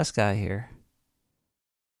Temple OS guy here.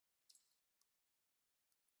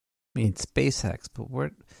 I mean, SpaceX, but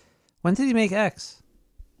when did he make X?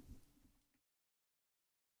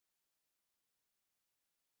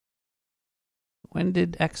 When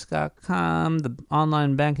did X.com, the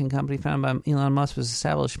online banking company founded by Elon Musk, was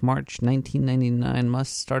established? March 1999.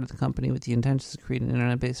 Musk started the company with the intention to create an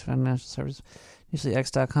internet-based financial service. Usually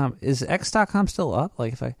X.com. Is X.com still up?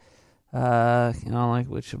 Like if I,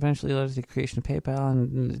 which eventually led to the creation of PayPal,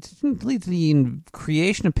 and it didn't lead to the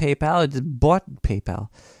creation of PayPal. It just bought PayPal.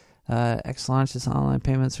 X launched its online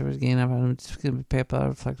payment service, gain up PayPal.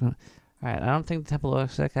 Reflecting. All right, I don't think the Temple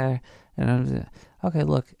looks that guy. Okay,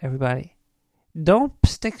 look, everybody. Don't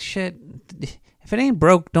stick shit. If it ain't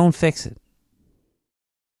broke, don't fix it.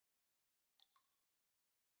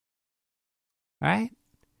 Alright?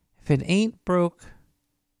 If it ain't broke,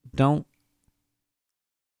 don't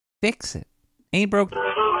fix it. Ain't broke,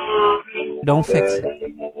 don't fix it.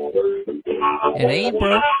 It ain't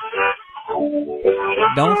broke,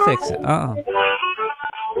 don't fix it.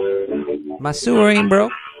 My sewer ain't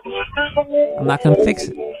broke. I'm not gonna fix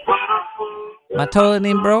it. My toilet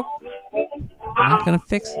ain't broke. I'm not gonna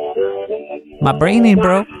fix it. My brain ain't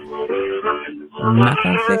broke. I'm not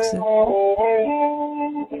gonna fix it.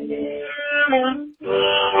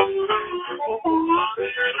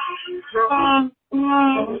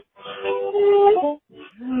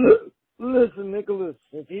 Listen, Nicholas,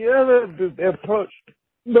 if you ever approached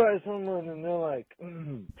by someone and they're like,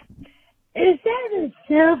 is that a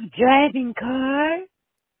self-driving car?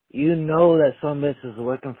 You know that some bitch is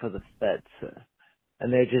working for the feds, sir.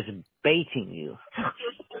 And they're just baiting you.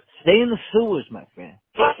 Stay in the sewers, my friend.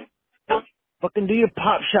 Fucking do your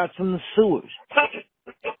pop shots from the sewers.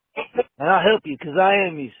 And I'll help you, because I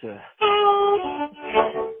am you, sir.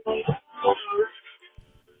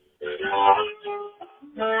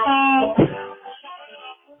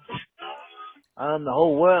 I'm the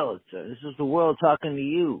whole world, sir. This is the world talking to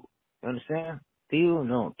you. You understand? Do you?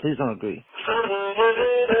 No, please don't agree.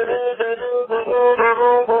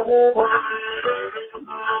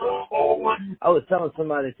 I was telling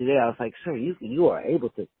somebody today, I was like, sir, you are able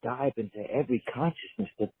to dive into every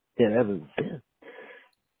consciousness that ever exists.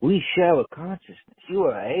 We share a consciousness. You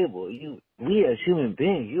are able, we as human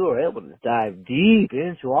beings, you are able to dive deep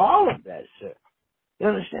into all of that, sir. You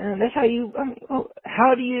understand? That's how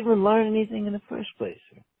how do you even learn anything in the first place,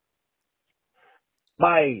 sir?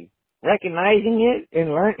 By recognizing it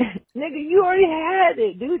and learning. Nigga, you already had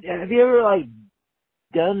it, dude. Have you ever,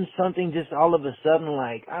 done something just all of a sudden,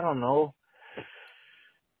 I don't know,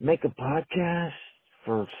 make a podcast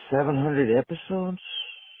for 700 episodes?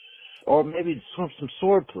 Or maybe some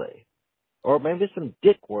swordplay. Or maybe some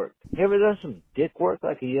dick work. You ever done some dick work?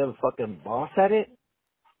 Like you have a fucking boss at it?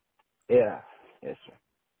 Yeah. Yes, sir.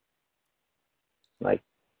 Like,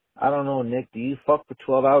 I don't know, Nick, do you fuck for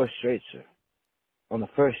 12 hours straight, sir? On the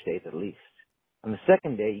first date, at least. On the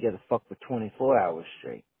second date, you gotta fuck for 24 hours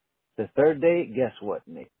straight. The third date, guess what,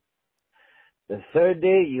 Nick? The third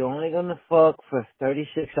date, you're only gonna fuck for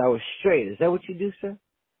 36 hours straight. Is that what you do, sir?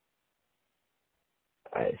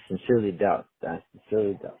 I sincerely doubt.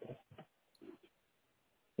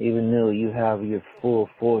 Even though you have your full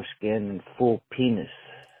foreskin and full penis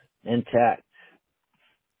intact,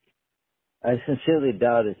 I sincerely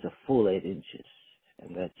doubt it's a full 8 inches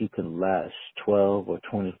and that you can last 12 or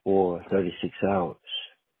 24 or 36 hours.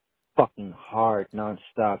 Fucking hard,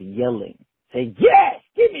 non-stop yelling. Say, yes!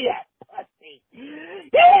 Give me that pussy!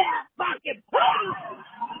 Yeah! Fucking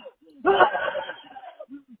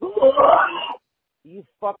You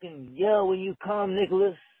fucking yell when you come,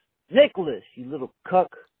 Nicholas. Nicholas, you little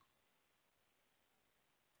cuck.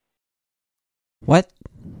 What?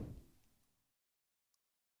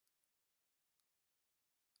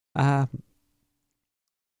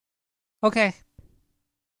 Okay.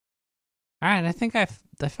 All right, I think I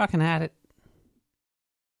fucking had it.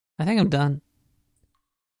 I think I'm done.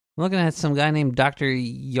 I'm looking at some guy named Dr.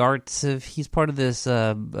 Yartsev. He's part of this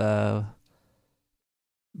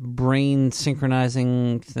brain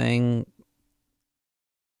synchronizing thing.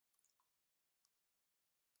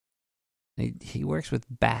 He works with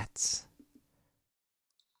bats.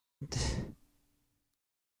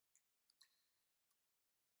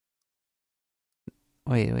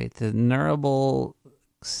 Wait. The Neurable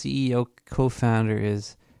CEO co-founder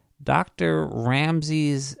is Dr.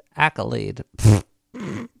 Ramsey's Accolade.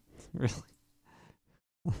 Really?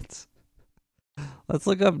 Let's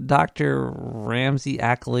look up Dr. Ramsey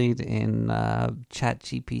Accolade in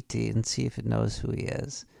ChatGPT and see if it knows who he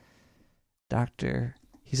is.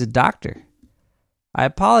 He's a doctor. I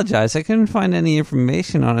apologize. I couldn't find any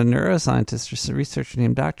information on a neuroscientist or researcher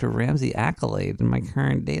named Dr. Ramsey Accolade in my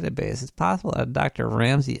current database. It's possible that Dr.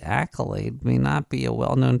 Ramsey Accolade may not be a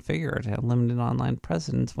well-known figure to have limited online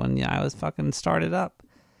presence when I was fucking started up.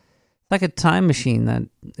 It's like a time machine that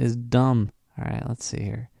is dumb. All right, let's see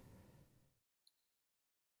here.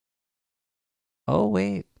 Oh,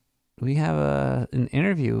 wait. We have an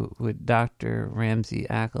interview with Dr. Ramsey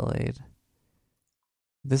Accolade.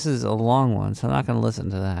 This is a long one, so I'm not going to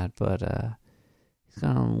listen to that. But he's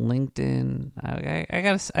on LinkedIn. I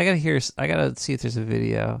gotta see if there's a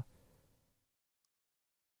video.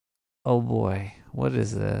 Oh boy, what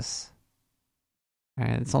is this? All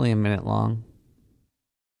right, it's only a minute long.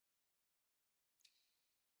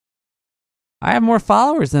 I have more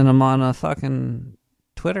followers than him on fucking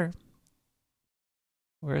Twitter.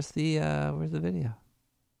 Where's the video?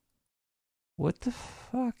 What the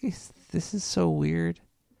fuck is this? Is so weird.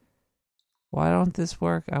 Why don't this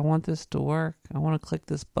work? I want this to work. I want to click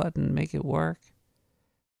this button, make it work.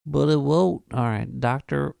 But it won't. All right,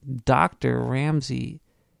 Dr. Ramsey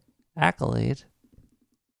Accolade.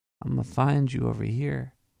 I'm going to find you over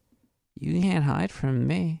here. You can't hide from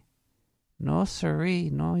me. No, siree.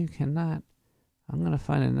 No, you cannot. I'm going to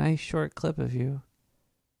find a nice short clip of you.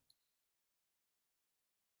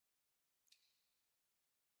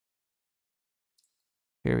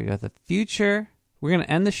 Here we go. The future. We're going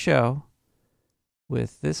to end the show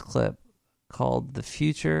with this clip called The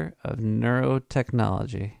Future of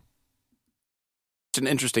Neurotechnology. It's an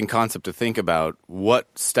interesting concept to think about.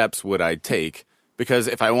 What steps would I take? Because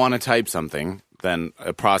if I want to type something, then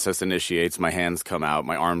a process initiates, my hands come out,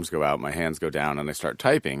 my arms go out, my hands go down, and I start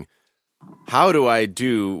typing. How do I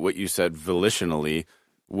do what you said volitionally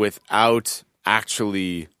without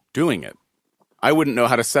actually doing it? I wouldn't know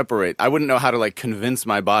how to separate. I wouldn't know how to convince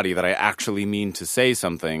my body that I actually mean to say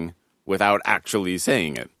something without actually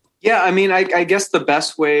saying it. Yeah, I mean, I guess the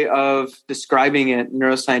best way of describing it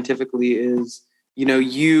neuroscientifically is,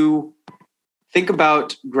 you think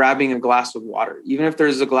about grabbing a glass of water. Even if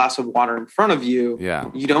there's a glass of water in front of you,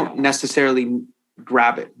 you don't necessarily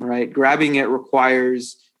grab it, right? Grabbing it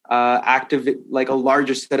requires a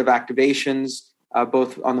larger set of activations,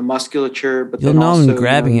 both on the musculature, but you'll then know also I'm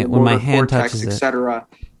grabbing it when my hand cortex, touches it, etc.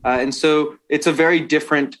 And so it's a very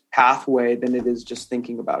different pathway than it is just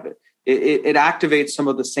thinking about it. It activates some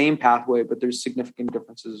of the same pathway, but there's significant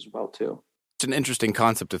differences as well too. It's an interesting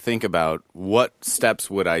concept to think about. What steps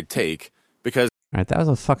would I take? Because all right, that was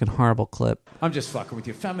a fucking horrible clip. I'm just fucking with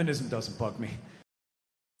you. Feminism doesn't bug me.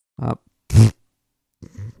 All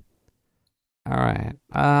right.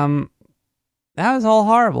 That was all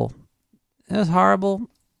horrible. It was horrible.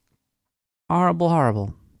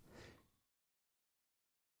 Horrible.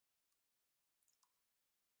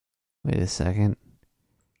 Wait a second.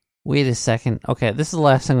 Okay, this is the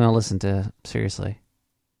last thing I'm going to listen to. Seriously.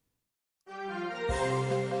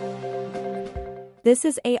 This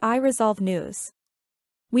is AI Resolve News.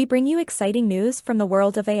 We bring you exciting news from the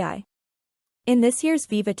world of AI. In this year's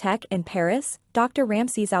Viva Tech in Paris, Dr.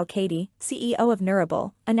 Ramses Al-Khaidi, CEO of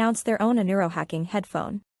Neurable, announced their own neurohacking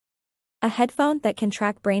headphone. A headphone that can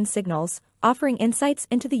track brain signals, offering insights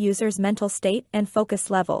into the user's mental state and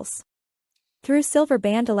focus levels. Through silver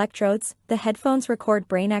band electrodes, the headphones record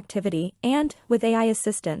brain activity and, with AI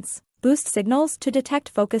assistance, boost signals to detect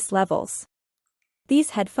focus levels.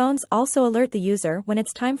 These headphones also alert the user when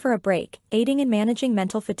it's time for a break, aiding in managing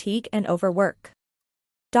mental fatigue and overwork.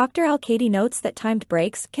 Dr. Al-Khaidi notes that timed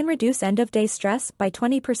breaks can reduce end-of-day stress by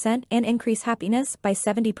 20% and increase happiness by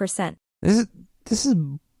 70%. This is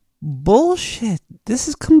bullshit. This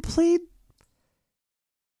is complete,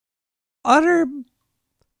 utter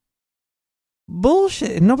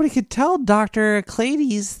bullshit. Nobody could tell Dr.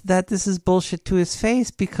 Al-Khaidi that this is bullshit to his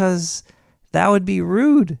face because that would be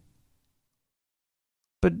rude.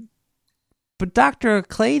 But Dr.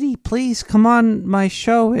 Al-Khaidi, please come on my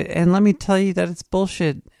show and let me tell you that it's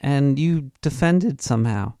bullshit and you defend it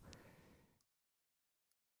somehow.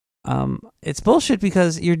 It's bullshit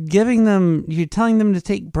because you're telling them to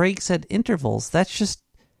take breaks at intervals. That's just,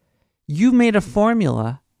 you made a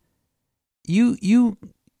formula. You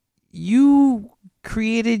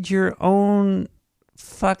created your own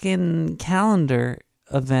fucking calendar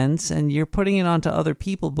events and you're putting it onto other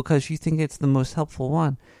people because you think it's the most helpful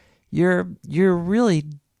one. You really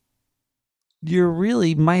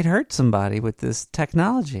might hurt somebody with this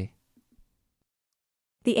technology.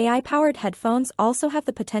 The AI-powered headphones also have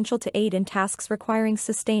the potential to aid in tasks requiring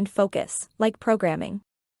sustained focus, like programming.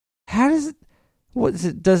 How does it? What is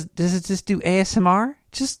it? Does it just do ASMR?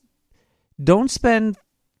 Just don't spend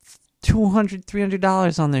 $200,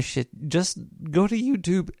 $300 on this shit. Just go to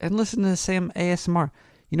YouTube and listen to the same ASMR.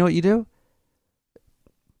 You know what you do?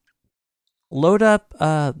 Load up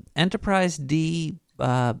Enterprise D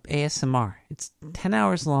ASMR. It's 10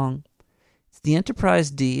 hours long. It's the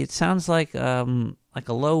Enterprise D. It sounds like a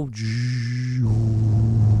low.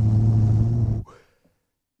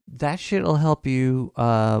 That shit will help you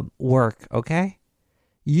work. Okay,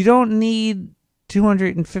 you don't need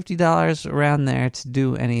 $250 around there to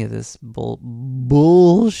do any of this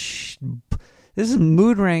bullshit. This is a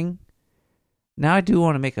mood ring. Now I do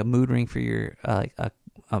want to make a mood ring for your a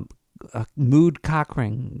mood cock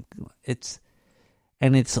ring. It's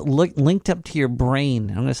linked up to your brain.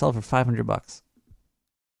 I'm going to sell it for $500.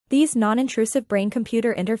 These non-intrusive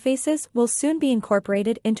brain-computer interfaces will soon be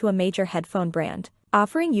incorporated into a major headphone brand,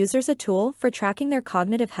 offering users a tool for tracking their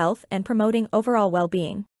cognitive health and promoting overall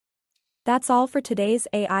well-being. That's all for today's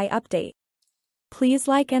AI update. Please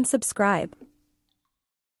like and subscribe.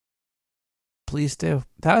 Please do.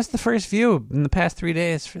 That was the first view in the past 3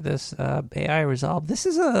 days for this AI Resolve. This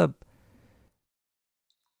is a...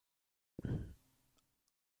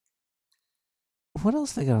 What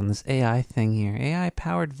else they got on this AI thing here?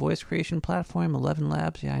 AI-powered voice creation platform, 11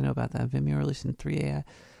 Labs. Yeah, I know about that. Vimeo releasing 3 AI.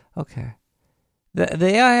 Okay. The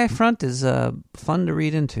AI front is fun to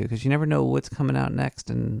read into because you never know what's coming out next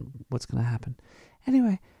and what's going to happen.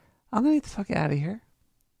 Anyway, I'm going to get the fuck out of here.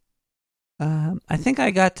 I think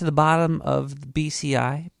I got to the bottom of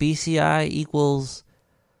BCI. BCI equals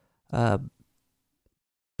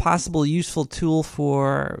possible useful tool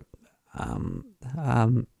for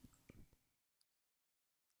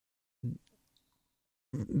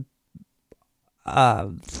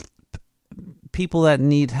people that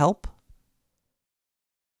need help.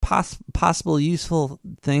 Possible useful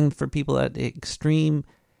thing for people at an extreme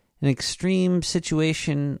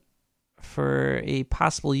situation, for a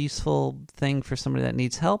possible useful thing for somebody that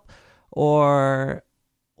needs help, or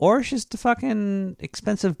it's just a fucking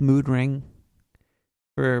expensive mood ring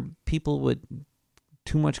for people with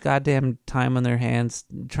too much goddamn time on their hands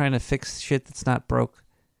trying to fix shit that's not broke,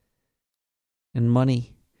 and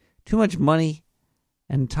money, too much money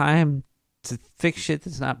and time to fix shit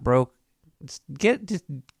that's not broke. Just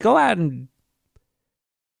go out and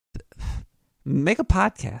make a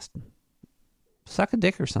podcast. Suck a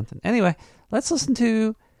dick or something. Anyway, let's listen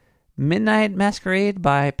to Midnight Masquerade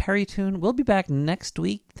by Perry Tune. We'll be back next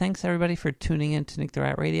week. Thanks, everybody, for tuning in to Nick the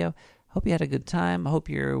Rat Radio. Hope you had a good time. I hope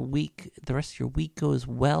the rest of your week goes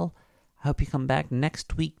well. I hope you come back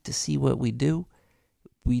next week to see what we do.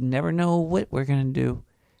 We never know what we're going to do.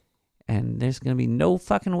 And there's going to be no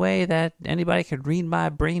fucking way that anybody could read my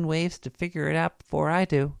brain waves to figure it out before I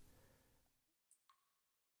do.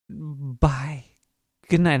 Bye.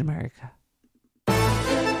 Good night, America.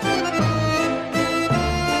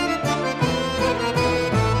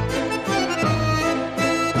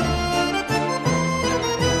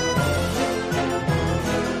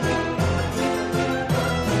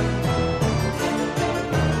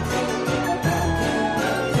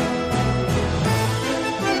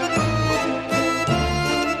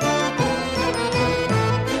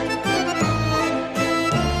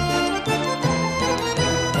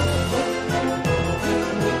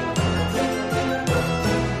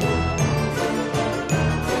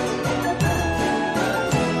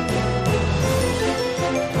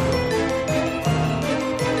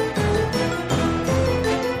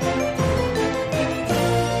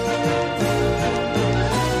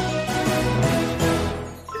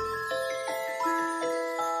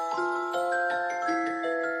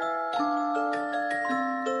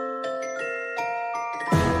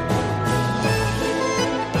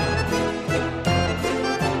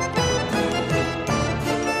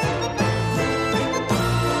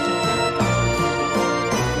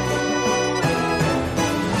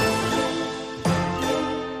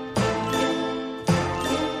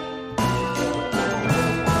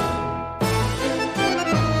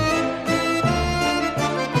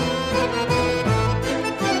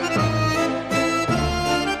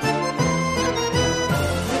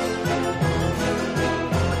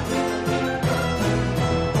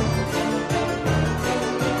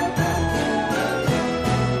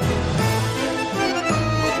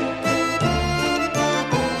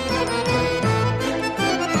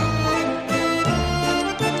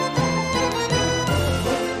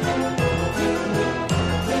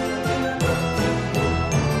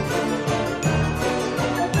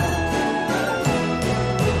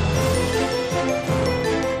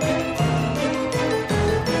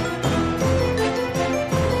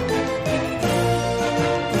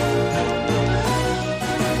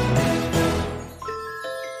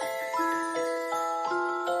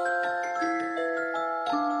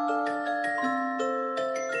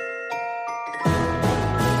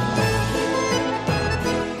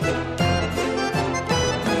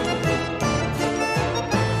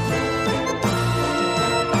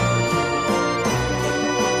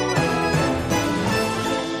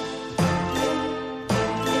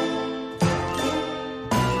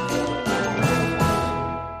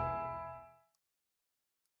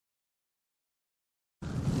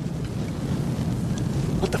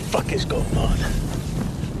 what the fuck is going on.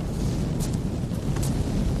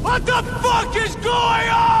 What the fuck is going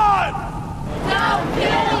on? Stop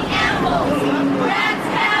killing animals! Rats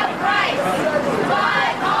have rights! Why